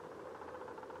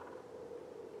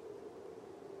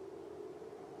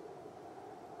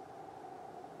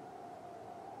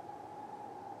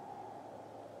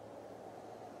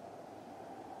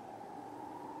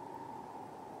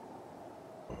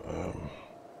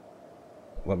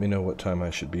 Let me know what time I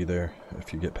should be there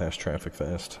if you get past traffic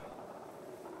fast.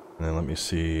 And then let me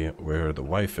see where the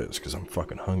wife is, because I'm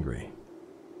fucking hungry.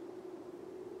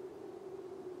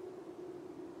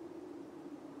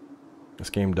 This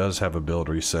game does have a build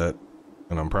reset,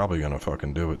 and I'm probably gonna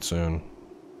fucking do it soon.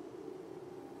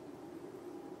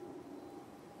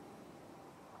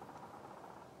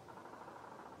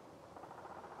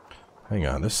 Hang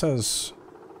on, this says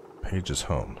Paige is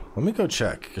home. Let me go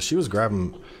check, because she was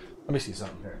grabbing... Let me see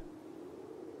something here.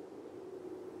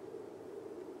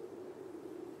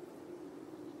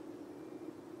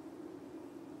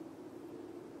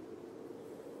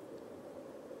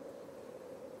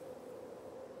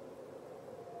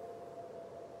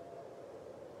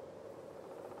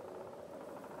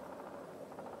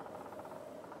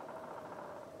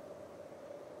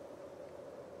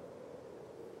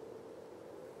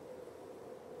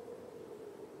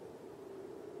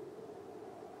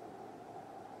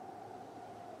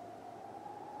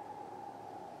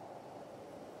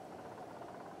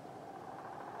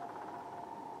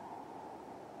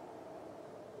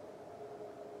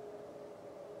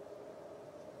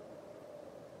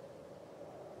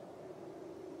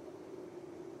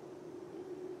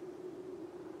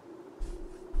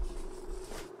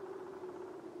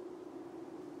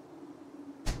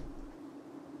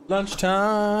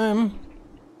 Lunchtime.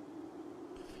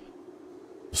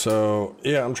 So,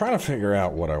 yeah, I'm trying to figure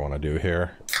out what I want to do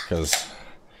here, because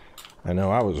I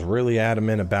know I was really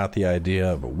adamant about the idea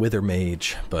of a wither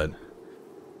mage, but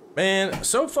man,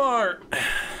 so far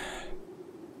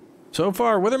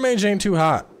wither mage ain't too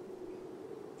hot.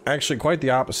 Actually, quite the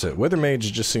opposite. Wither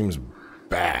mage just seems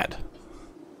bad.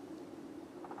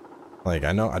 Like,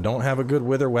 I know I don't have a good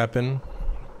wither weapon,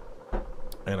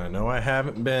 and I know I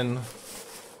haven't been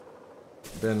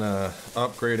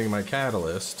upgrading my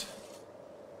catalyst,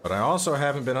 but I also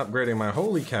haven't been upgrading my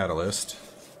holy catalyst,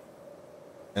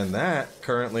 and that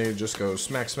currently just goes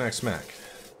smack, smack, smack.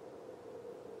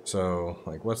 So,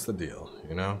 like, what's the deal,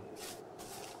 you know?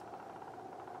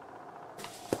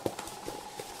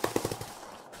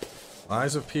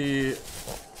 Lies of P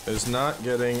is not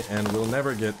getting and will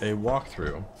never get a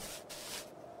walkthrough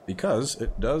because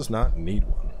it does not need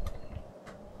one.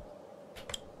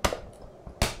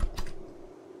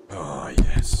 Oh,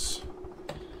 yes.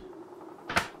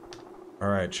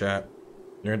 Alright, chat.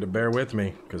 You're going to bear with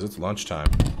me, because it's lunchtime.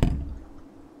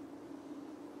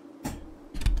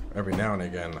 Every now and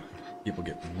again, people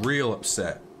get real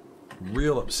upset.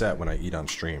 Real upset when I eat on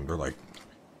stream. They're like,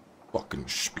 fucking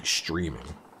be streaming.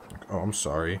 Like, oh, I'm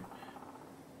sorry.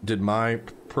 Did my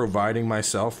providing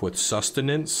myself with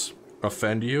sustenance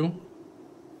offend you?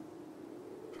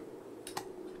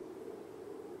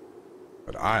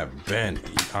 But I have been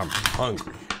eating. I'm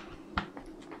hungry.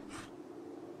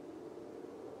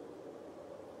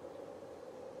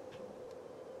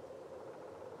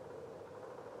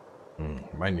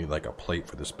 Might need like a plate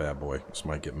for this bad boy. This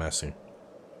might get messy.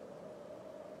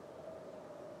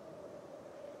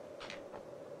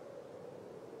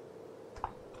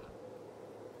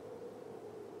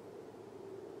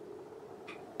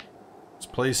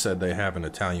 place said they have an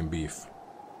Italian beef.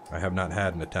 I have not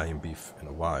had an Italian beef in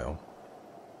a while.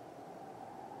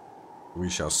 We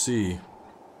shall see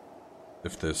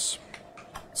if this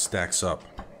stacks up.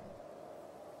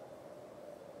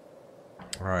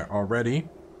 Alright, already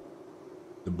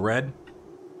the bread.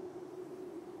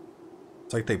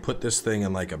 It's like they put this thing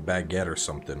in like a baguette or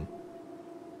something.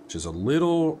 Which is a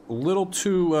little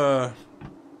too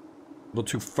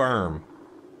firm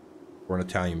for an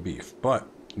Italian beef, but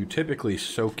you typically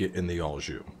soak it in the au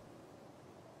jus.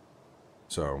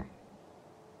 So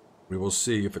we will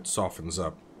see if it softens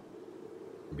up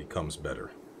and becomes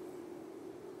better.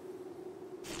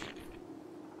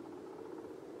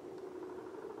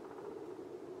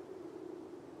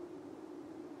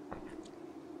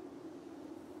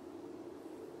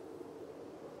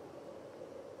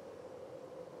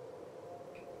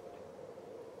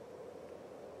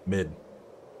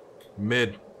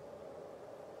 Mid.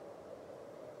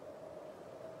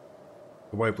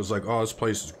 The wife was like, "Oh, this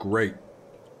place is great.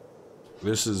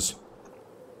 This is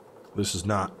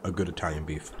not a good Italian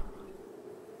beef."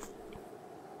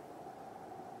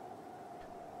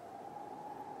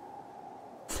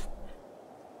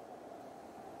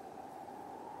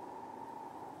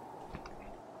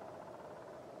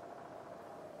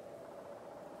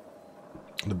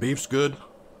 The beef's good,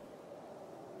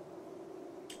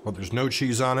 but there's no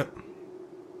cheese on it.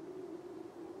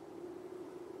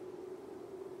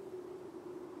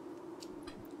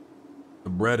 The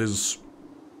bread is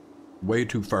way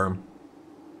too firm.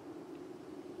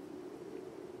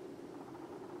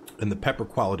 And the pepper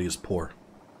quality is poor.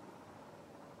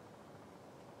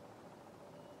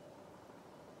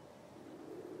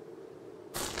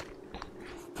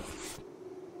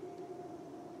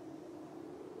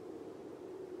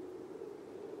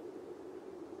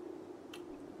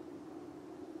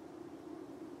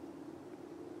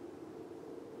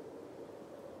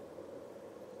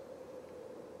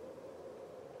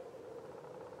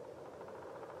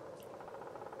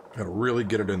 Gotta really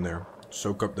get it in there.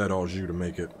 Soak up that au jus to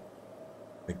make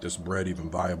this bread even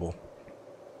viable.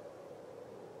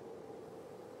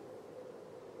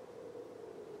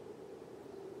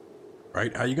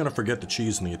 Right? How are you gonna forget the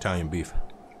cheese in the Italian beef?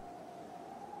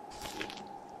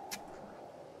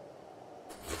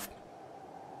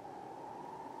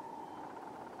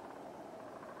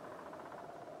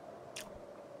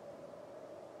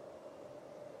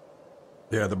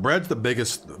 Yeah, the bread's the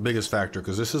biggest factor,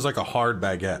 because this is like a hard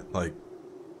baguette. Like,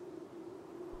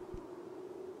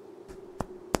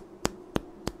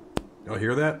 y'all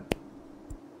hear that?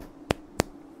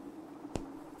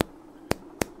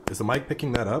 Is the mic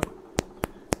picking that up?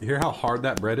 You hear how hard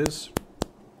that bread is?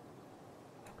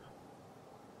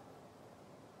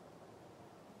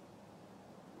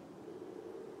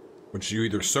 Which you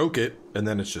either soak it and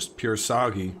then it's just pure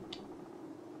soggy.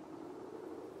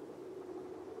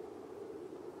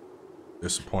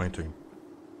 Disappointing.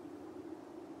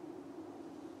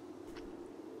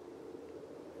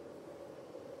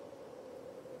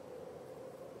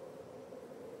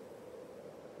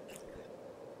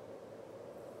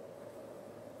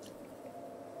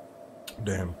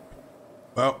 Damn.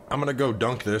 Well, I'm gonna go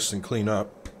dunk this and clean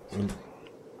up.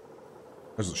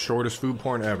 That's the shortest food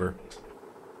porn ever.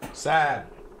 Sad.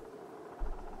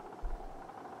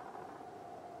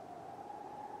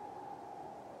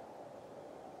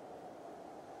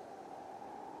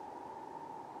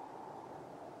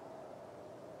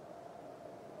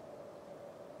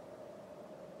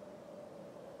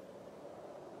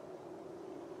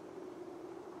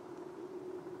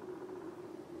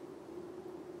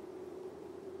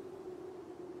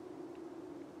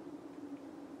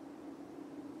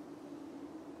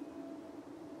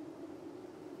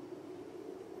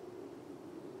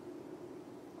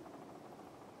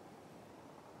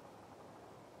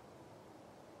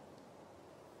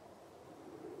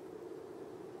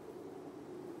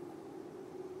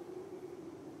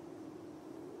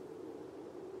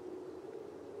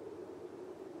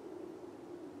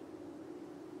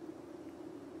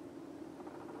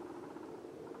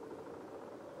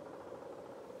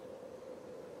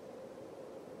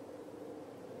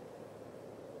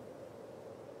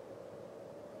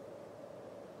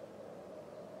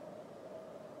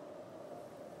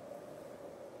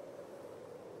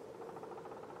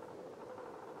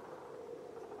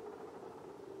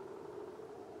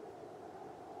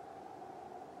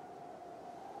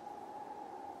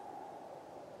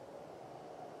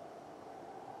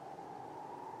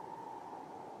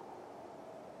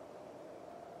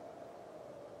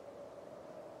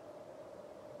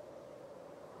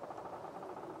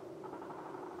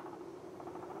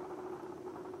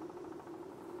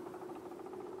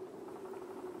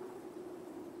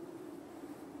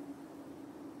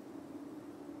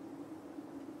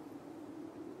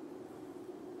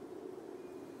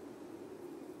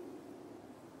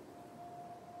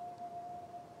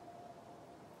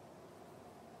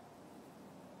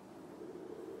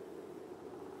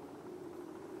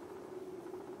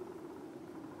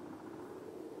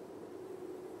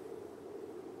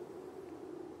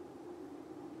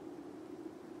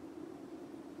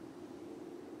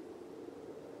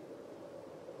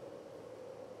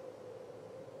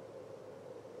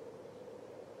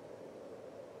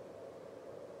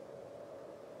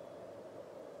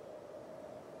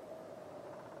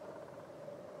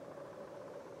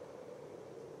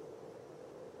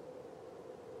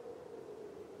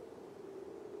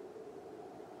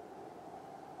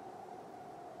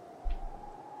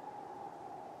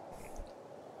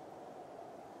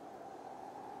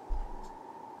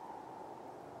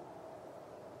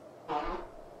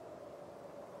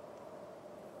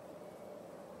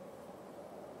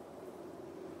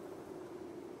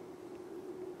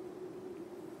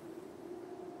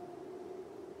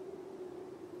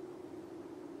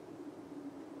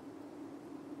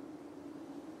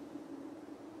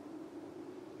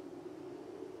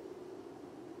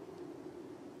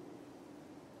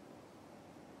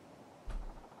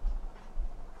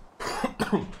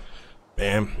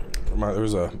 Man, there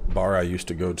was a bar I used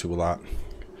to go to a lot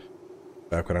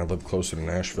back when I lived closer to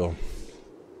Nashville,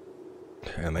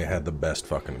 and they had the best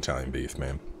fucking Italian beef,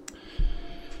 man.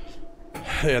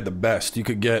 They had the best. You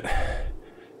could get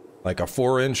like a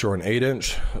 4-inch or an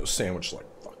 8-inch sandwich like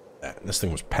fuck that. And this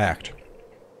thing was packed.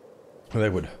 They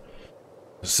would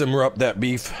simmer up that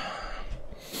beef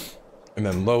and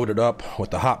then load it up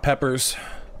with the hot peppers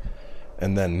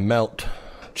and then melt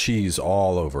cheese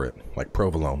all over it like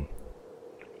provolone.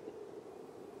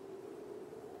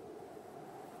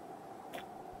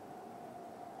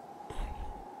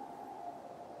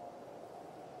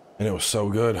 And it was so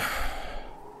good.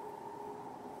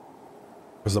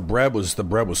 Because the bread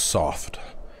was soft.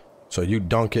 So you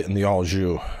dunk it in the au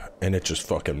jus and it just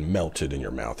fucking melted in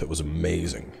your mouth. It was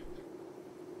amazing.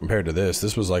 Compared to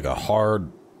this was like a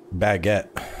hard baguette.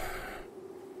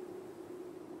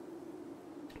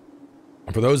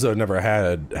 For those that have never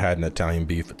had an Italian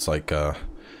beef, it's like I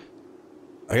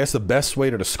guess the best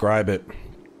way to describe it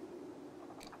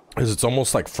is it's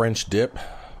almost like French dip.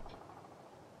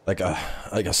 Like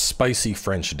a spicy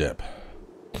French dip.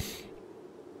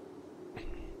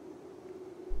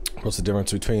 What's the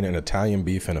difference between an Italian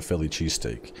beef and a Philly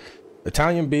cheesesteak?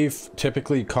 Italian beef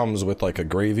typically comes with like a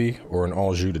gravy or an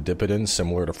au jus to dip it in,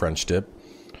 similar to French dip.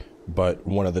 But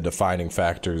one of the defining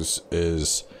factors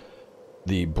is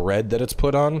the bread that it's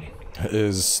put on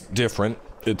is different.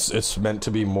 It's meant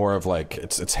to be more of like,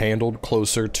 it's handled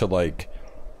closer to like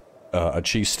a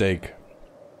cheesesteak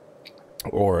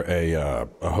or a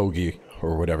hoagie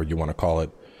or whatever you want to call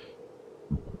it.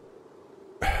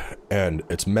 And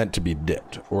it's meant to be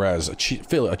dipped, whereas a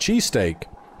cheesesteak,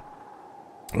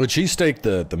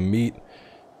 the meat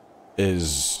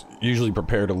is usually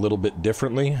prepared a little bit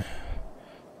differently,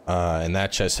 and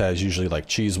that just has usually like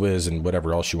cheese whiz and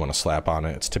whatever else you want to slap on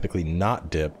it. It's typically not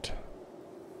dipped,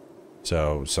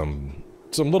 so some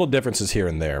little differences here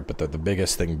and there, but the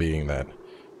biggest thing being that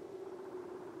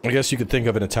I guess you could think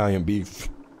of an Italian beef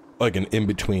like an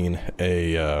in-between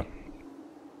a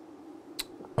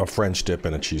French dip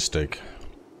and a cheesesteak.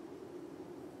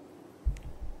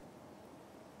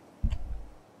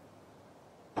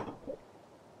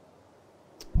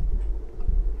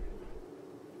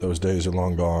 Those days are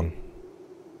long gone.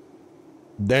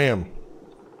 Damn.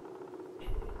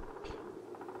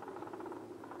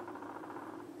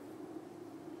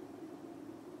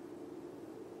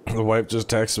 The wife just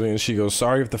texted me and she goes,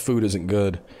 "Sorry if the food isn't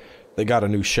good. They got a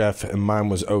new chef and mine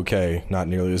was okay, not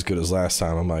nearly as good as last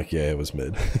time." I'm like, yeah, it was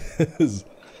mid.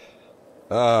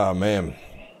 Ah, man.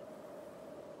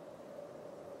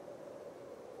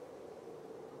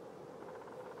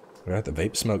 Right, the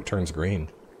vape smoke turns green.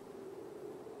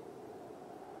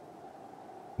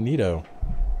 Neato.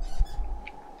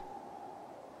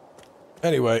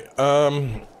 Anyway,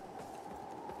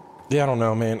 yeah, I don't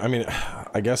know, man. I mean,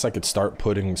 I guess I could start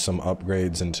putting some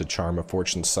upgrades into Charm of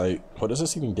Fortune's site. What does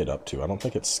this even get up to? I don't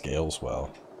think it scales well.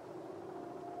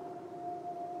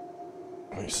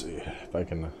 Let me see if I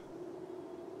can...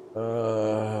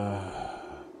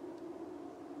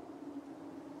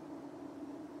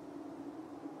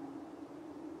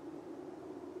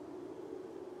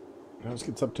 This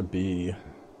gets up to B.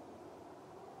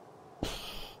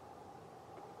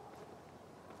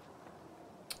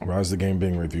 Why is the game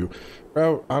being reviewed?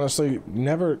 Bro, honestly,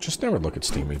 just never look at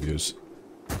Steam reviews.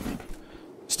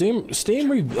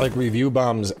 Steam review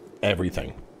bombs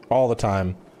everything all the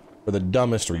time for the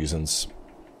dumbest reasons.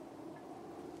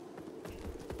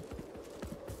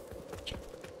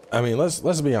 I mean,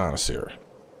 let's be honest here.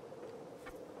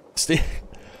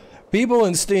 People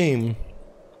in Steam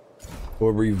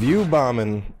were review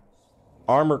bombing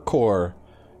Armored Core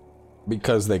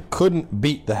because they couldn't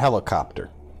beat the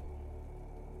helicopter.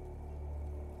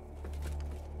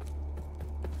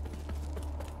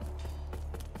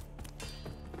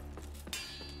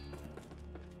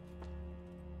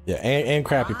 Yeah, and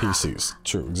crappy PCs.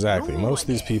 True, exactly. Most of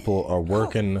these people are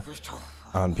working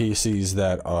on PCs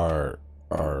that are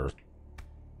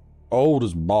old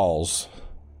as balls,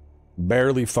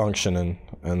 barely functioning,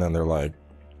 and then they're like,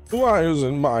 "Why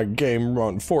isn't my game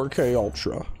run 4K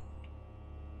Ultra?"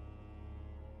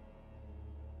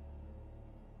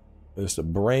 It's a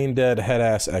brain-dead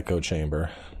head-ass echo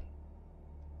chamber.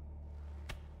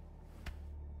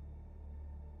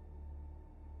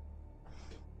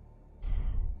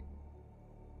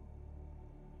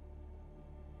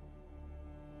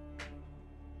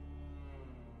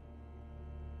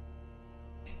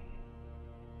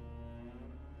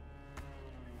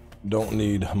 Don't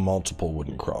need multiple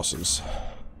wooden crosses.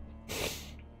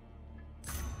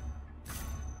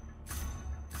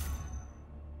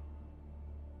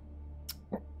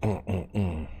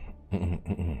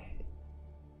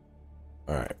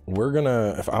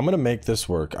 if I'm gonna make this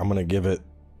work, I'm gonna give it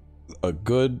a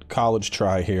good college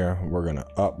try here. We're gonna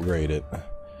upgrade it.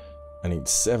 I need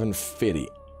 750.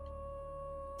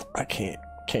 I can't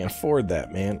afford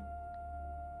that, man.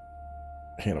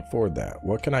 Can't afford that.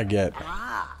 What can I get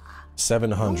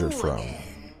 700 from?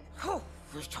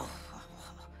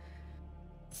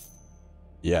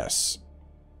 Yes.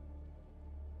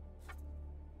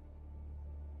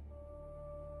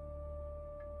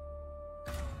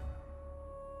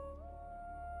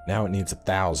 Now it needs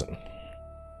 1,000.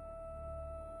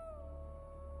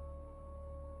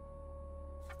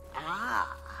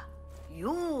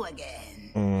 You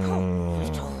again.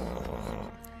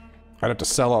 I'd have to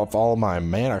sell off all my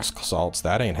mana salts.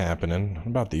 That ain't happening. What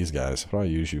about these guys? What do I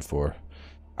use you for?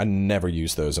 I never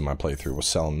used those in my playthrough. Was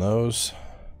selling those.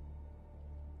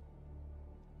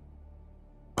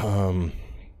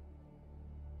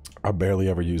 I barely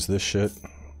ever use this shit.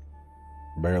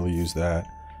 Barely use that.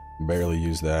 Barely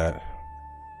use that.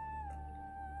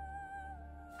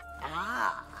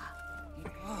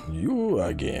 You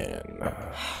again.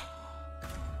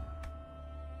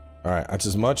 Alright, that's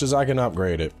as much as I can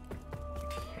upgrade it.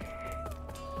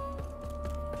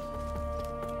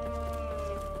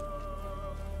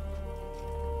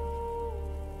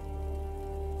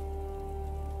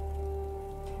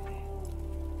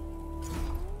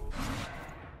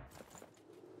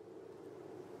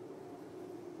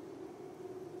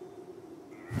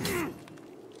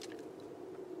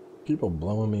 People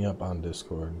blowing me up on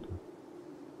Discord.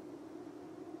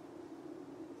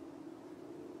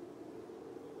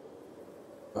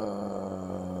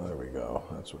 There we go.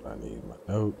 That's what I need. My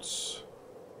notes.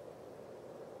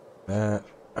 That.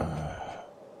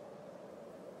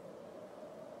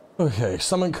 Okay,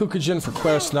 summon Kukujin for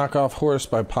quest. Knock off horse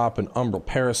by pop an umbral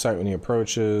parasite when he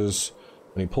approaches.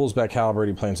 When he pulls back halberd,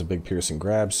 he plants a big piercing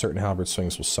grab. Certain halberd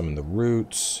swings will summon the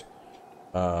roots.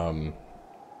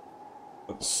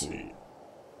 Let's see.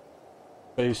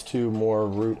 Phase 2, more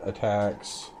root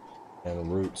attacks and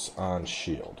roots on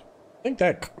shield. I think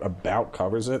that about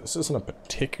covers it. This isn't a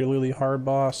particularly hard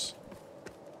boss.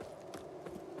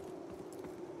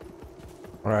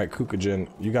 Alright, Kukujin,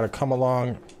 you gotta come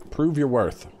along, prove your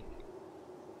worth.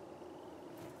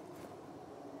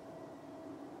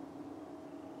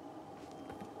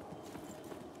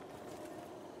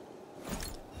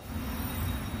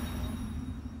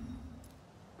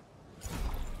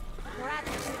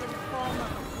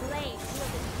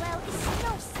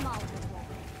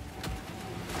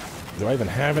 Do I even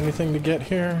have anything to get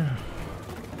here?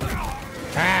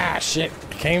 Ah, shit.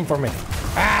 He came for me.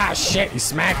 Ah, shit. He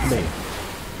smacked me.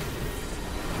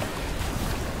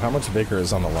 How much Vigor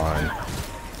is on the line?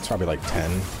 It's probably like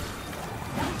 10.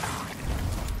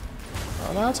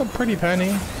 Oh, that's a pretty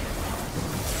penny.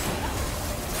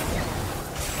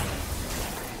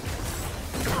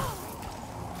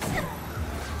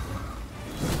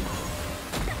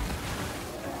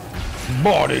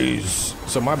 Bodies!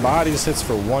 So my bodies hits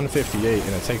for 158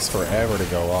 and it takes forever to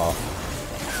go off.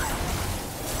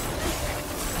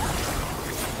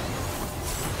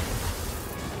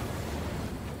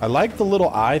 I like the little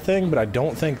eye thing, but I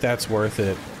don't think that's worth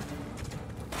it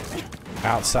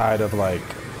outside of like...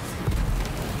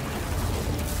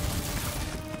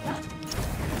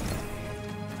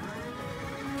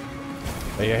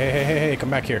 Hey, come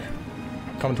back here.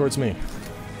 Come towards me.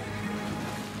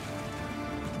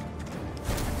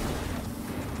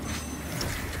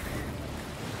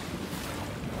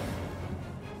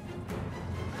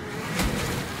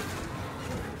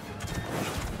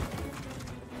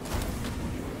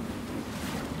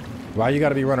 Why you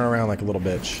gotta be running around like a little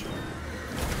bitch?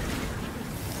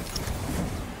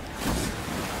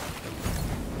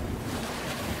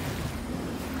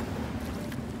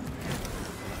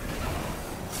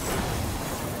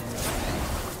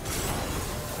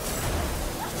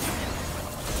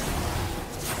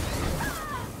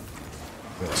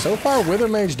 So far, Wither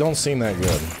Mage don't seem that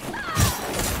good.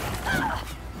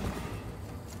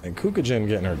 And Kukujin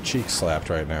getting her cheeks slapped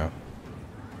right now.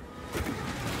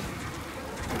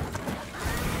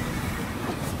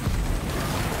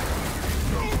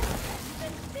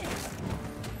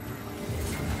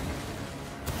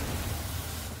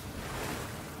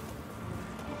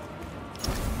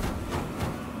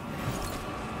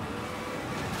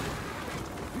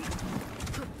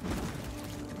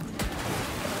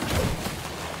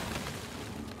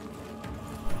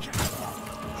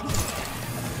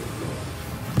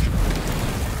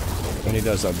 When he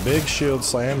does a big shield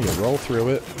slam, you roll through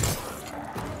it.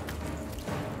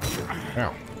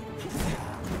 Ow.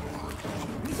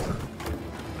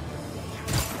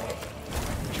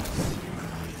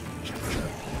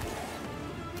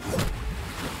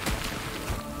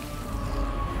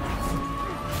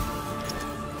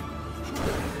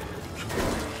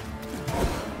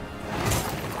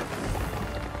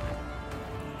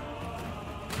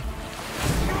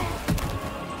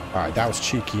 Alright, that was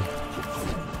cheeky.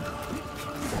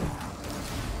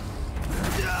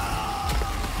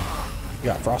 You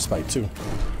got frostbite too.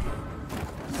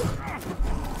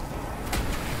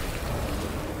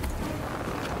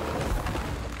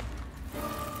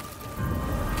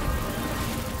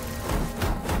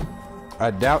 I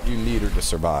doubt you need her to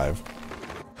survive.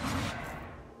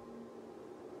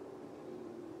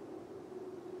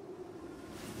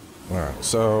 Alright,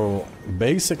 so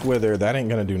basic wither, that ain't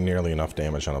gonna do nearly enough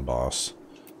damage on a boss.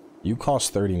 You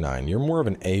cost 39. You're more of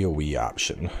an AoE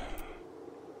option.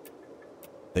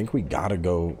 I think we gotta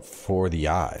go for the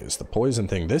eyes. The poison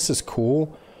thing, this is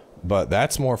cool, but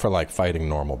that's more for like fighting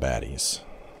normal baddies.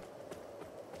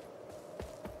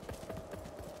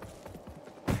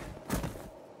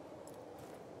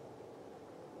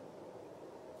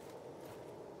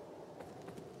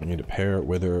 You need to pair it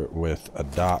with a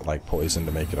dot like poison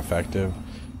to make it effective.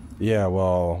 Yeah,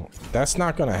 well, that's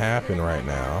not gonna happen right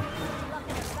now.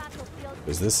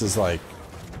 Because this is like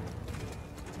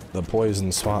the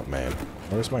poison swamp man.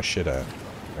 Where's my shit at?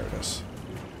 There it is.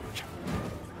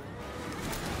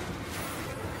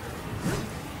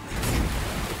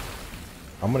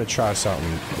 I'm gonna try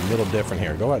something a little different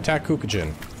here. Go attack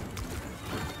Kukujin.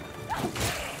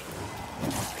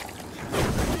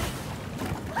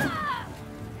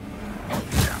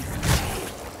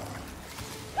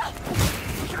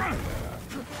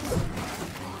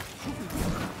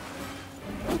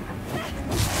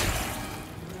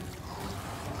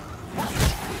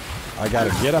 I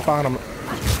gotta get up on him.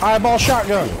 Eyeball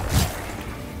shotgun!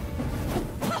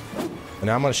 And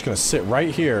now I'm just gonna sit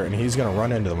right here and he's gonna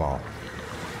run into them all.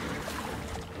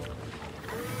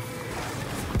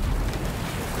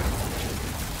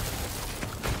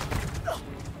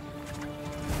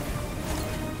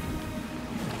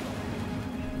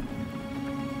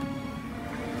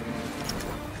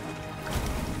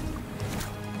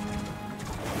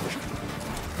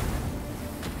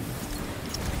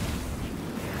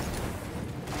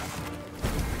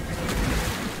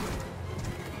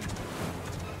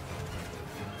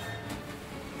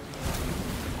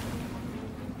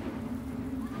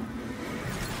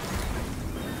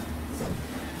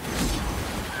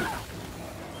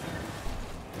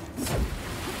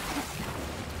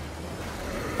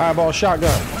 Eyeball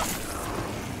shotgun.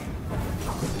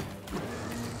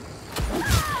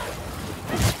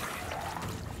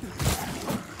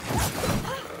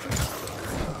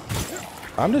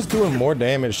 I'm just doing more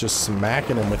damage just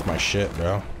smacking him with my shit,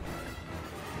 bro.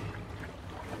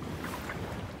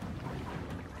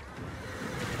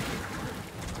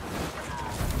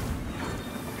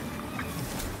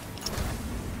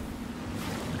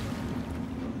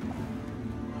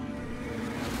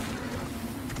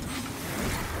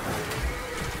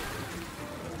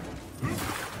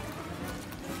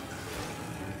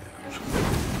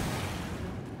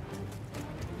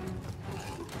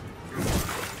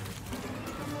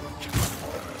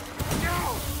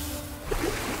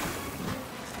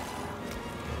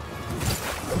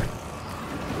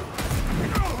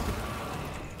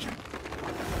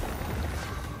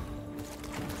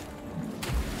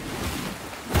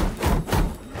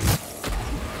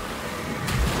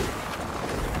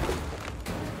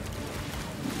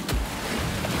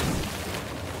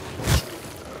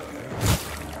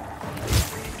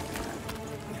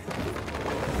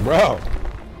 Bro.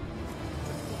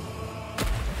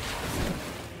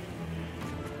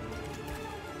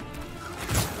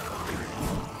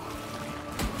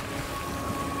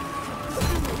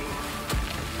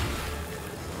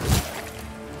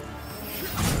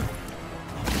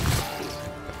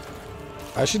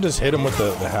 I should just hit him with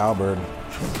the halberd.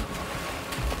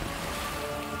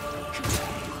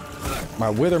 My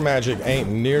wither magic ain't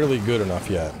nearly good enough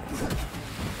yet.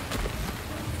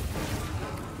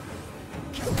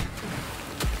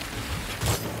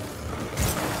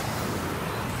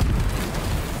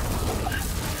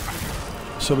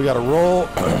 So we gotta roll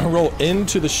roll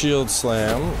into the shield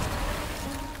slam.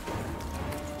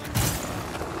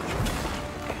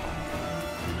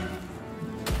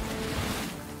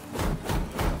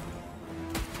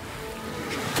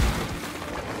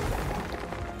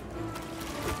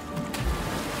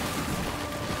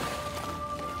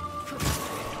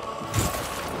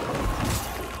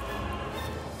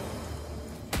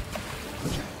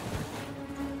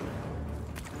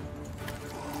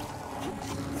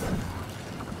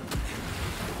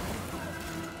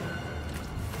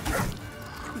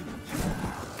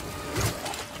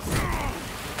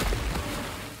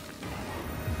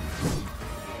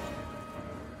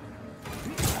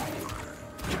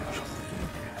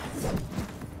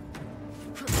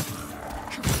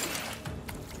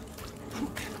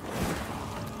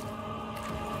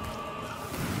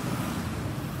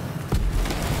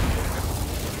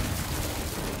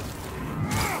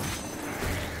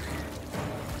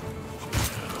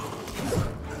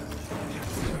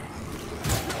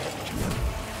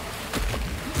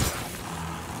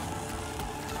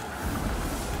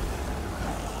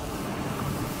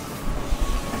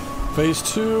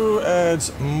 Phase 2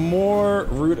 adds more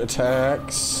root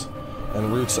attacks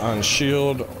and roots on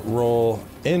shield roll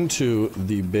into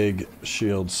the big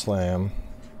shield slam.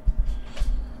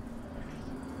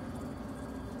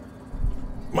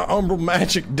 My umbral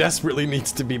magic desperately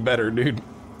needs to be better, dude.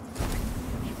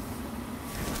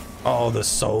 All the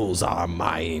souls are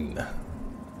mine.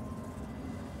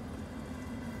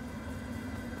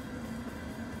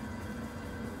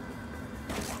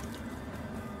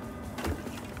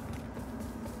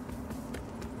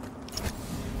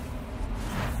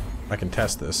 I can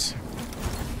test this. In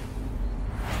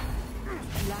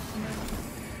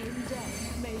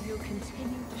death, may you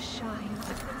continue to shine.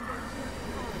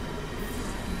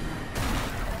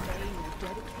 May your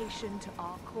dedication to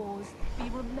our cause be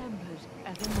remembered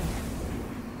evermore.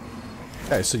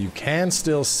 Okay, so you can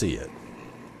still see it.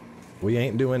 We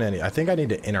ain't doing any. I think I need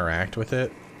to interact with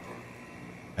it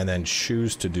and then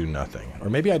choose to do nothing. Or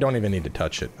maybe I don't even need to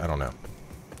touch it. I don't know.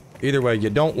 Either way, you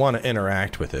don't want to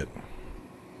interact with it.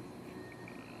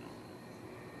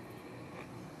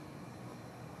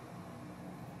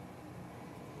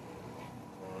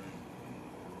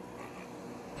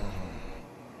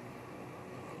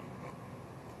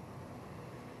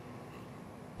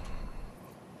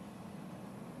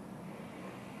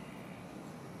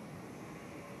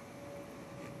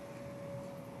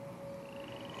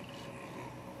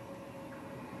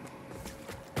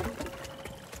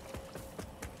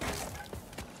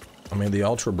 I mean, the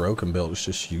ultra broken build is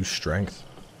just use strength.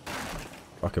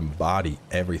 Fucking body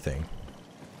everything.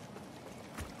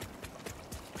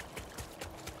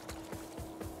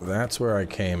 That's where I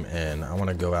came in. I want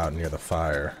to go out near the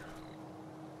fire.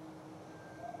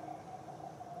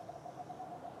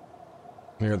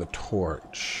 Near the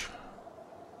torch.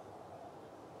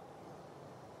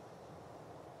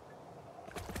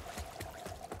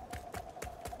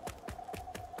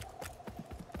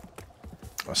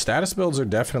 Status builds are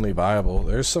definitely viable.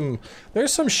 There's some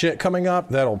shit coming up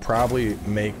that'll probably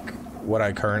make what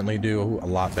I currently do a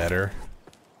lot better.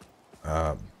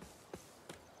 You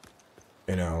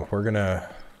know, we're gonna...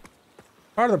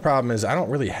 Part of the problem is I don't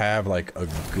really have like a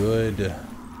good...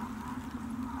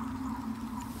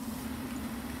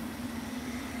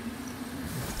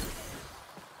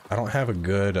 I don't have a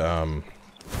good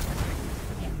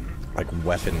like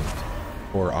weapon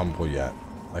or umbral yet.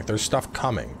 Like there's stuff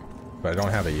coming, but I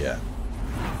don't have it yet.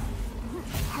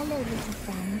 Hello, little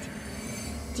friend.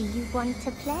 Do you want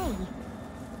to play?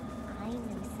 I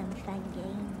know some fun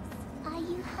games. Are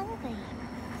you hungry?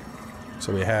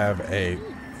 So we have a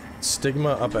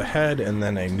stigma up ahead and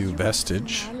then a new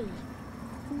vestige.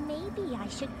 Maybe I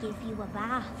should give you a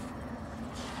bath.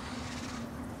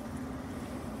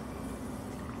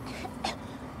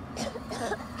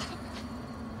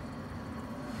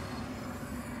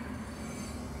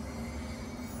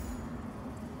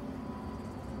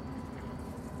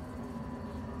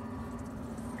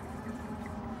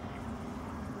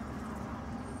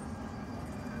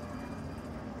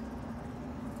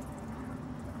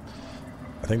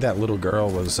 I think that little girl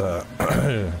was,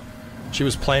 she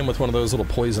was playing with one of those little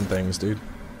poison things, dude.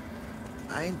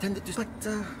 I intended to, but,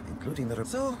 including the...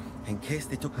 So, in case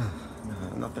they took...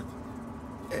 not that...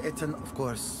 It's an... Of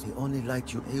course, he only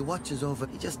liked you. He watches over.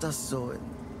 He just does so.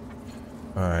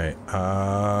 Alright,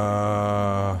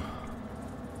 I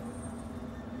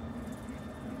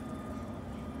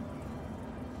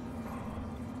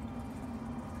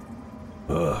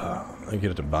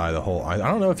get to buy the whole... I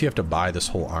don't know if you have to buy this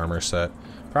whole armor set.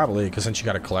 Probably, because since you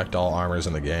got to collect all armors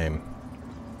in the game.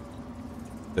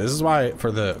 This is why,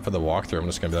 for the walkthrough, I'm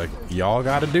just gonna be like, y'all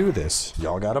gotta do this.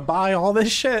 Y'all gotta buy all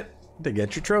this shit to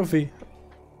get your trophy.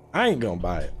 I ain't gonna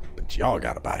buy it, but y'all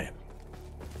gotta buy it.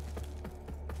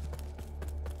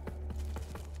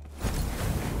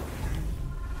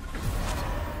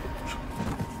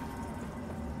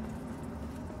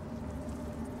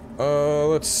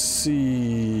 Let's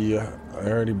see. I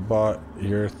already bought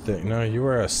your thing. No, you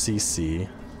were a CC.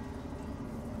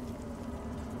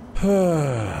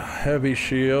 Heavy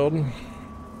shield.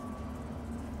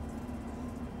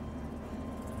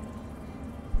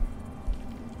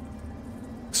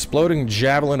 Exploding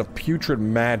javelin of putrid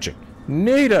magic.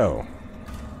 NATO.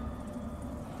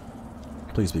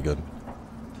 Please be good.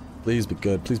 Please be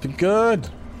good. Please be good.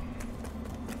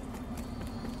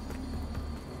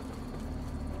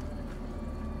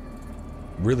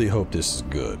 Really hope this is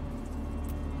good.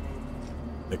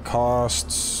 It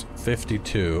costs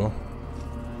 52.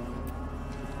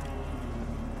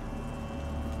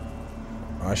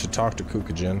 I should talk to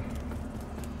Kukujin.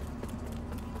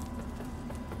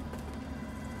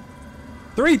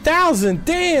 3,000,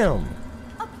 damn!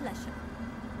 A pleasure.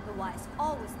 The wise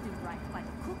always do right by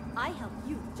the cook. I help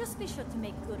you. Just be sure to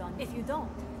make good on it. If you don't,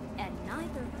 and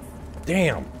neither of us.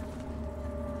 Damn.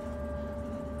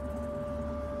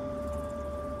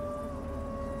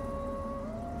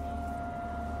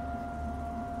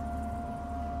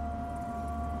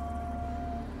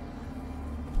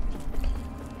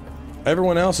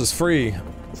 Everyone else is free.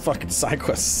 Fucking side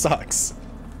quest sucks.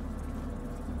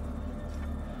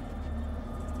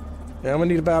 Yeah, I'm gonna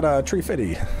need about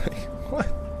 350. What?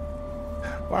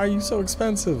 Why are you so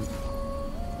expensive?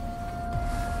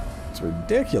 It's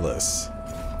ridiculous.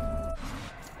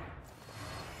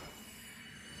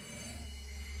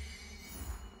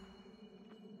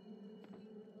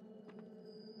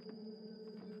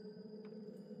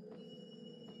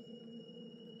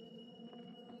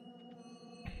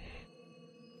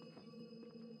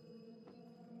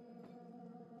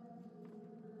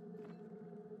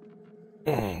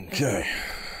 Okay.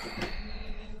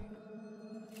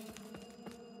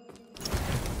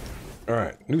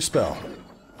 Alright, new spell.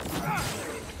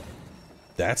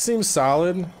 That seems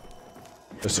solid.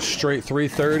 Just a straight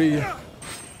 330.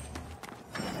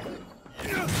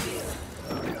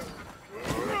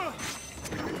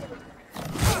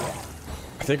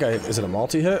 I think is it a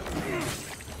multi-hit?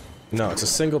 No, it's a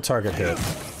single target hit.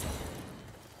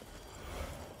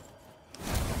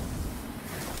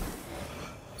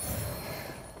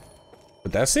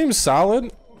 But that seems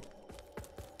solid.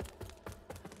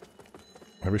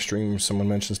 Every stream someone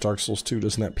mentions Dark Souls 2,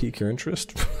 doesn't that pique your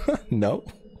interest? No.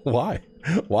 Why?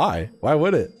 Why? Why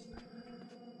would it?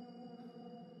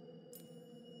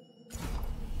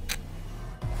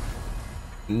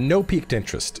 No piqued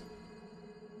interest.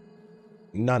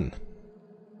 None.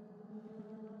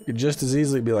 You could just as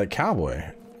easily be like Cowboy.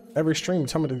 Every stream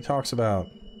somebody talks about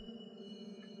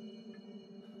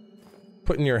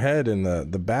putting your head in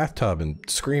the bathtub and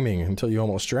screaming until you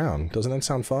almost drown. Doesn't that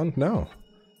sound fun? No.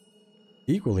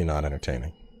 Equally not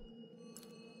entertaining.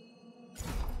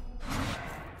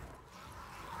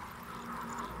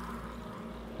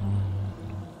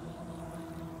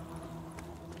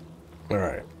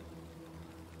 Alright.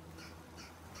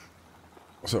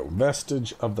 So,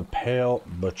 vestige of the Pale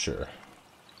Butcher.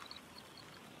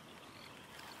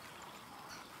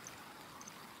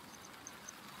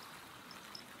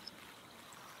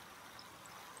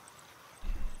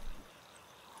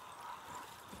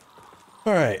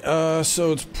 Alright,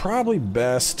 so it's probably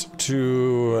best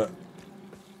to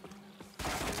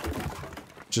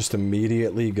just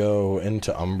immediately go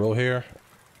into Umbral here.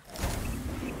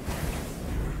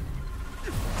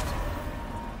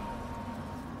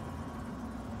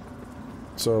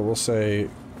 So we'll say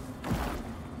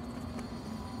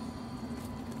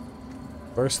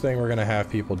first thing we're gonna have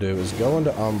people do is go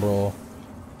into Umbral,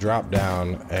 drop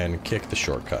down, and kick the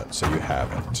shortcut so you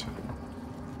have it.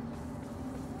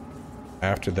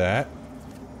 After that,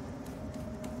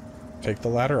 take the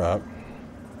ladder up.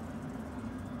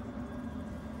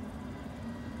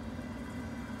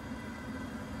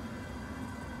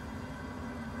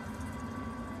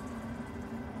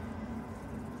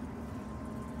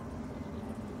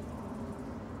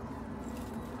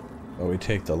 So we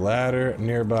take the ladder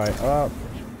nearby up.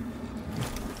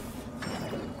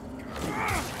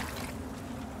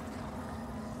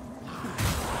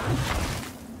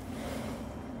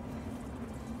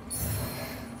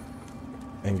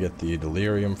 And get the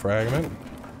delirium fragment.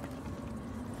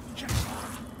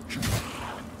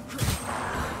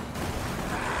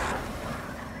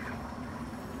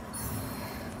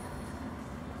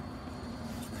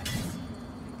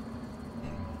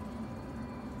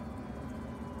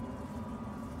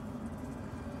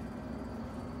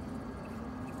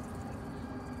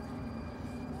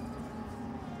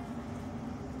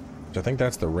 I think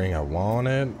that's the ring I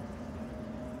wanted.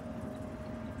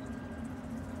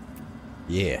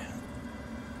 Yeah.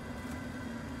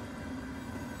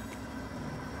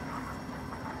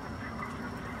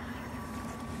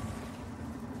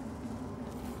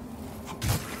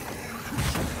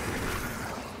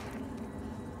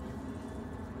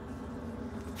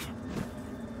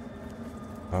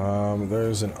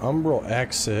 There's an umbral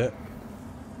exit,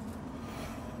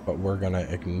 but we're gonna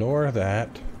ignore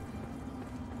that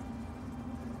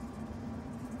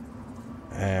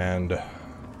and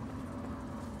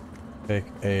take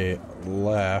a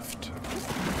left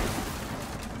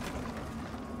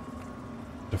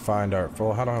to find our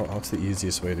what's the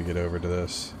easiest way to get over to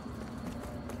this?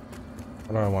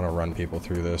 How do I want to run people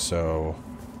through this? So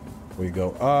we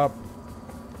go up,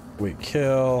 we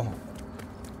kill.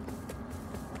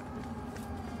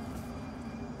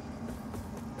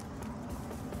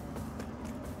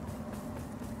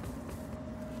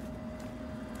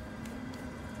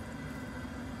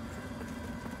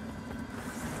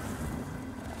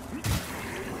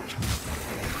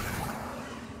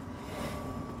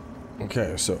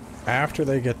 Okay, so after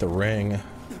they get the ring,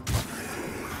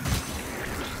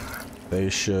 they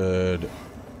should...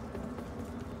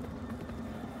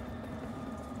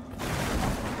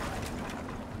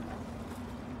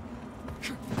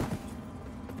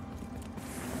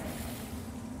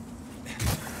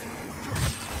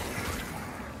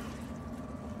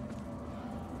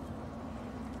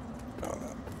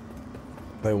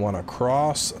 They want to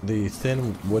cross the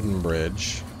thin wooden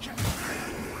bridge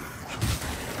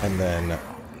and then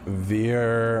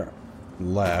veer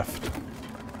left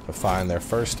to find their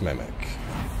first mimic.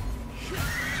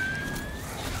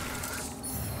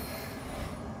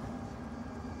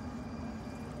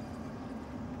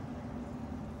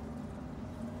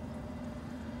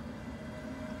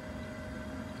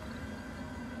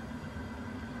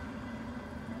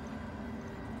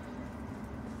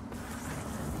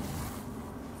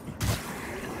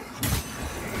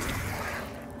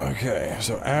 Okay,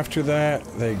 so after that,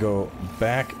 they go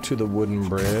back to the wooden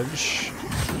bridge.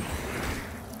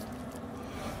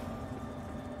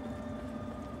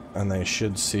 And they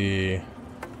should see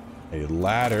a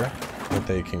ladder that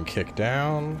they can kick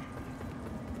down.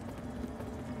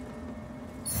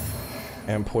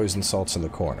 And poison salts in the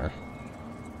corner.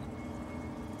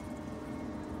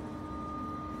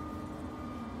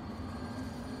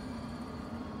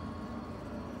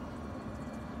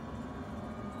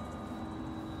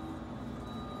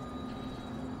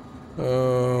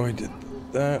 Oh, we did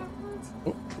that.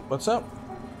 Oh, what's up?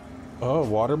 Oh,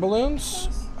 water balloons?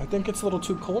 I think it's a little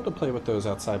too cold to play with those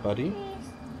outside, buddy.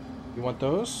 You want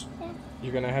those?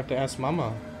 You're gonna have to ask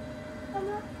Mama.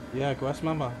 Yeah, go ask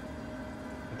Mama.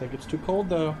 I think it's too cold,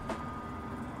 though.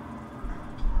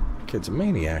 Kid's a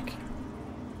maniac.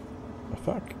 The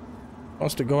fuck?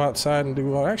 Wants to go outside and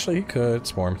do... Well, actually, he could.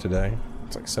 It's warm today.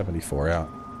 It's like 74 out.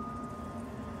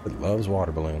 It loves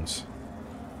water balloons.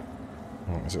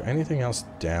 Is there anything else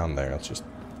down there? Let's just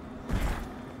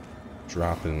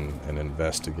drop in and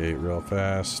investigate real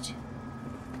fast.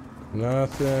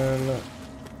 Nothing.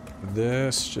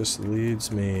 This just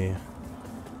leads me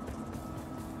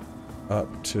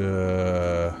up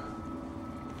to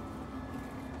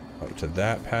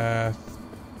that path.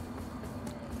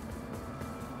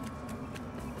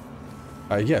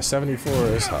 Yeah, 74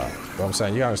 is hot. But I'm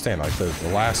saying, you understand, like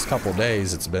the last couple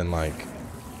days it's been like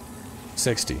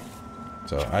 60.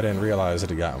 So I didn't realize it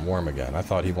had gotten warm again. I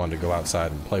thought he wanted to go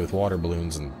outside and play with water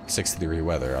balloons in 60-degree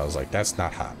weather. I was like, that's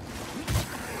not hot.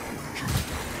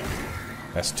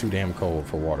 That's too damn cold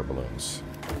for water balloons.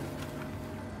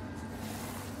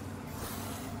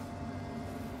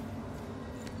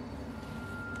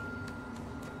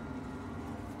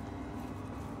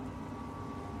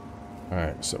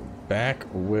 Alright, so back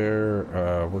where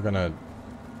we're gonna...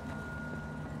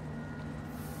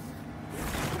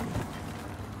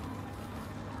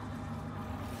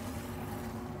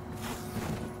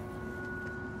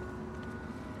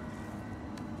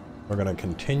 We're going to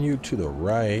continue to the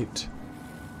right.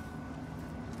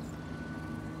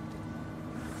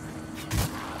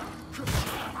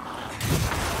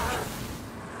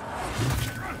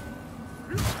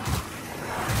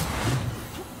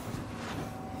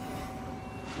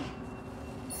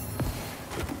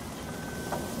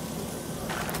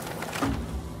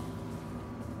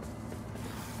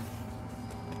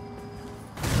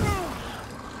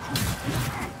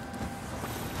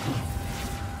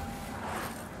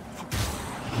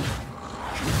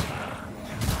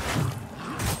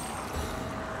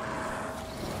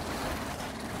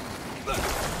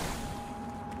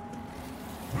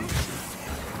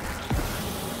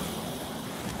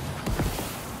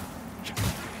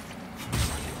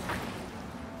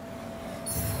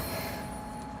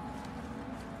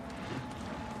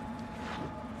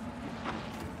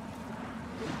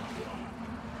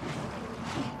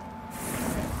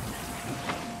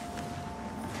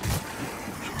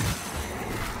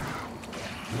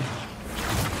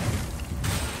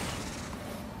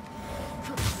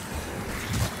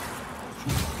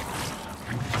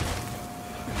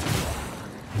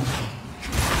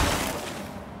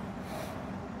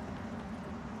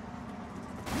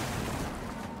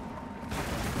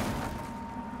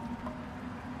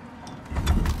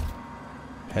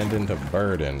 Pendant of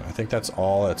Burden. I think that's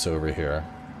all that's over here.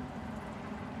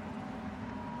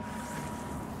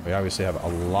 We obviously have a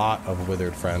lot of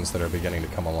withered friends that are beginning to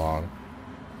come along.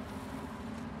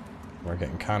 We're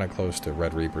getting kind of close to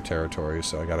Red Reaper territory,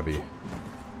 so I gotta be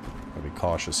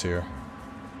cautious here.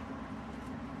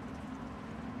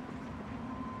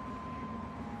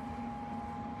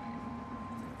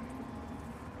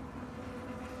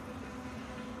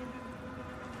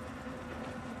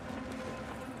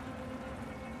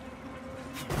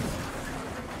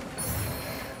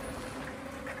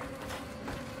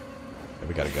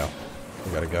 We gotta go.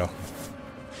 We gotta go.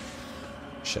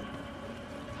 Shit.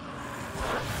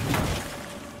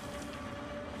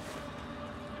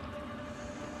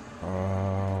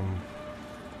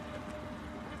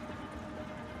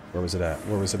 Where was it at?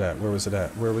 Where was it at? Where was it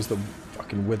at? Where was the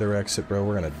fucking wither exit, bro?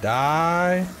 We're gonna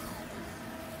die.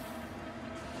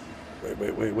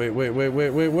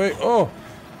 Wait. Oh!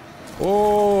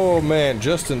 Oh, man.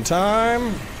 Just in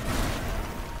time.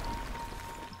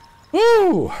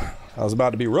 Woo! I was about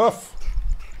to be rough.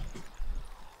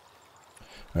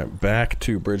 Alright, back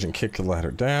to bridge and kick the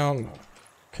ladder down.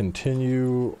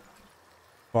 Continue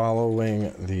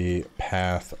following the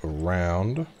path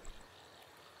around.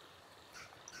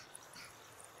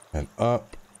 And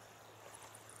up.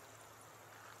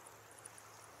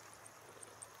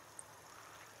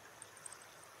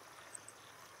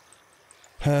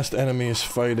 Past enemies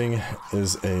fighting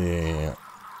is a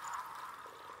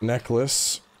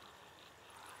necklace.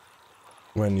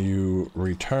 When you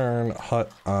return,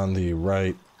 hut on the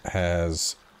right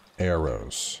has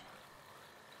arrows.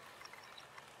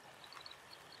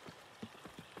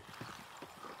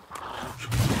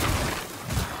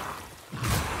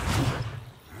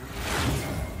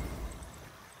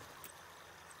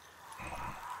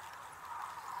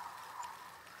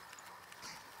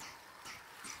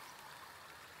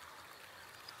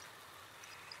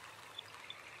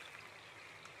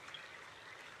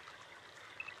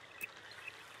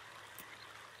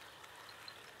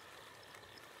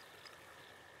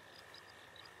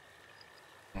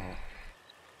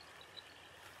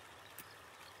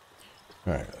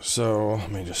 Alright, so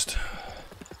let me just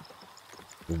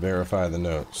verify the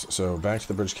notes. So back to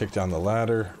the bridge, kick down the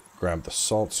ladder, grab the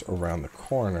salts around the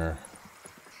corner.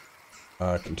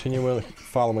 Continue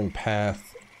following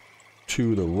path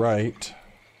to the right.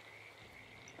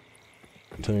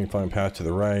 Continuing following path to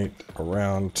the right,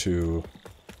 around to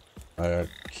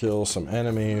kill some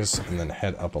enemies, and then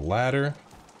head up a ladder.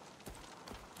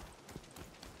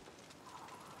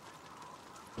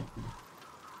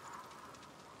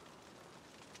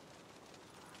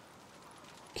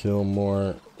 Kill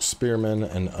more spearmen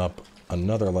and up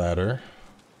another ladder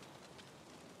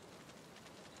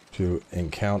to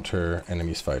encounter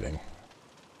enemies fighting.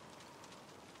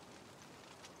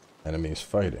 Enemies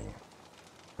fighting.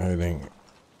 Fighting.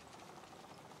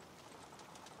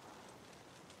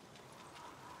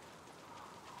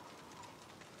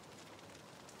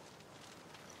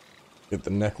 Get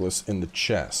the necklace in the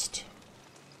chest.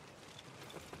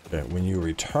 Okay, when you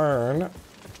return,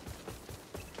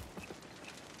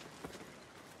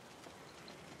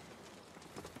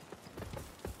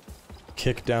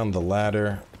 kick down the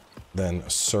ladder, then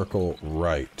circle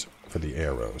right for the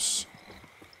arrows.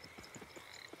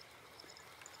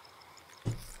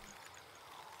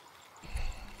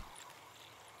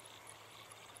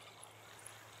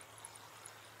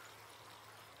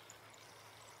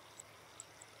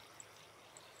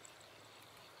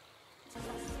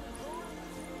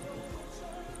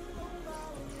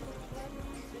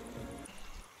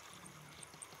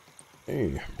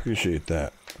 Hey, appreciate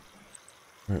that.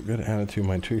 Good attitude.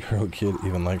 My 2-year-old kid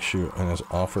even likes you and has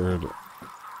offered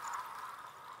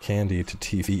candy to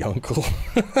TV uncle.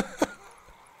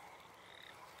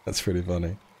 That's pretty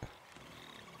funny.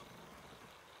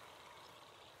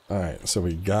 Alright, so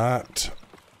we got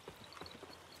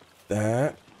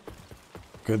that.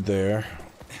 Good there.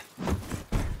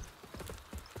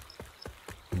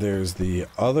 There's the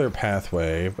other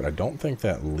pathway, but I don't think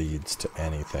that leads to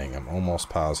anything. I'm almost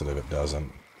positive it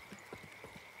doesn't.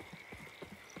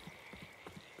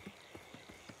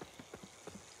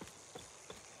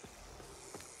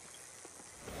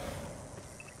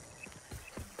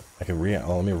 I can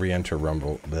let me re-enter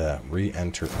Rumble.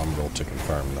 Re-enter Umbral to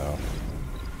confirm, though.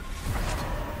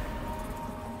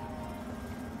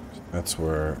 That's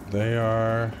where they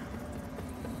are.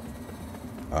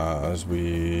 As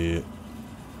we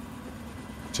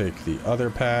take the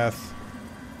other path,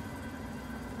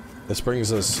 this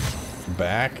brings us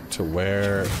back to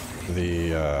where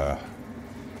the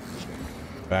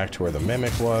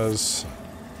mimic was.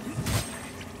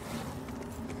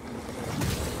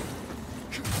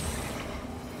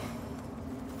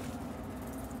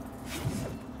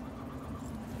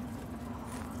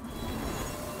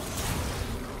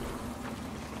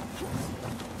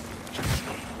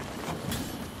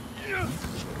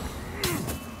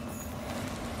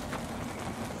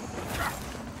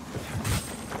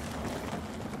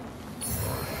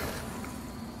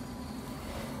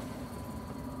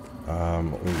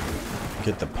 We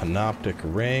get the panoptic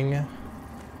ring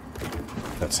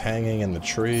that's hanging in the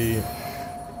tree.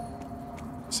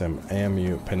 Some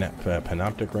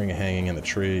panoptic ring hanging in the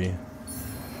tree.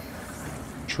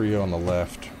 trio on the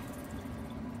left.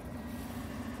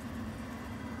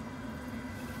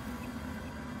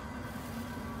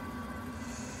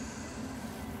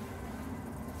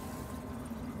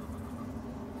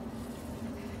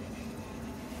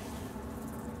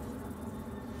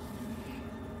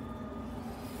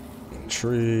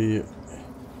 Tree.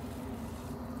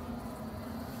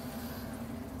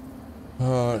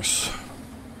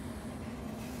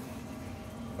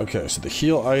 Okay, so the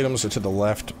heal items are to the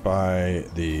left by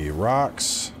the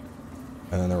rocks,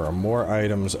 and then there are more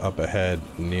items up ahead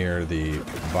near the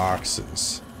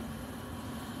boxes.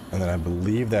 And then I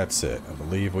believe that's it. I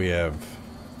believe we have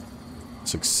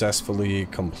successfully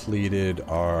completed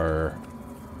our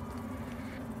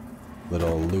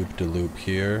little loop-de-loop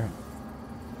here.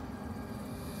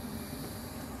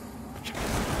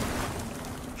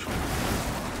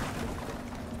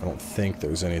 I don't think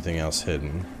there's anything else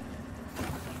hidden.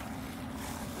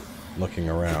 Looking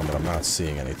around, but I'm not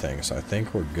seeing anything, so I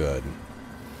think we're good.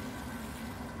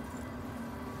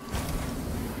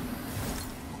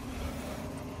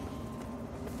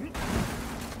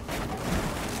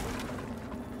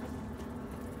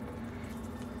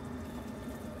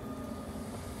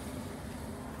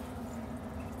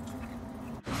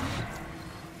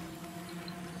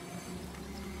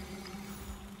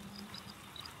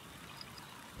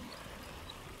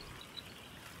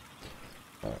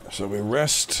 So we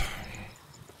rest.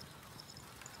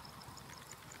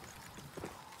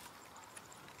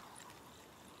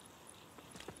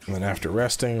 And then after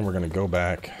resting, we're going to go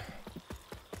back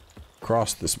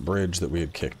across this bridge that we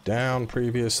had kicked down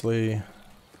previously.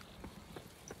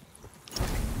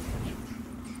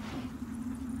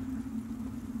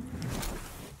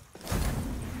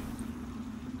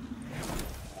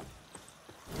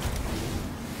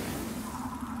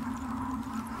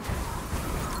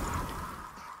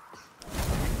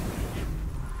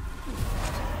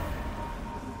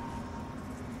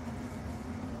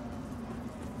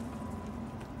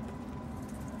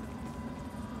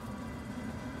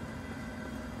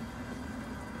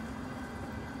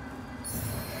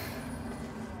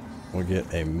 We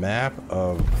get a map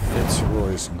of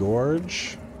Fitzroy's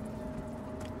Gorge.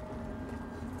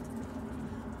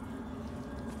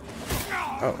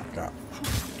 Oh, God.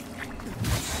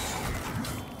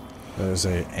 There's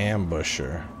a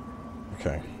ambusher.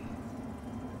 Okay.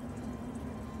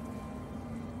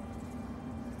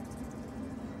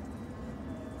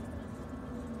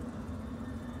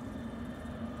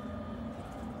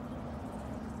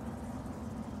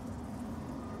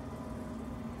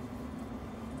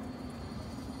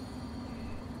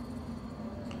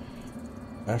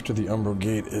 After the Umbral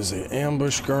Gate is an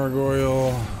ambush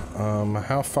gargoyle.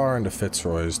 How far into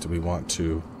Fitzroy's do we want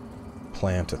to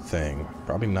plant a thing?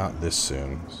 Probably not this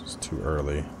soon. It's too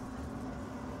early.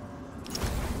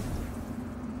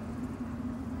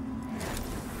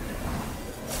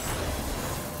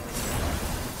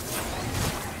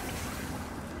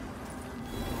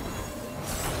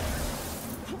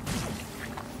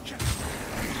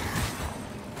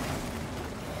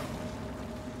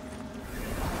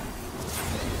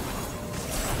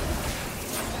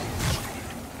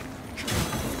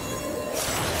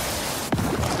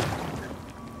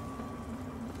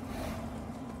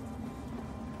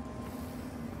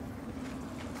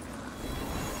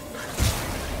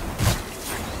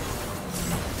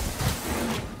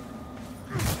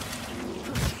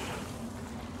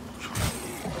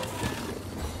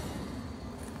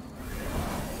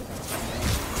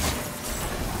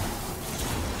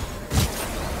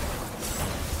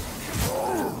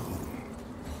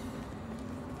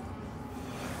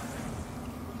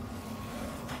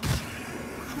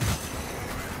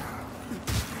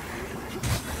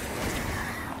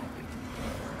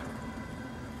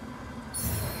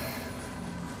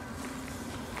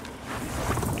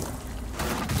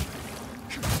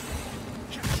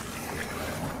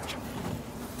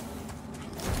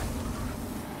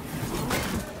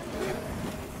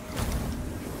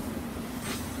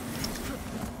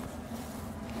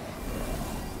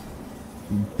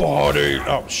 Body!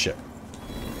 Oh, shit.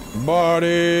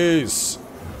 Bodies!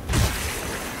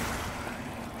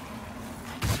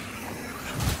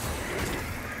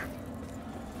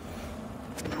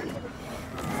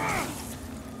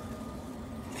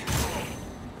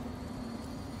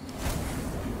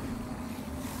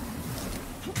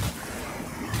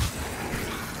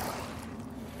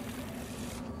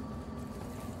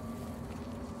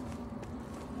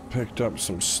 Picked up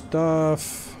some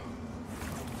stuff.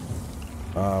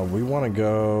 We want to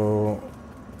go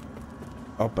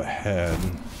up ahead.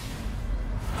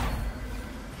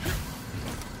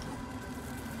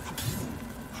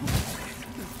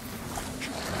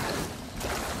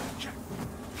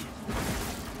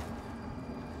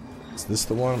 this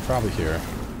the one? Probably here.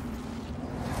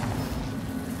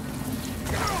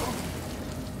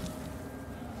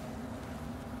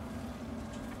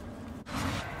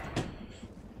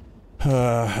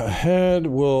 Ahead,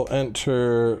 we'll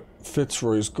enter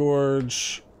Fitzroy's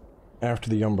Gorge. After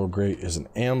the Umbo Grate is an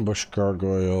ambush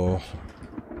gargoyle,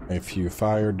 a few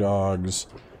fire dogs,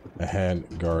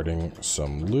 ahead guarding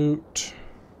some loot.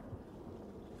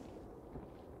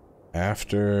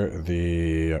 After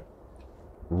the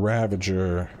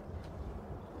Ravager,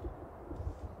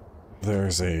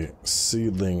 there's a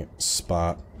seedling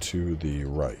spot to the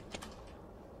right.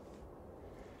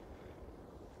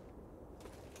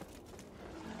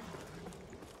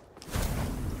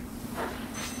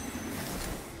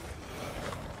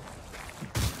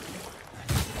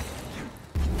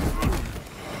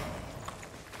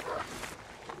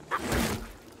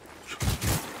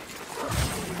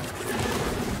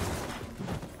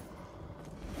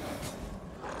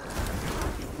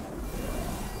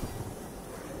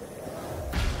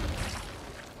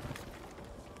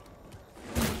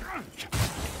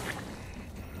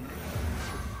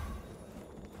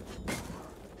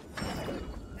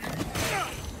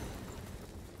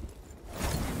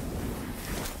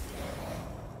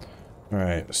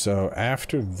 Alright, so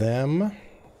after them,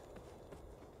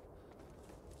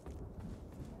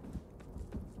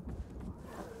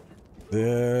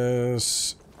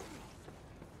 this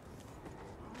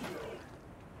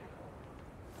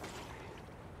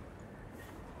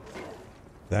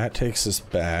that takes us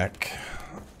back.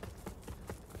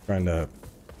 Trying to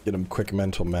get a quick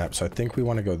mental map, so I think we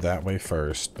want to go that way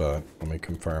first, but let me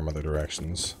confirm other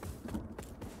directions.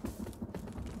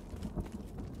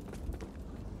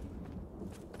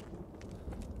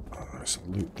 There's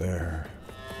some loot there.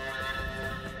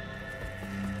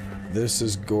 This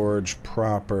is Gorge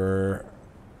proper.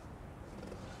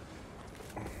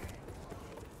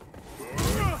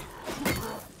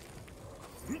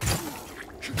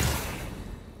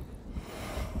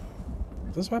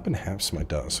 Does this weapon have some? It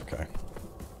does, okay.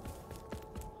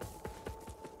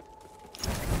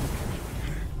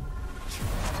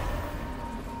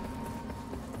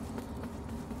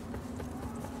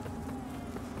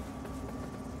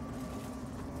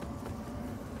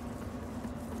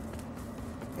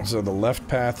 So the left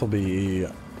path will be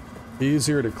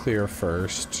easier to clear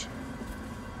first.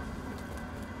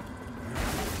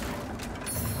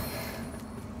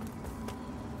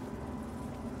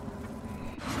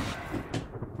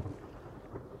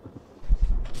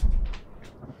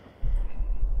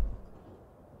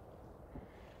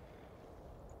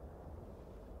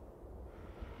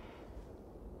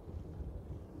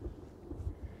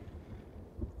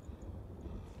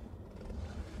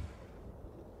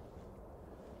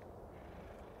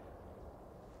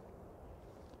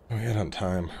 We had on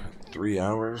time 3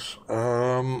 hours.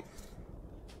 I'm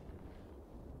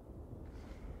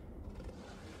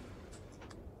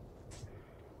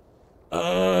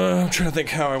trying to think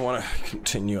how I want to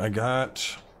continue. I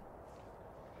got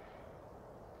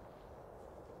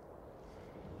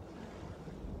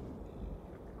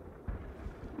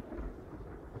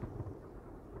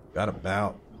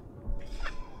about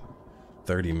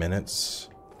 30 minutes.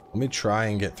 Let me try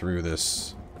and get through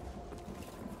this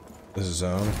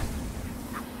zone.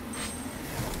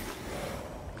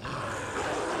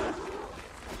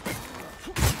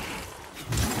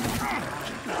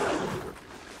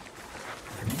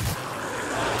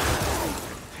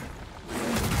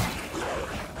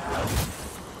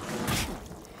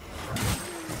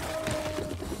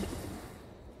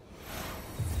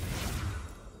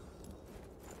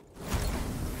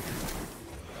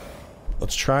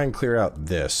 Let's try and clear out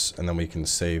this, and then we can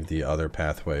save the other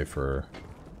pathway for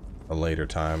a later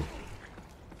time.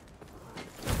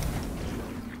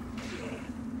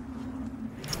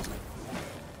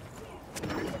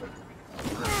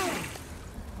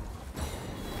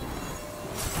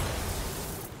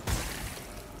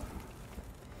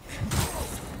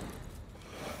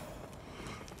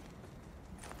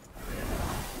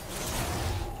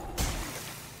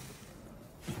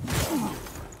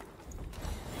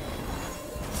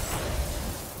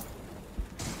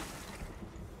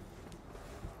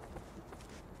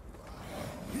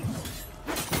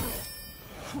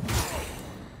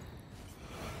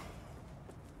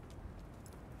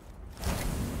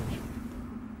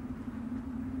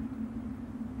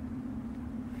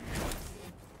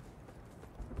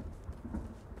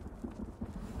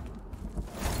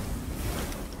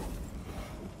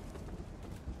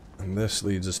 And this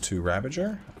leads us to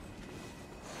Ravager?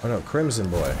 Oh no, Crimson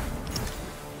Boy.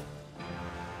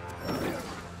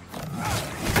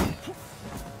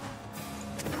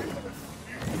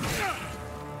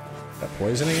 Up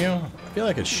poisoning you? I feel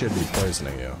like it should be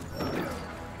poisoning you.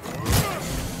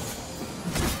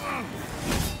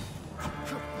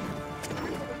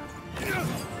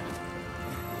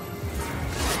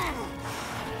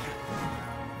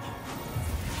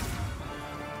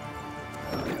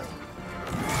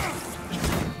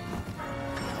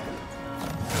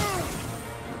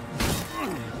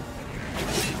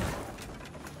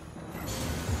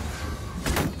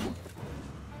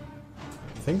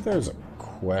 I think there's a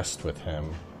quest with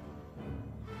him.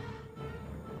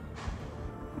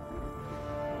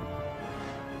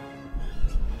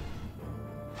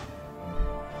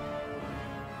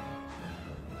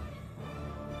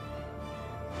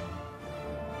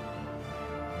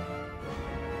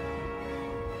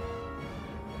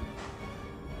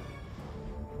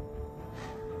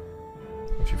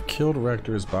 If you've killed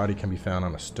Rector, his body can be found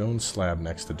on a stone slab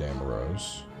next to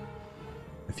Damaros.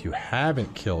 If you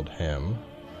haven't killed him,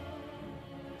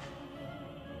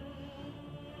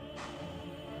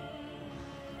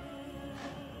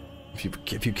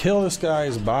 if you kill this guy,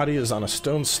 his body is on a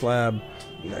stone slab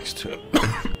next to him.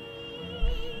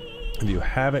 If you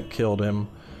haven't killed him,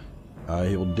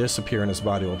 he will disappear and his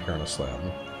body will appear on a slab.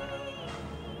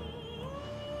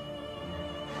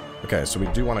 Okay, so we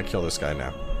do want to kill this guy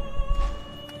now.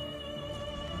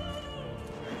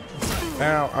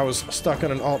 Ow, I was stuck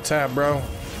in an alt tab, bro.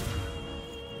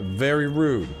 Very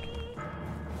rude.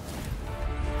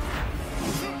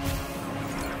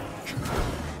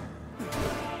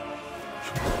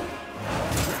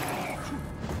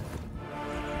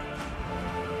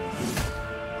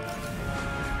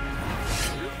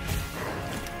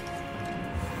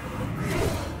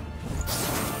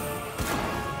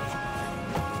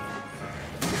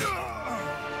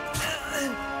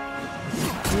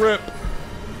 Rip.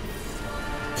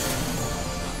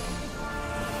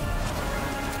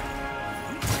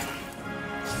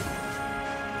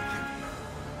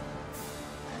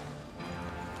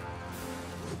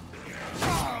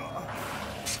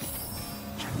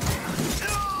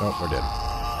 Oh, we're dead.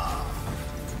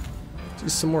 See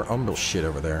some more umbral shit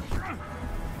over there.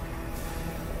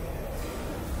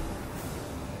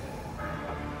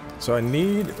 So I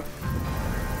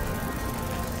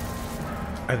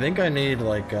think I need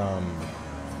like I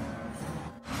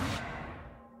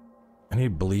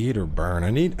need bleed or burn.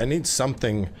 I need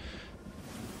something.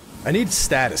 I need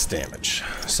status damage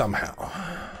somehow.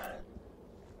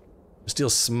 Steal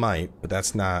smite, but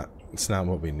that's not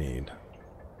what we need.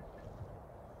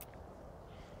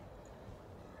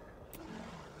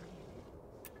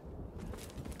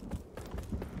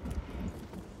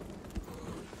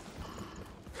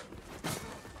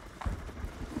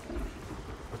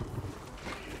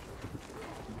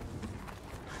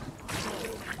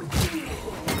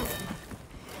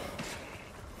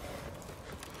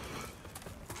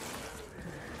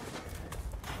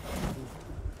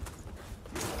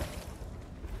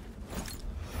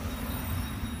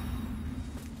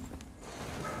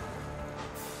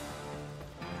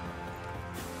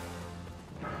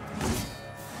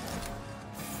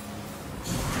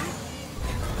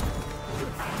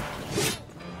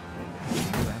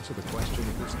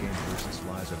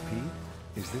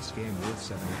 Is this game worth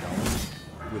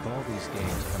 $70? With all these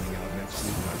games coming out next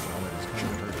week, my wallet is kind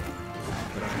of hurting.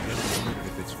 But I'm just wondering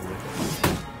if it's worth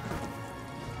it.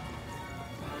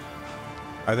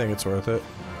 I think it's worth it.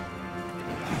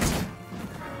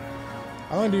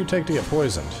 How long do you take to get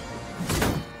poisoned?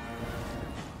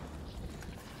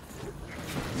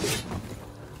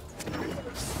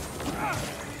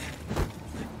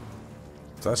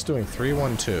 So that's doing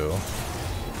 312.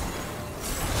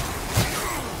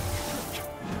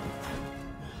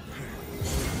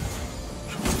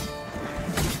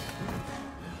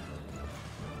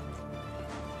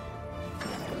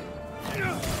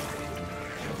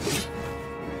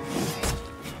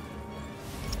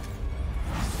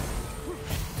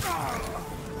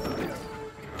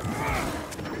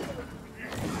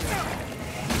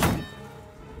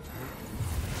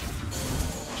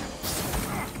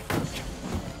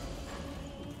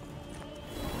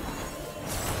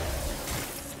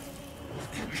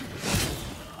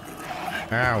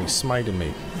 Ow, he smited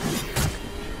me.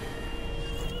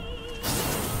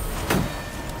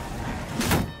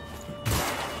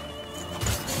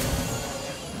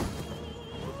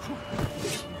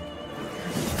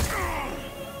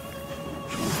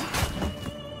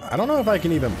 I don't know if I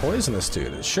can even poison this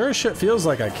dude. It sure as shit feels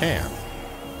like I can.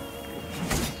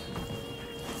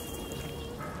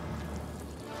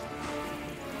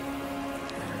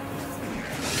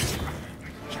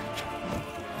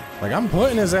 Like, I'm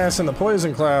putting his ass in the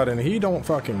poison cloud and he don't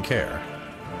fucking care.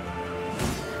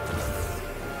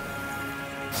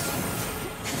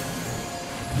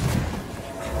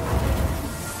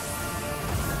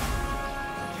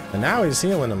 now he's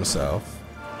healing himself.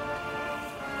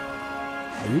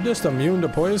 Are you just immune to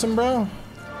poison, bro?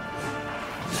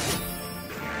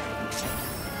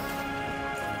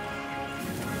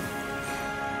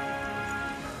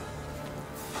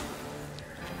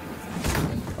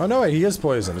 Oh no, wait, he is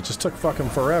poisoned. It just took fucking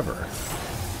forever.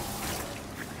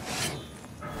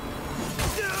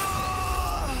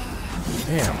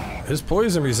 Damn, his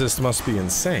poison resist must be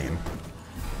insane.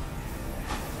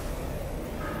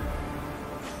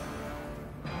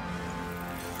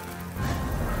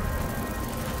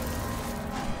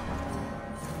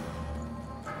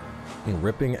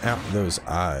 Ripping out those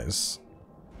eyes.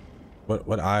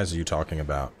 What eyes are you talking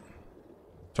about?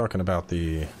 Talking about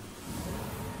the...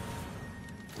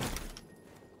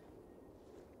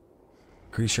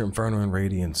 Increase your Inferno and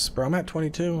Radiance. Bro, I'm at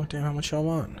 22. Damn, how much y'all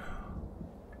want?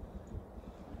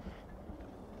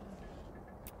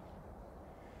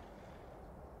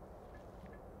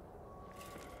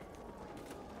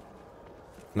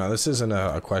 No, this isn't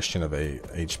a question of a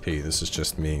HP. This is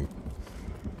just me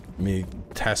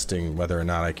testing whether or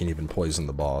not I can even poison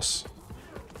the boss.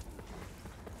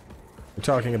 We're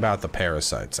talking about the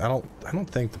parasites. I don't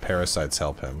think the parasites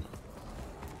help him.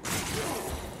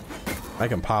 I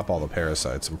can pop all the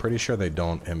parasites. I'm pretty sure they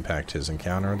don't impact his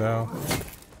encounter though.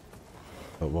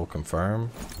 But we'll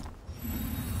confirm.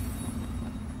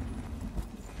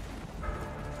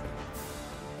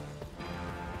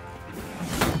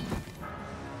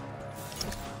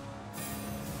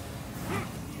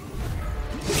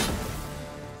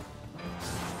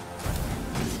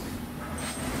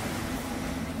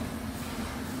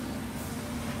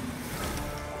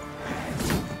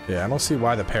 Yeah, I don't see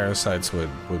why the parasites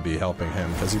would be helping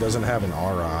him, because he doesn't have an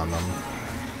aura on them.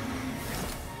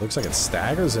 Looks like it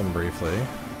staggers him briefly.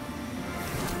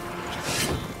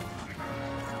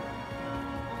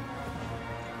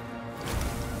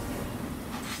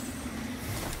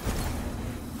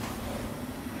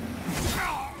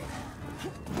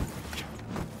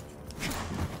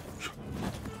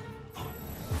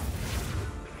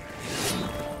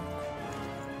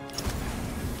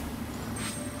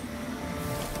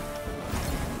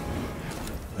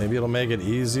 Maybe it'll make it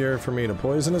easier for me to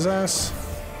poison his ass.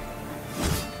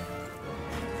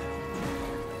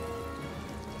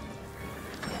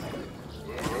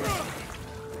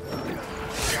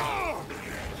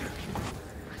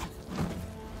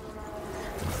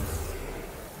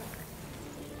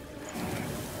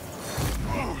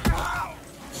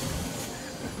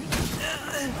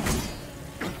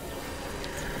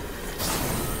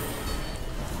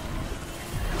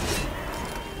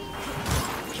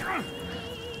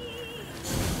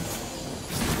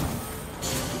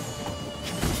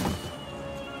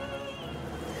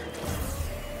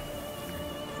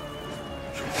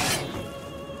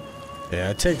 Yeah,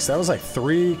 it takes, that was like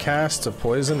 3 casts of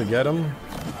poison to get him.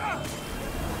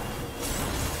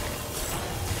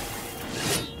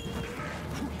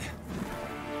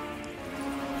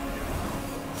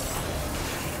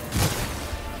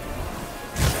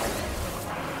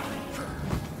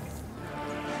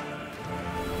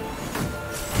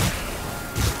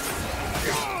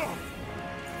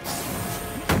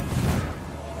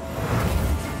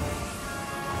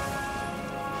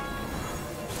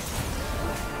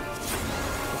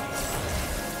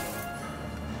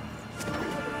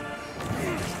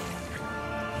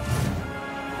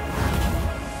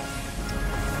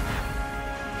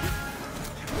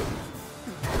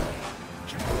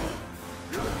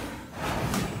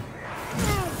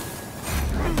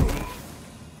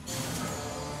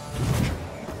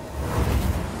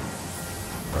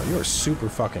 You are super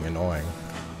fucking annoying.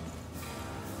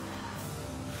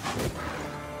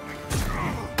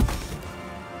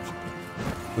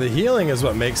 The healing is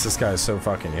what makes this guy so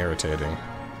fucking irritating.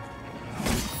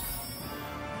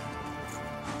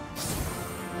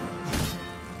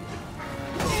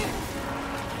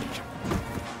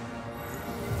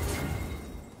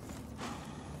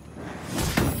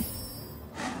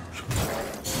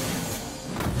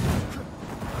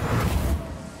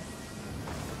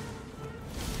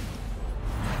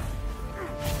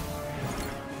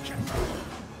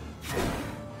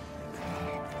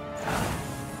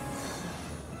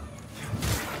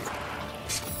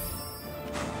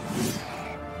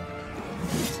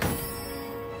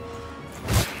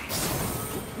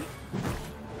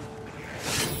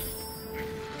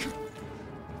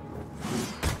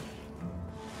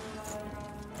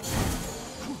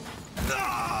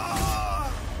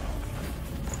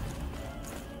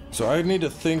 So I need to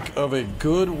think of a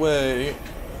good way.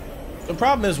 The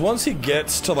problem is once he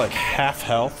gets to like half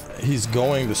health, he's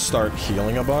going to start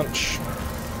healing a bunch.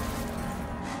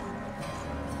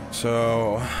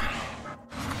 So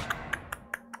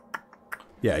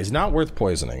Yeah, he's not worth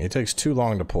poisoning. He takes too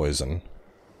long to poison.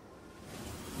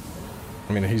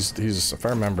 I mean, he's if I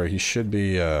remember, he should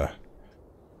be, Let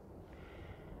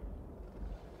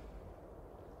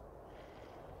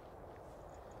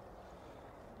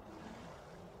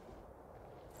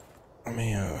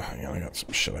me, hang on, I got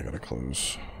some shit I gotta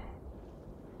close.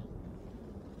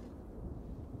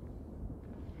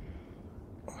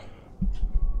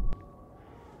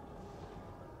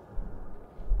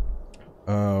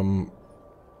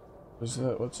 Is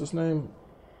that, what's his name?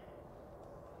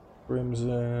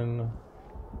 Crimson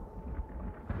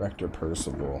Rector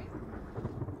Percival.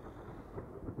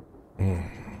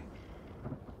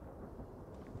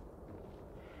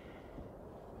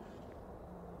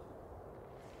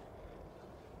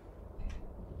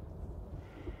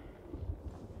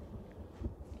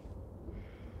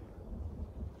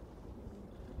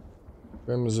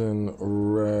 Crimson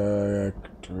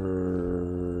Rector.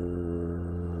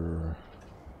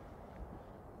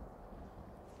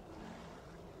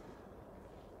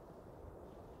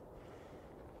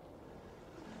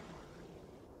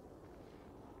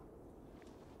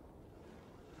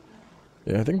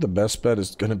 Yeah, I think the best bet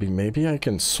is gonna be maybe I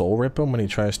can soul rip him when he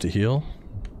tries to heal.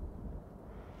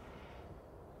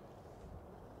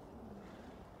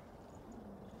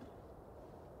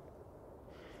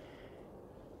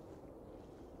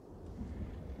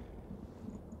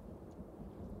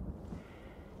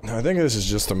 I think this is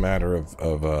just a matter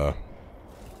of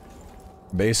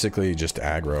basically just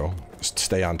aggro. Just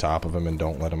stay on top of him and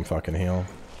don't let him fucking heal.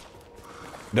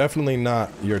 Definitely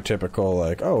not your typical,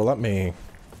 like, oh, let me...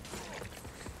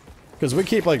 Because we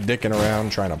keep, like, dicking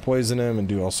around trying to poison him and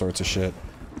do all sorts of shit.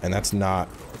 And that's not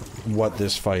what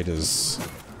this fight is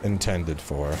intended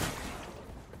for.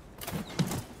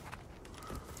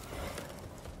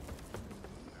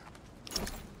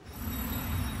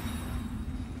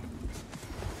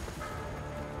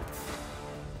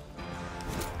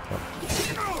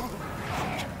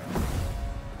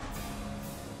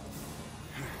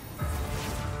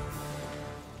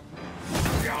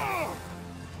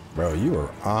 Bro, you are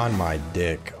on my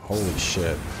dick. Holy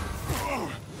shit.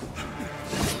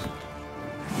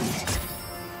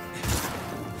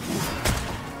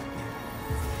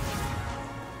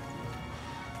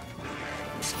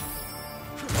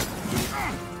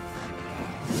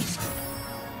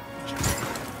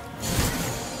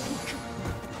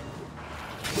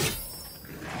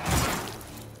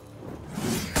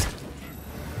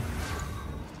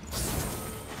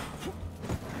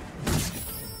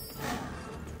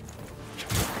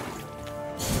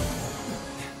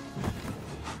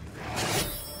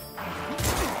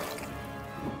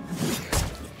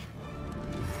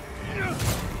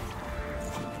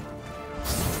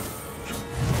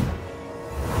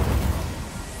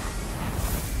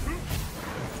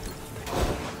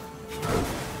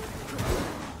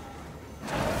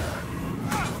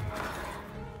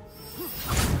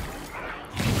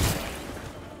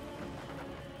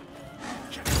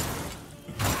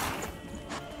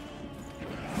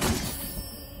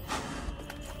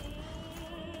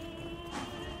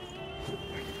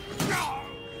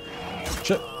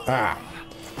 Shit. Ah.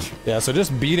 Yeah, so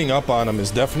just beating up on him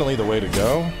is definitely the way to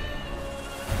go.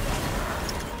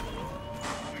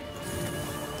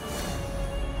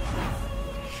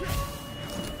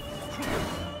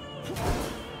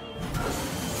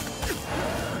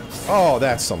 Oh,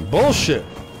 that's some bullshit.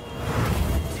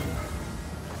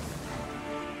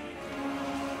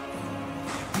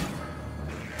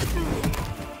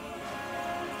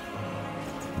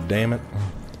 Damn it.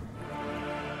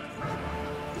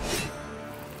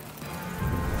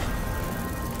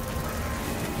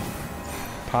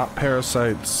 Pop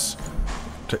parasites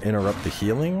to interrupt the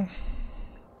healing?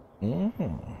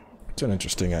 It's an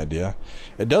interesting idea.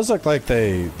 It does look like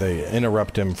they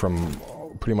interrupt him from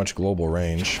pretty much global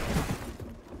range.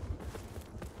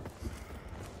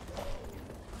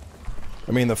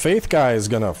 I mean, the Faith guy is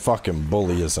gonna fucking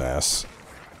bully his ass.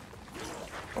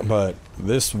 But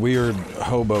this weird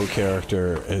hobo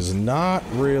character is not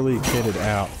really kitted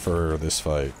out for this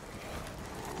fight.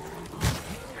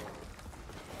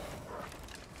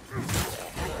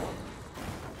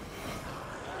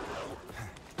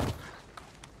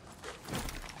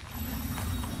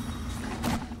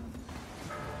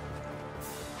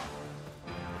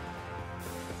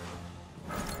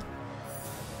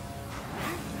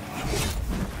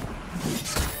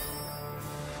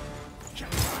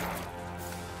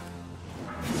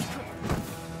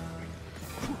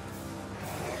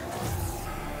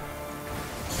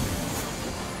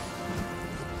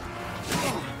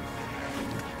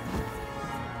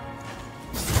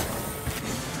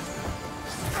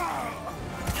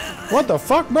 What the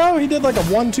fuck, bro? He did like a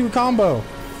 1-2 combo.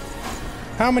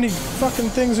 How many fucking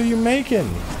things are you making?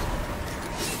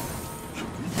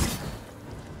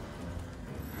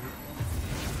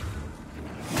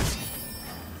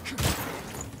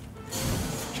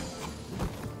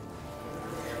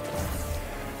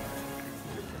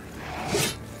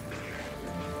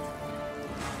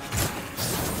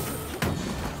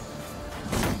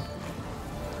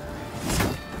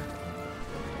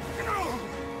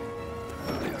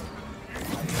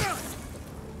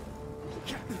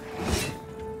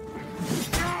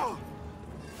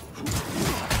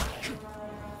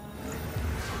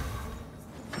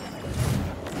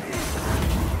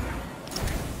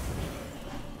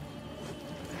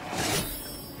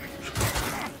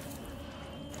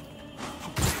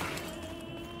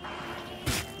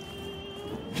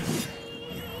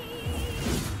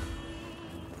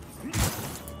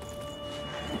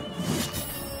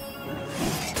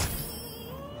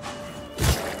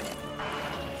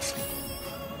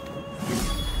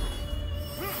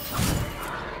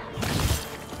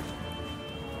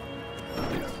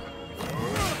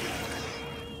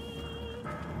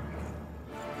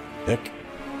 Dick.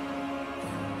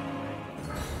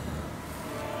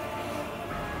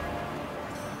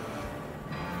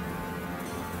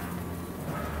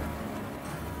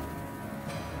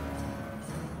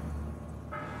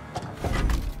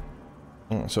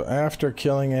 So after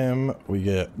killing him, we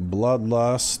get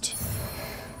bloodlust.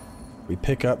 We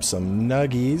pick up some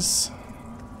nuggies.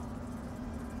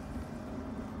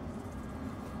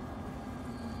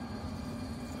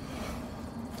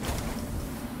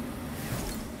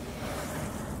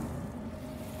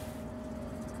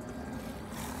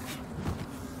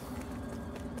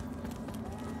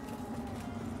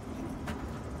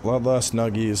 Bloodlust,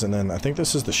 nuggies, and then I think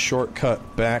this is the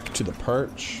shortcut back to the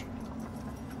perch.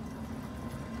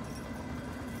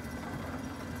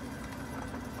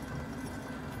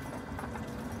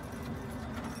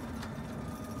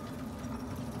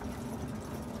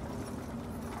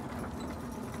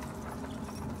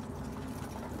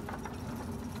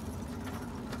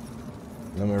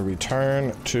 Then we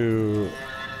return to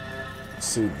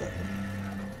Seedling.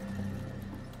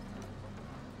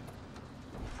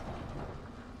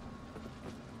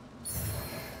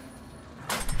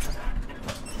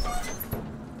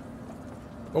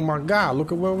 Oh my god,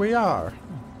 look at where we are.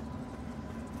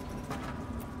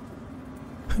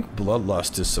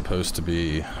 Bloodlust is supposed to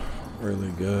be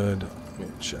really good. Let me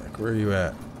check. Where are you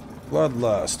at?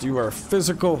 Bloodlust. You are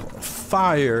physical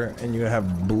fire and you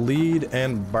have bleed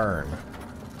and burn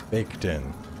baked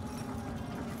in.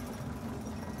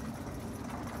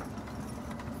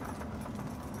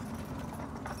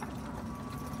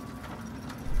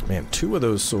 Man, 2 of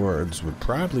those swords would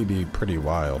probably be pretty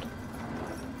wild.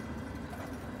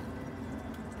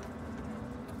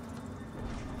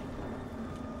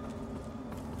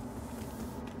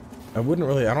 I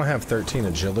don't have 13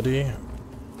 agility,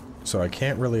 so I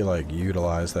can't really, like,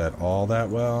 utilize that all that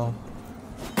well.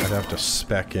 I'd have to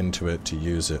spec into it to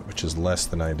use it, which is less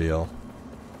than ideal.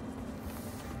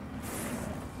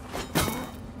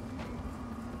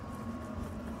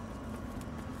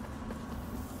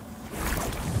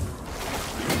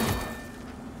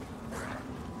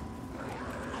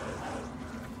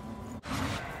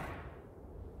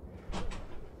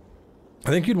 I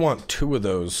think you'd want 2 of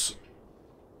those.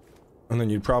 And then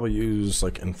you'd probably use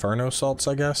like Inferno salts,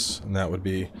 I guess, and that would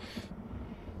be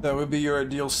your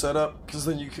ideal setup, because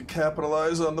then you could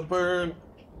capitalize on the burn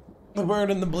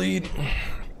and the bleed.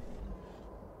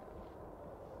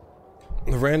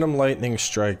 The random lightning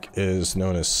strike is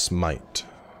known as Smite.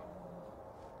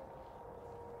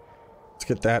 Let's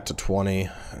get that to 20,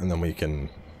 and then we can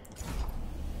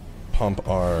pump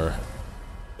our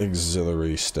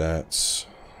auxiliary stats.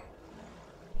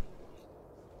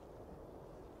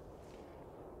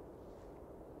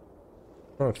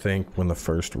 I don't think when the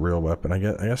first real weapon, I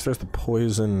guess there's the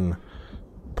poison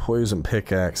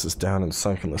pickaxe is down and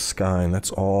sunk in the sky, and that's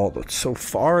so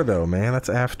far though, man. That's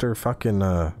after fucking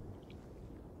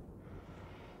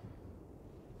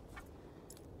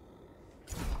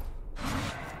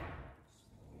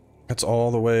that's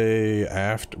all the way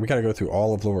after. We gotta go through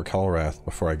all of Lower Calrath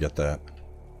before I get that.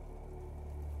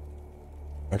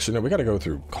 Actually, no, we gotta go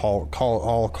through all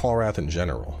Calrath in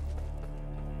general,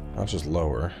 not just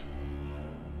Lower.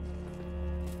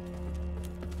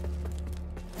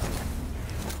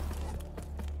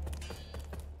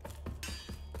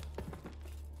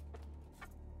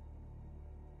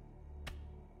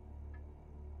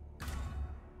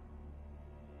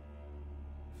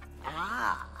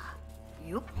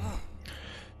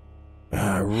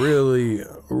 I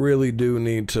really do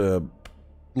need to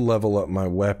level up my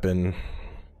weapon.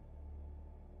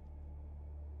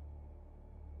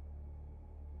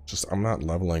 Just, I'm not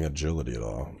leveling agility at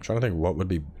all. I'm trying to think what would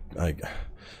be, like, I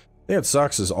think it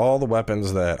sucks is all the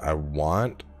weapons that I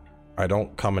want, I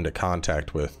don't come into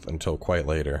contact with until quite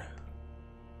later.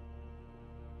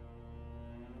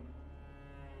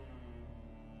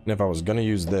 And if I was gonna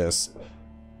use this,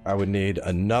 I would need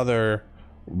another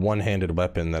one-handed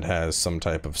weapon that has some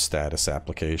type of status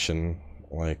application,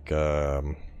 like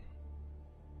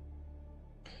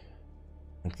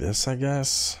this, I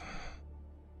guess.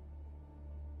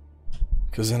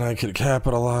 Because then I could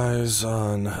capitalize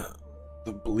on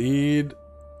the bleed.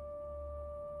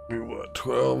 What,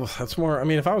 12? That's more, I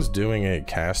mean, if I was doing a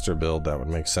caster build, that would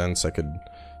make sense. I could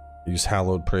use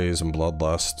Hallowed Praise and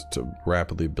Bloodlust to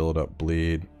rapidly build up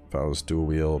bleed if I was dual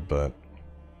wield, but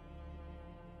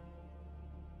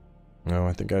no,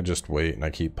 I think I just wait and I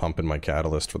keep pumping my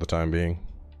catalyst for the time being.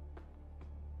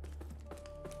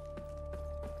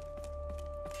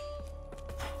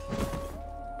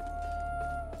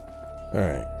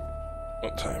 Alright.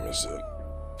 What time is it?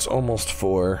 It's almost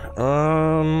 4.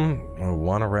 I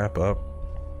want to wrap up.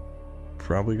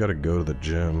 Probably got to go to the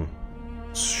gym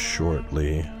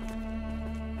shortly.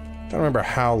 I don't remember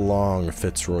how long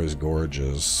Fitzroy's Gorge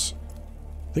is.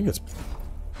 I think it's...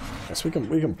 I guess we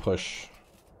can push...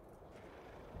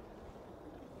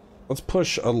 Let's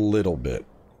push a little bit.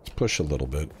 Let's push a little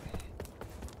bit.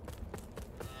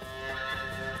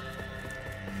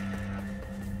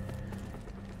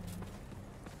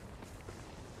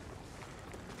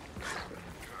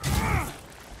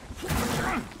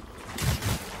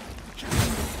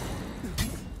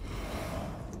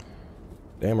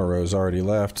 Damaro's already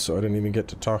left, so I didn't even get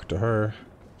to talk to her.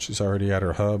 She's already at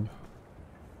her hub.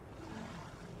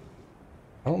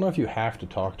 I don't know if you have to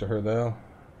talk to her, though.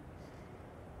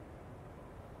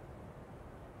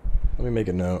 Let me make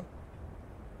a note.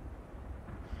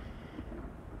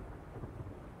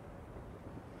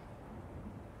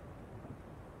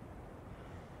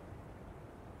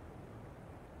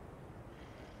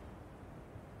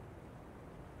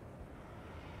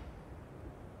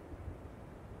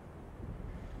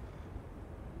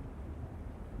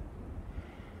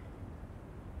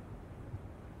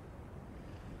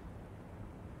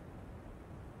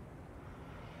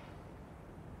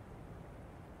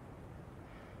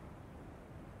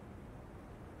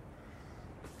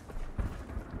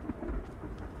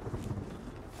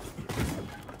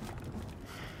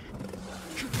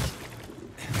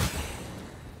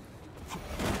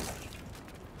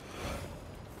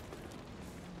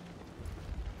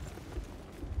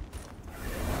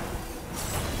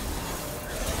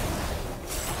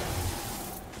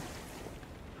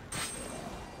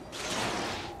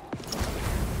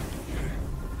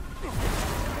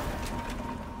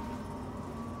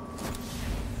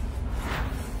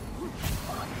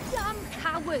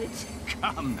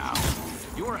 Come now.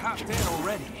 You're half dead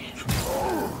already.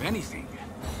 If anything,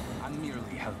 I'm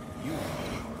merely helping you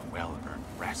to your well-earned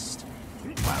rest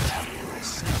while having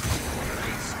risk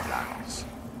face clouds.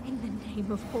 In the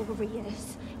name of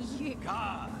warriors, you...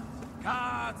 Gods!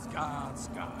 Gods! Gods!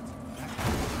 Gods!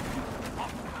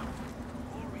 Off now.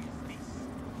 Glorious beast.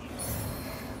 You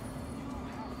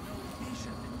have no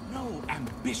vision, no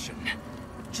ambition.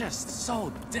 Just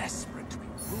so desperate to be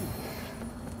ruled.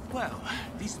 Well,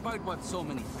 despite what so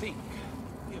many think,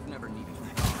 we have never needed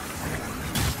gods.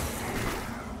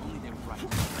 Only their right.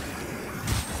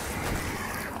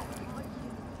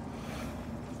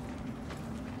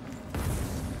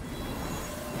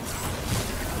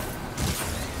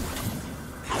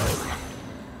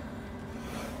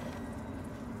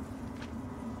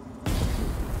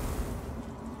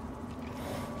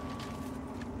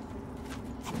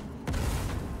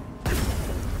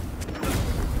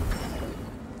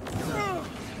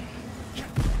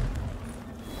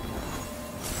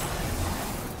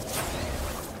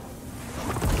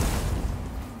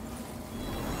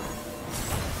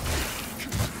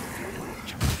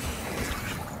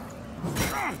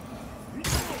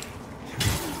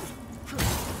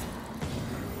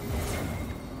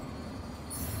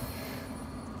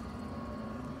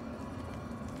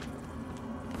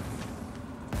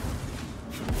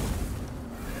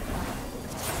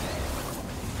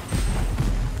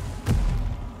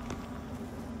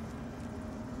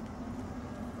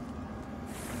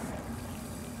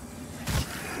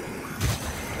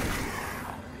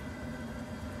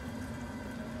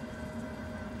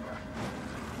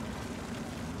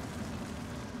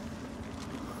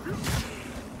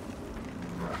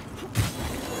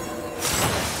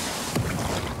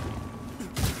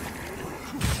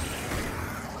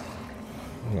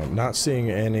 Not seeing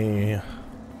any,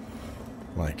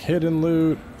 like, like hidden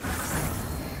loot.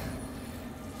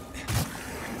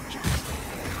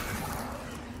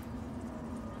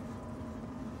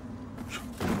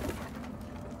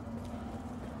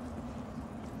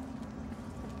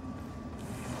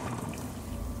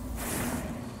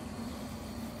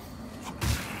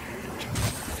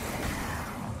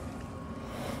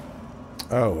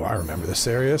 Oh, I remember this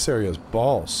area. This area is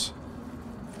balls.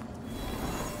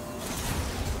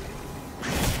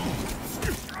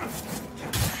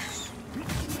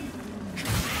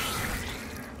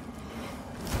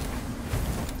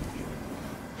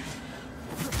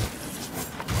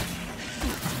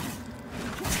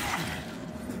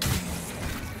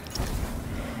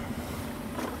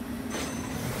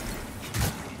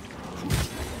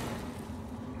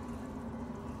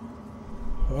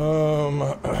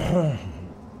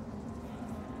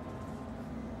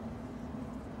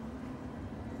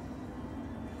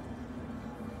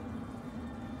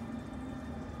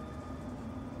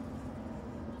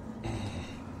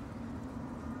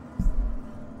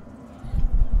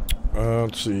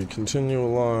 Let's see, continue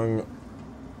along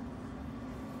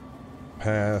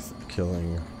path,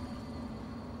 killing.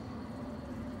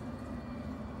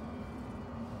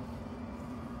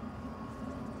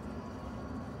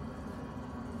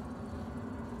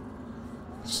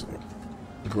 Let's see.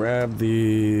 Grab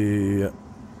the,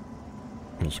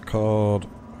 what's it called?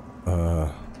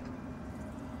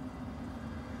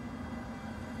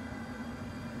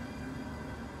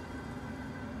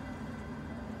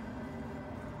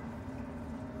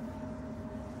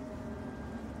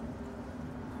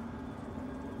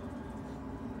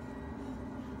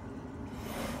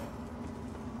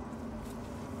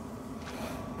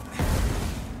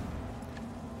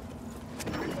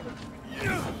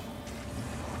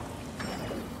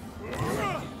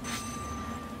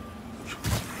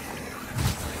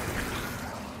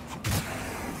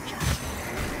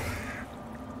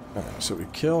 So we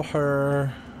kill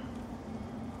her.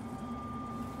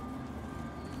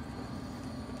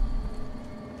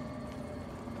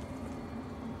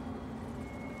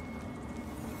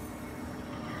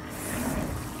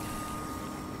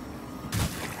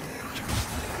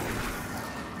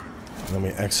 Then we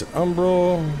exit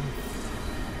Umbral.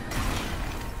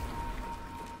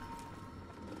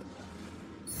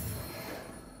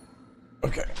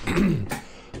 Okay.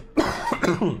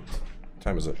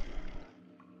 Time is it?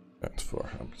 That's 4.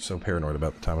 I'm so paranoid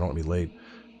about the time. I don't want to be late.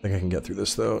 I think I can get through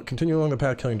this, though. Continue along the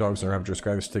path, killing dogs and ravagers,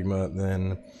 grab stigma,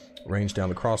 then range down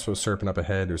the crossbow, serpent up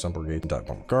ahead. There's Umbral Gate and dive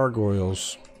bomb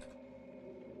gargoyles.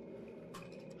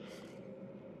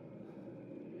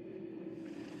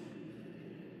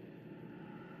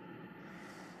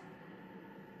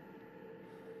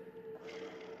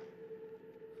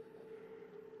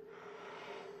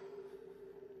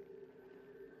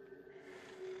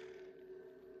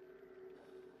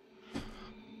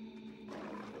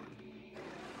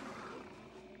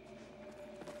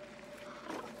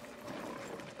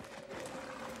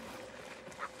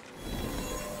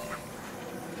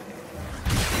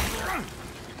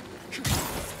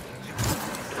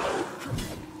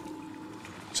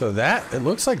 So that, it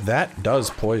looks like that does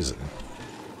poison.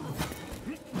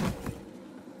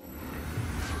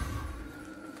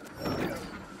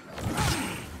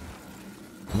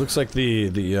 It looks like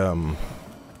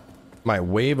my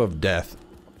wave of death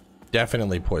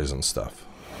definitely poisons stuff.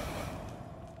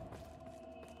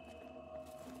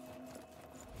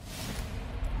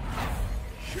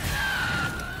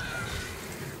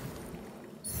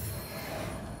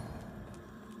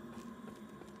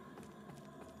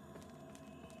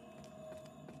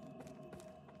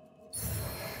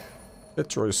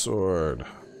 Fitzroy sword.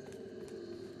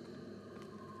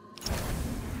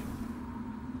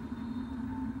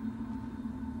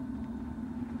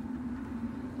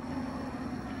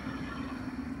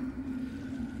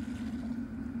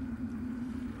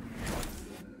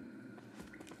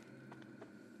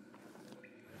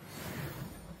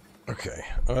 Okay.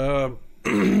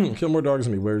 Kill more dogs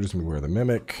and beware the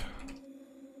mimic.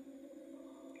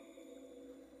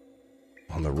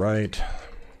 On the right.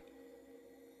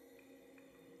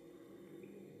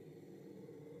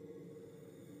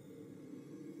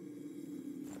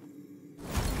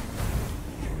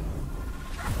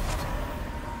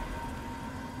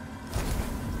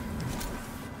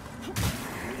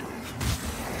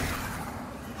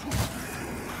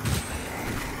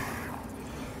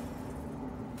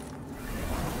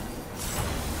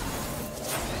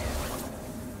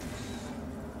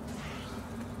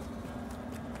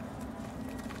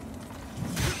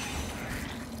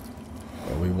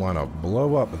 We want to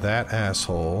blow up that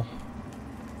asshole.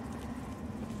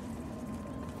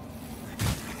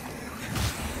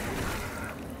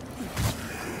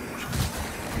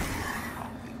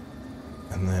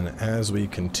 And then as we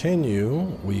continue,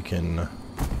 we can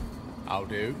I'll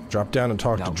do. Drop down and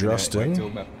talk to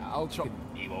Justin. I'll try.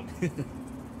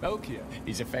 Melchior,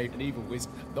 he's a fake and evil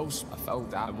wizard. Those I fell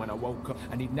down when I woke up,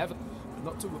 and he'd never.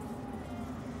 Not to.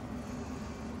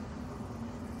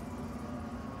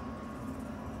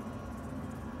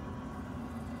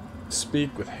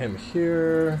 Speak with him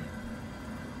here.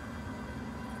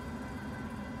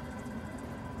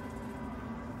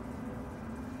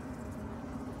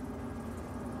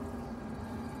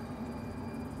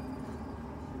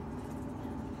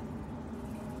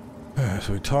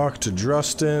 So we talk to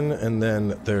Justin, and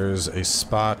then there's a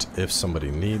spot if somebody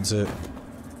needs it.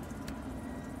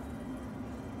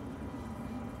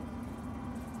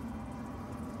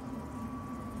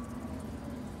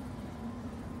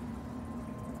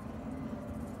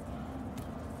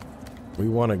 We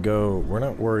want to go, we're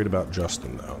not worried about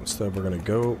Justin though. Instead, we're going to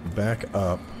go back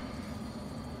up.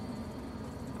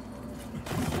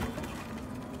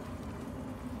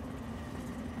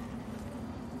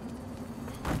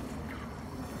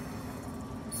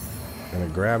 Gonna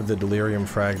grab the delirium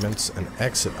fragments and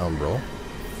exit Umbral.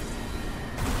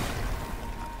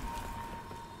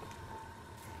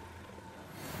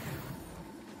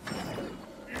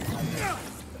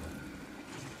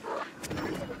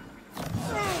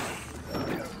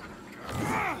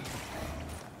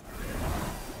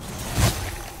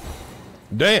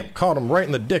 Damn, caught him right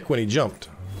in the dick when he jumped.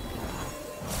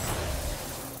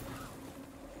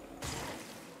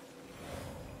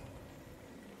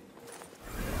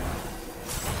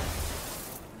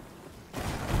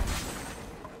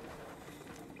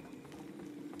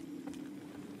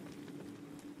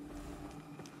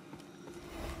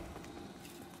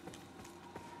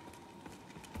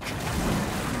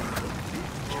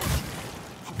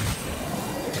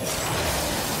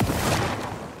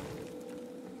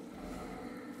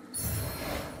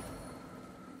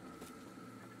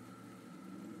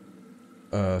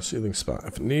 Ceiling spot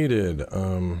if needed.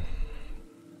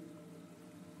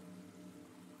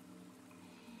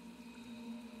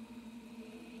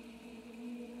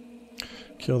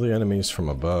 Kill the enemies from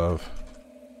above.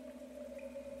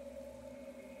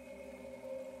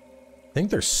 I think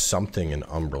there's something in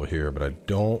Umbral here, but I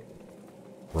don't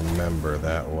remember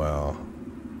that well.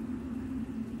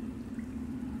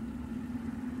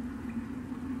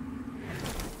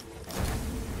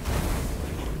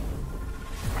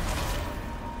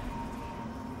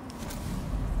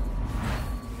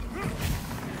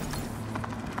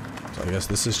 I guess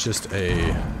this is just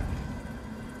a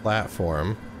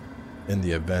platform in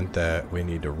the event that we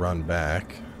need to run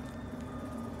back.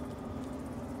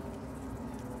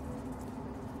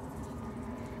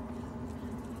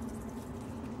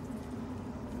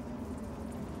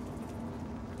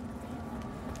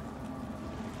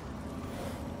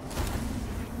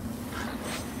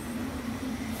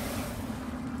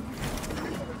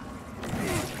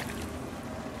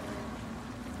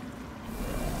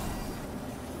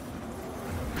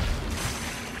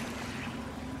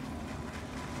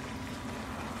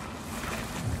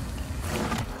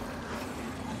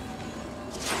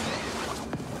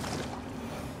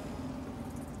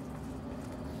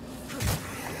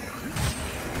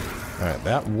 Alright,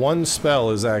 that one spell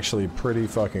is actually pretty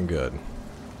fucking good.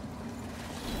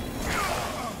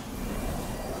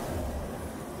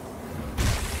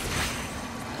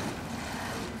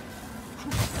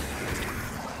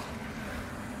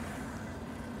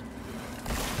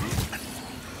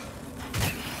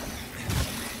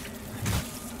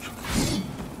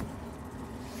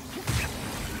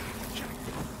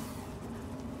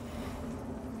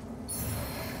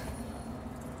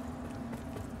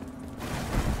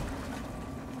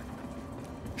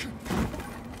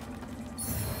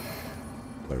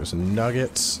 There's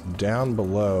nuggets down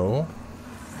below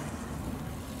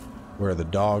where the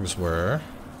dogs were.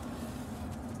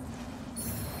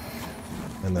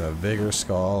 And then a vigor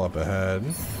skull up ahead.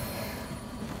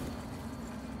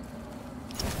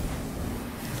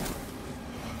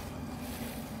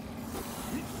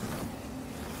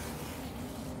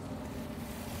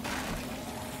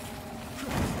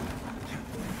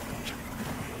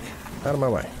 Out of my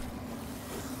way.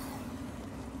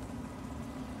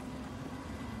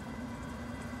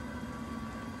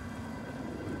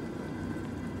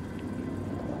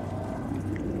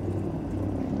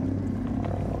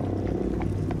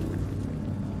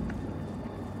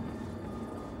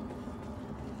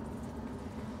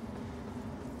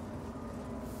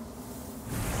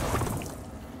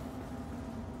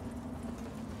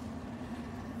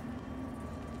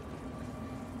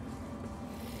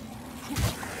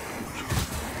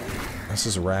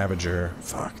 This is Ravager.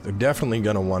 Fuck, they're definitely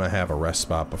gonna want to have a rest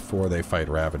spot before they fight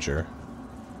Ravager.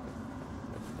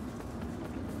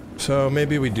 So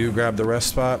maybe we do grab the rest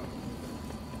spot.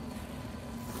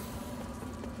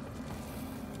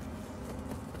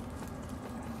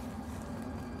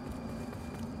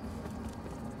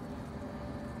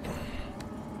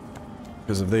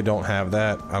 Because if they don't have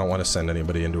that, I don't want to send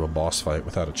anybody into a boss fight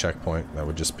without a checkpoint. That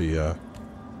would just be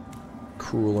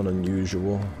cruel and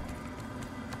unusual.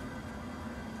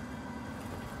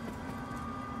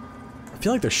 I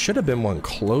feel like there should have been one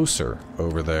closer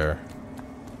over there.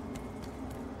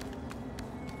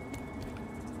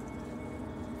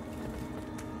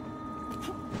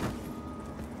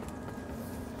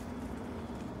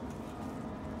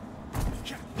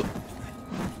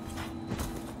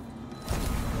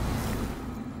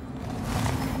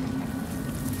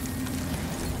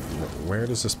 Where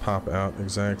does this pop out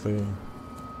exactly?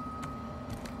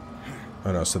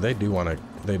 Oh no, so they do want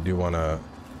to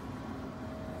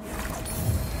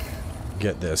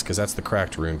get this, because that's the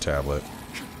cracked rune tablet.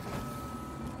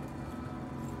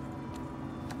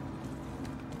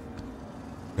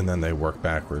 And then they work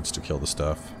backwards to kill the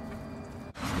stuff.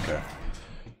 Okay.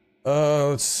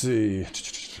 Let's see.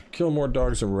 Kill more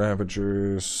dogs and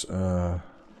ravagers.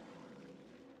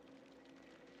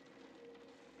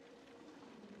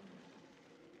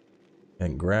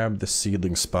 And grab the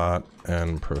seedling spot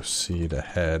and proceed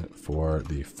ahead for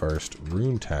the first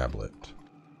rune tablet.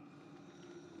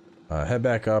 Head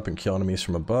back up and kill enemies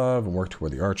from above and work to where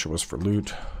the archer was for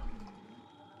loot.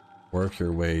 Work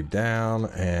your way down,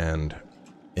 and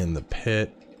in the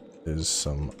pit is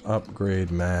some upgrade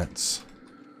mats.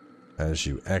 As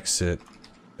you exit,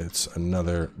 it's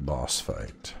another boss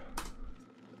fight.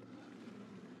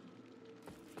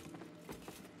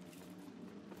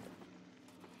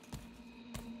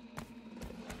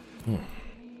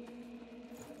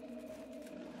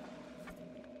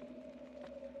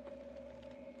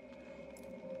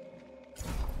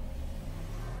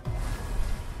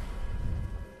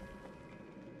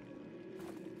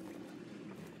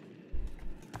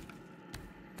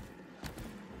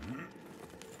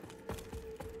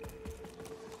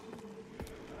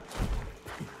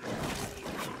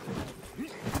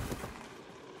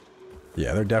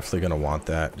 Yeah, they're definitely gonna want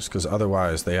that, just because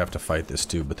otherwise they have to fight this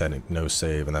too, but then no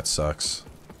save, and that sucks.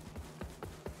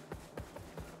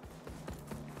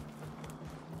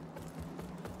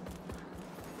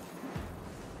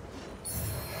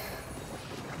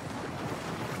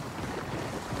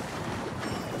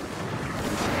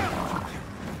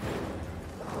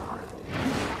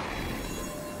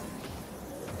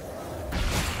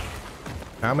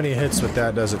 How many hits with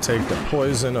that does it take to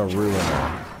poison a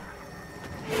ruiner?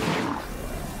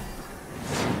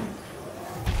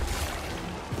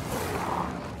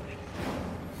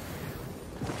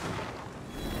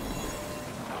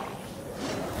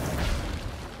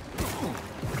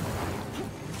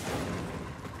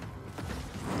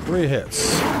 Three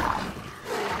hits.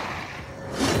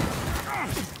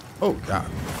 Oh, God.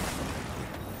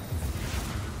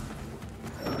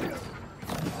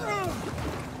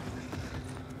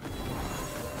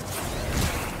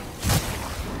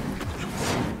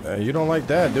 You don't like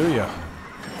that, do you?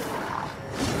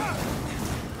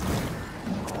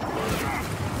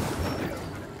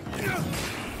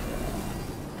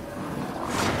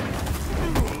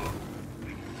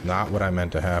 Not what I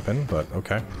meant to happen, but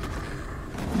okay.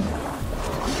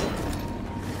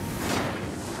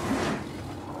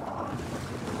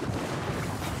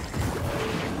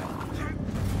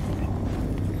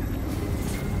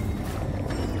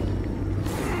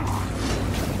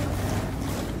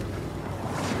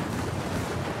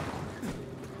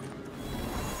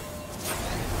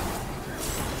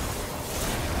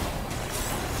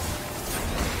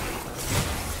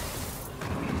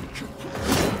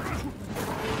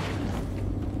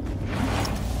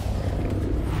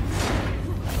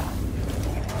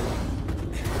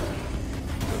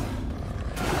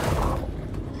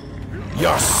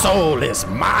 Your soul is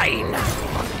mine!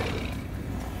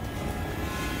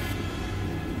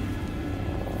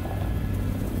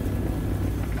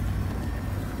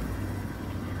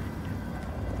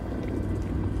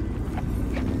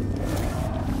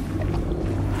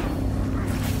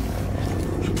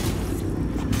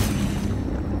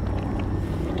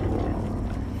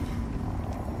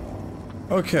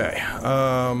 Okay,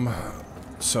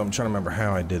 so I'm trying to remember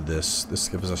how I did this. This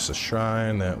gives us a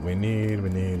shrine that we need.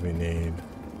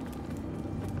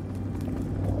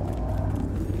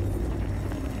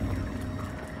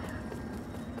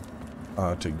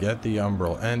 To get the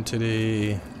umbral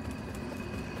entity,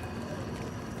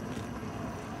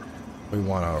 we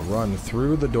want to run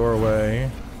through the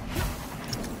doorway.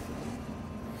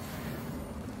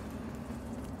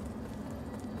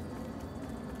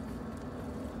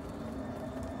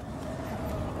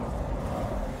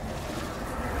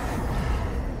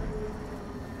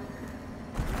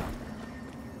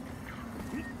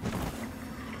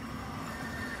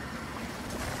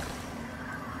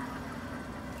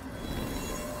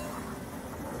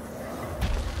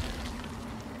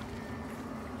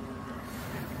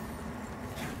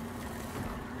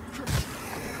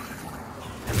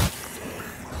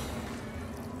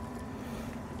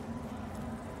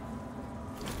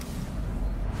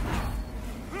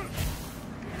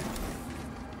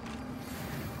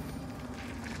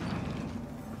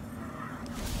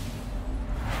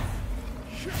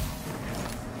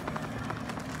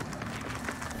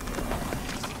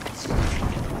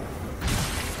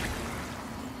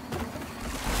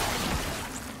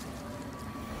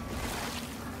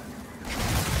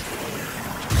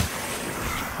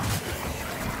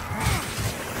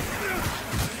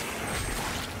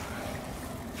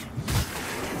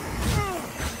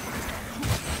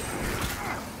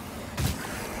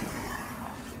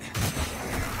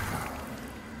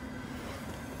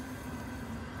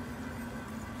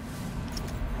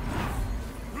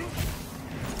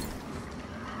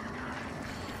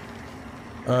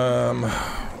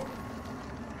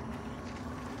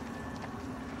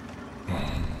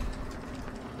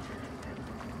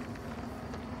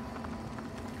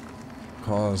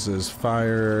 Causes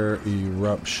fire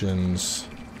eruptions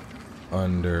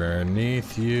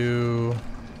underneath you.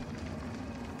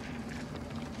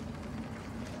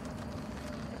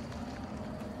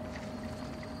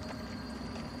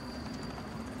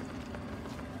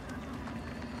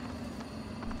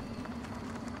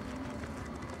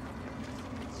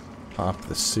 Pop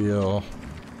the seal.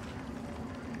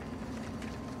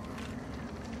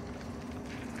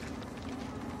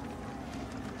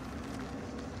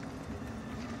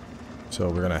 So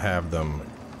we're gonna have them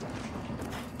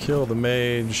kill the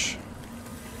mage,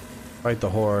 fight the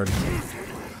horde.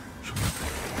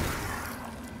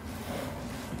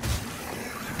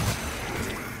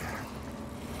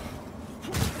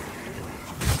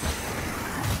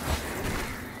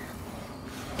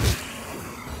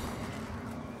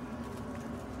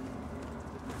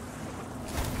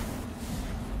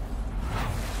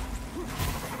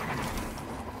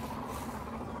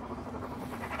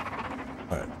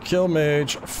 Kill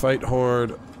mage, fight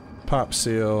horde, pop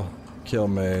seal, kill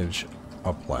mage,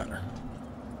 up ladder.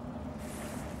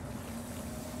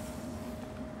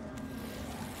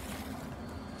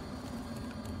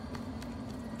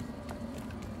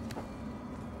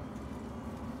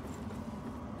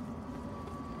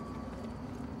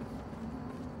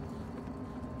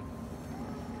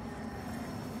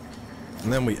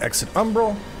 And then we exit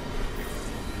Umbral.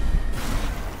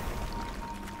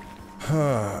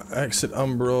 Exit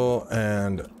Umbral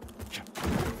and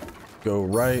go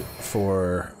right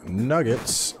for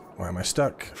nuggets. Why am I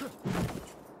stuck?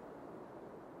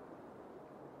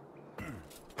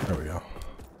 There we go.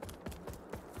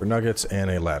 For nuggets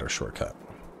and a ladder shortcut.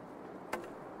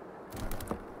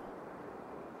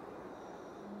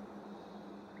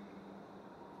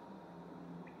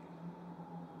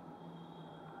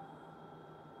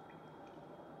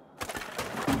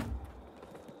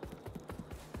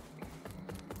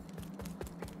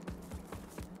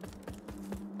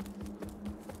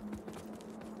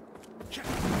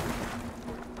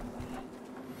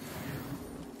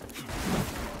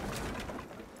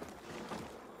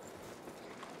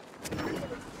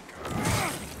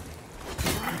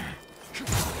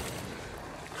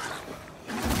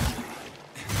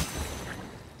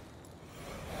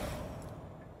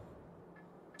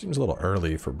 Seems a little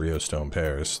early for Briostone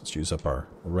pears. Let's use up our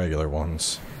regular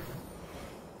ones.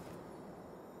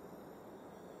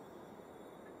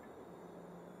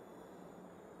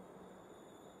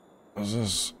 What is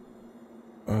this?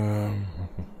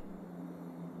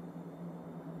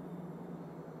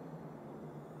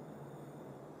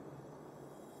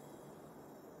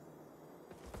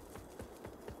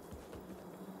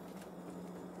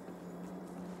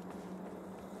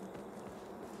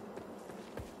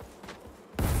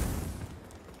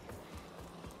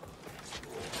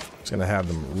 Gonna have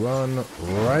them run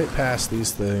right past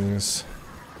these things.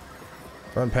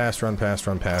 Run past, run past,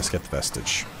 run past, get the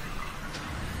vestige.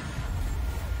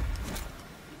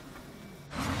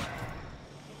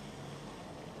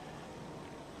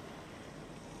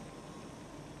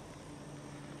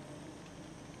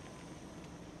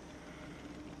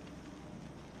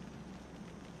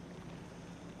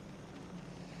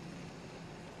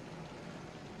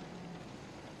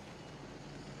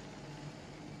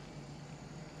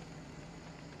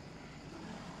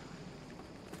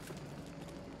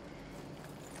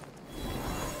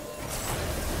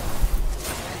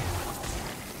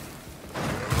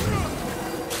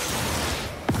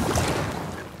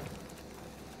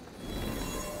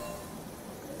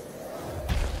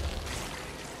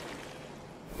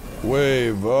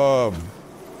 Wave of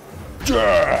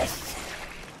death.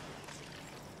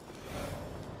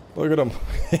 Look at him.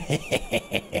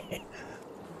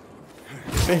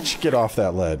 Bitch, get off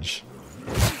that ledge.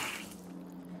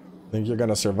 Think you're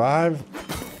gonna survive?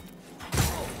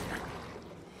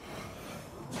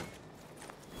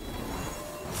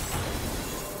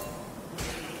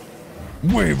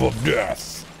 Wave of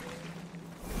death.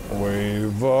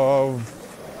 Wave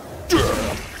of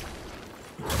death.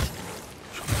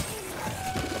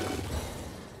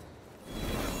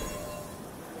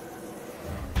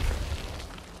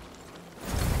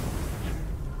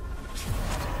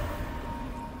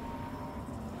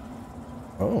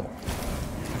 Oh.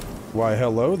 Why,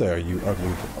 hello there, you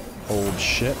ugly old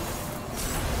shit.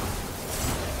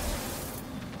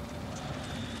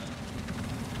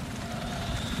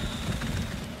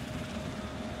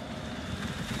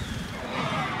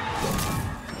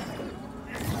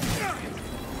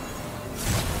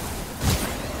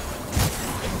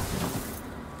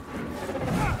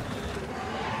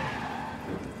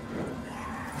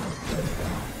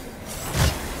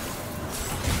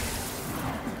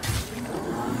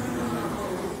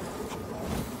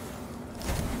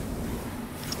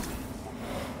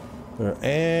 there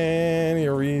any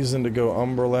reason to go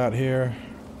umbral out here?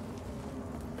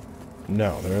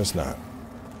 No, there is not.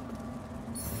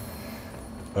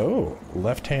 Oh,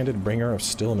 left-handed bringer of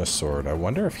stillness sword. I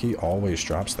wonder if he always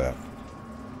drops that.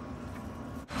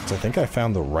 'Cause I think I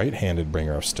found the right-handed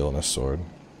bringer of stillness sword.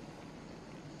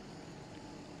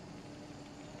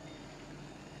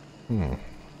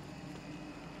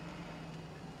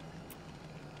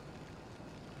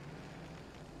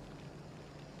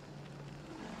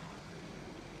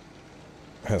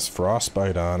 Has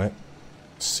frostbite on it.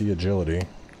 Sea agility.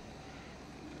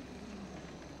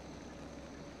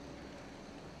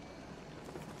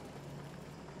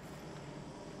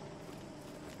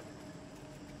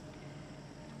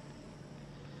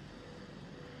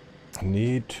 I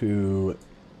need to...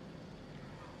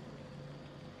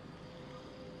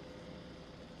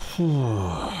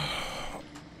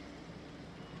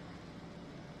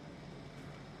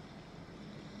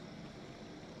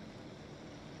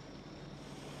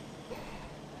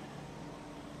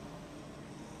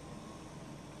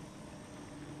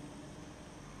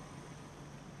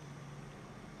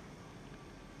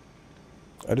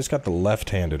 I just got the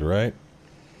left-handed, right?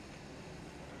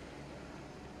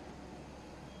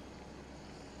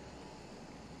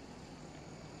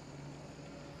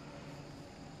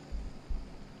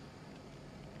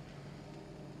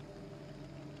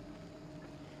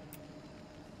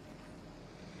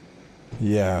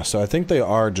 Yeah, so I think they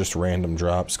are just random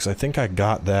drops, because I think I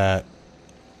got that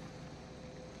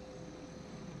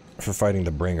for fighting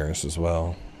the bringers as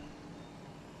well.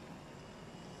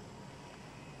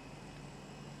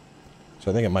 So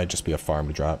I think it might just be a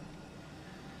farm drop.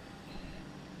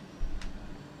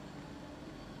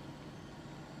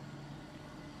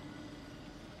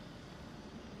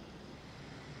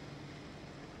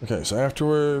 Okay, so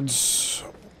afterwards,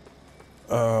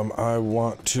 I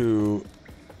want to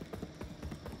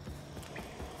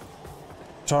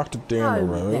talk to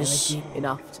Damarose.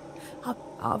 Enough.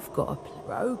 I've got a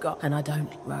Rogar, and I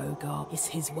don't Rogar. It's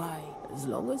his way. As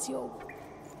long as you're...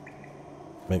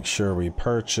 Make sure we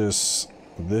purchase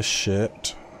this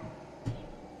shit.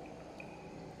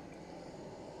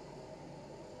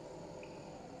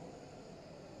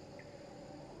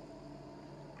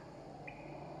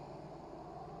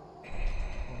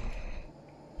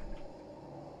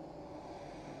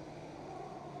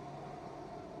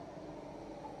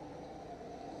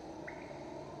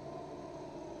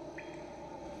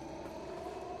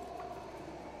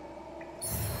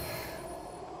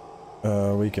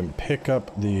 We can pick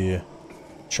up the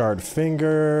charred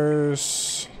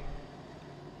fingers.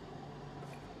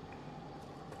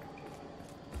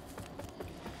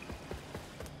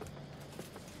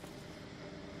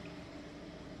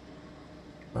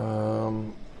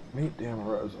 Meet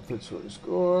Damarose of Fitzroy's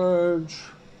Gorge.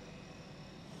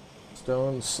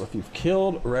 Stones. If you've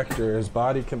killed Rector, his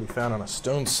body can be found on a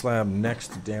stone slab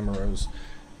next to Damarose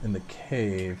in the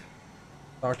cave.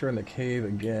 Doctor in the cave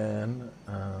again.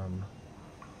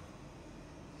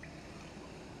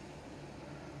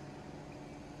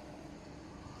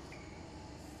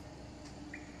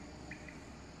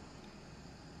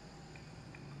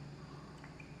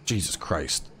 Jesus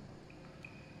Christ.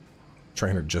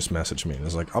 Trainer just messaged me and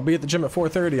was like, I'll be at the gym at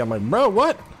 4:30. I'm like, bro,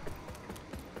 what?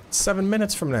 7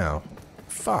 minutes from now.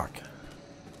 Fuck.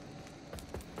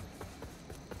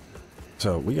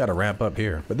 So we gotta wrap up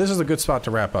here. But this is a good spot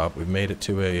to wrap up. We've made it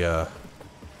to a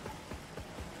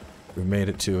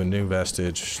new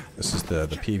vestige. This is the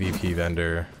PvP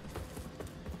vendor.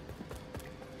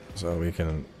 So we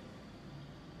can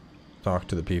talk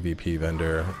to the PvP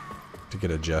vendor to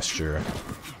get a gesture.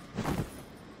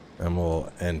 And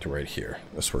we'll end right here.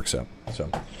 This works out. So,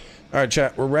 alright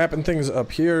chat, we're wrapping things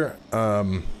up here.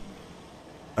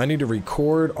 I need to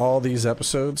record all these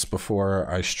episodes before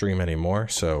I stream anymore,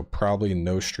 so probably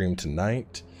no stream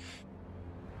tonight.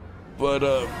 But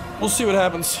we'll see what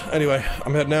happens. Anyway,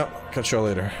 I'm heading out. Catch y'all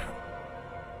later.